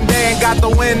same day and got the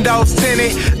windows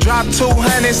tinted, drop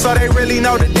 200 so they really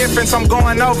know the difference. I'm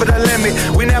going over the limit,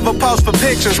 we never post for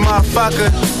pictures,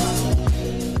 motherfucker.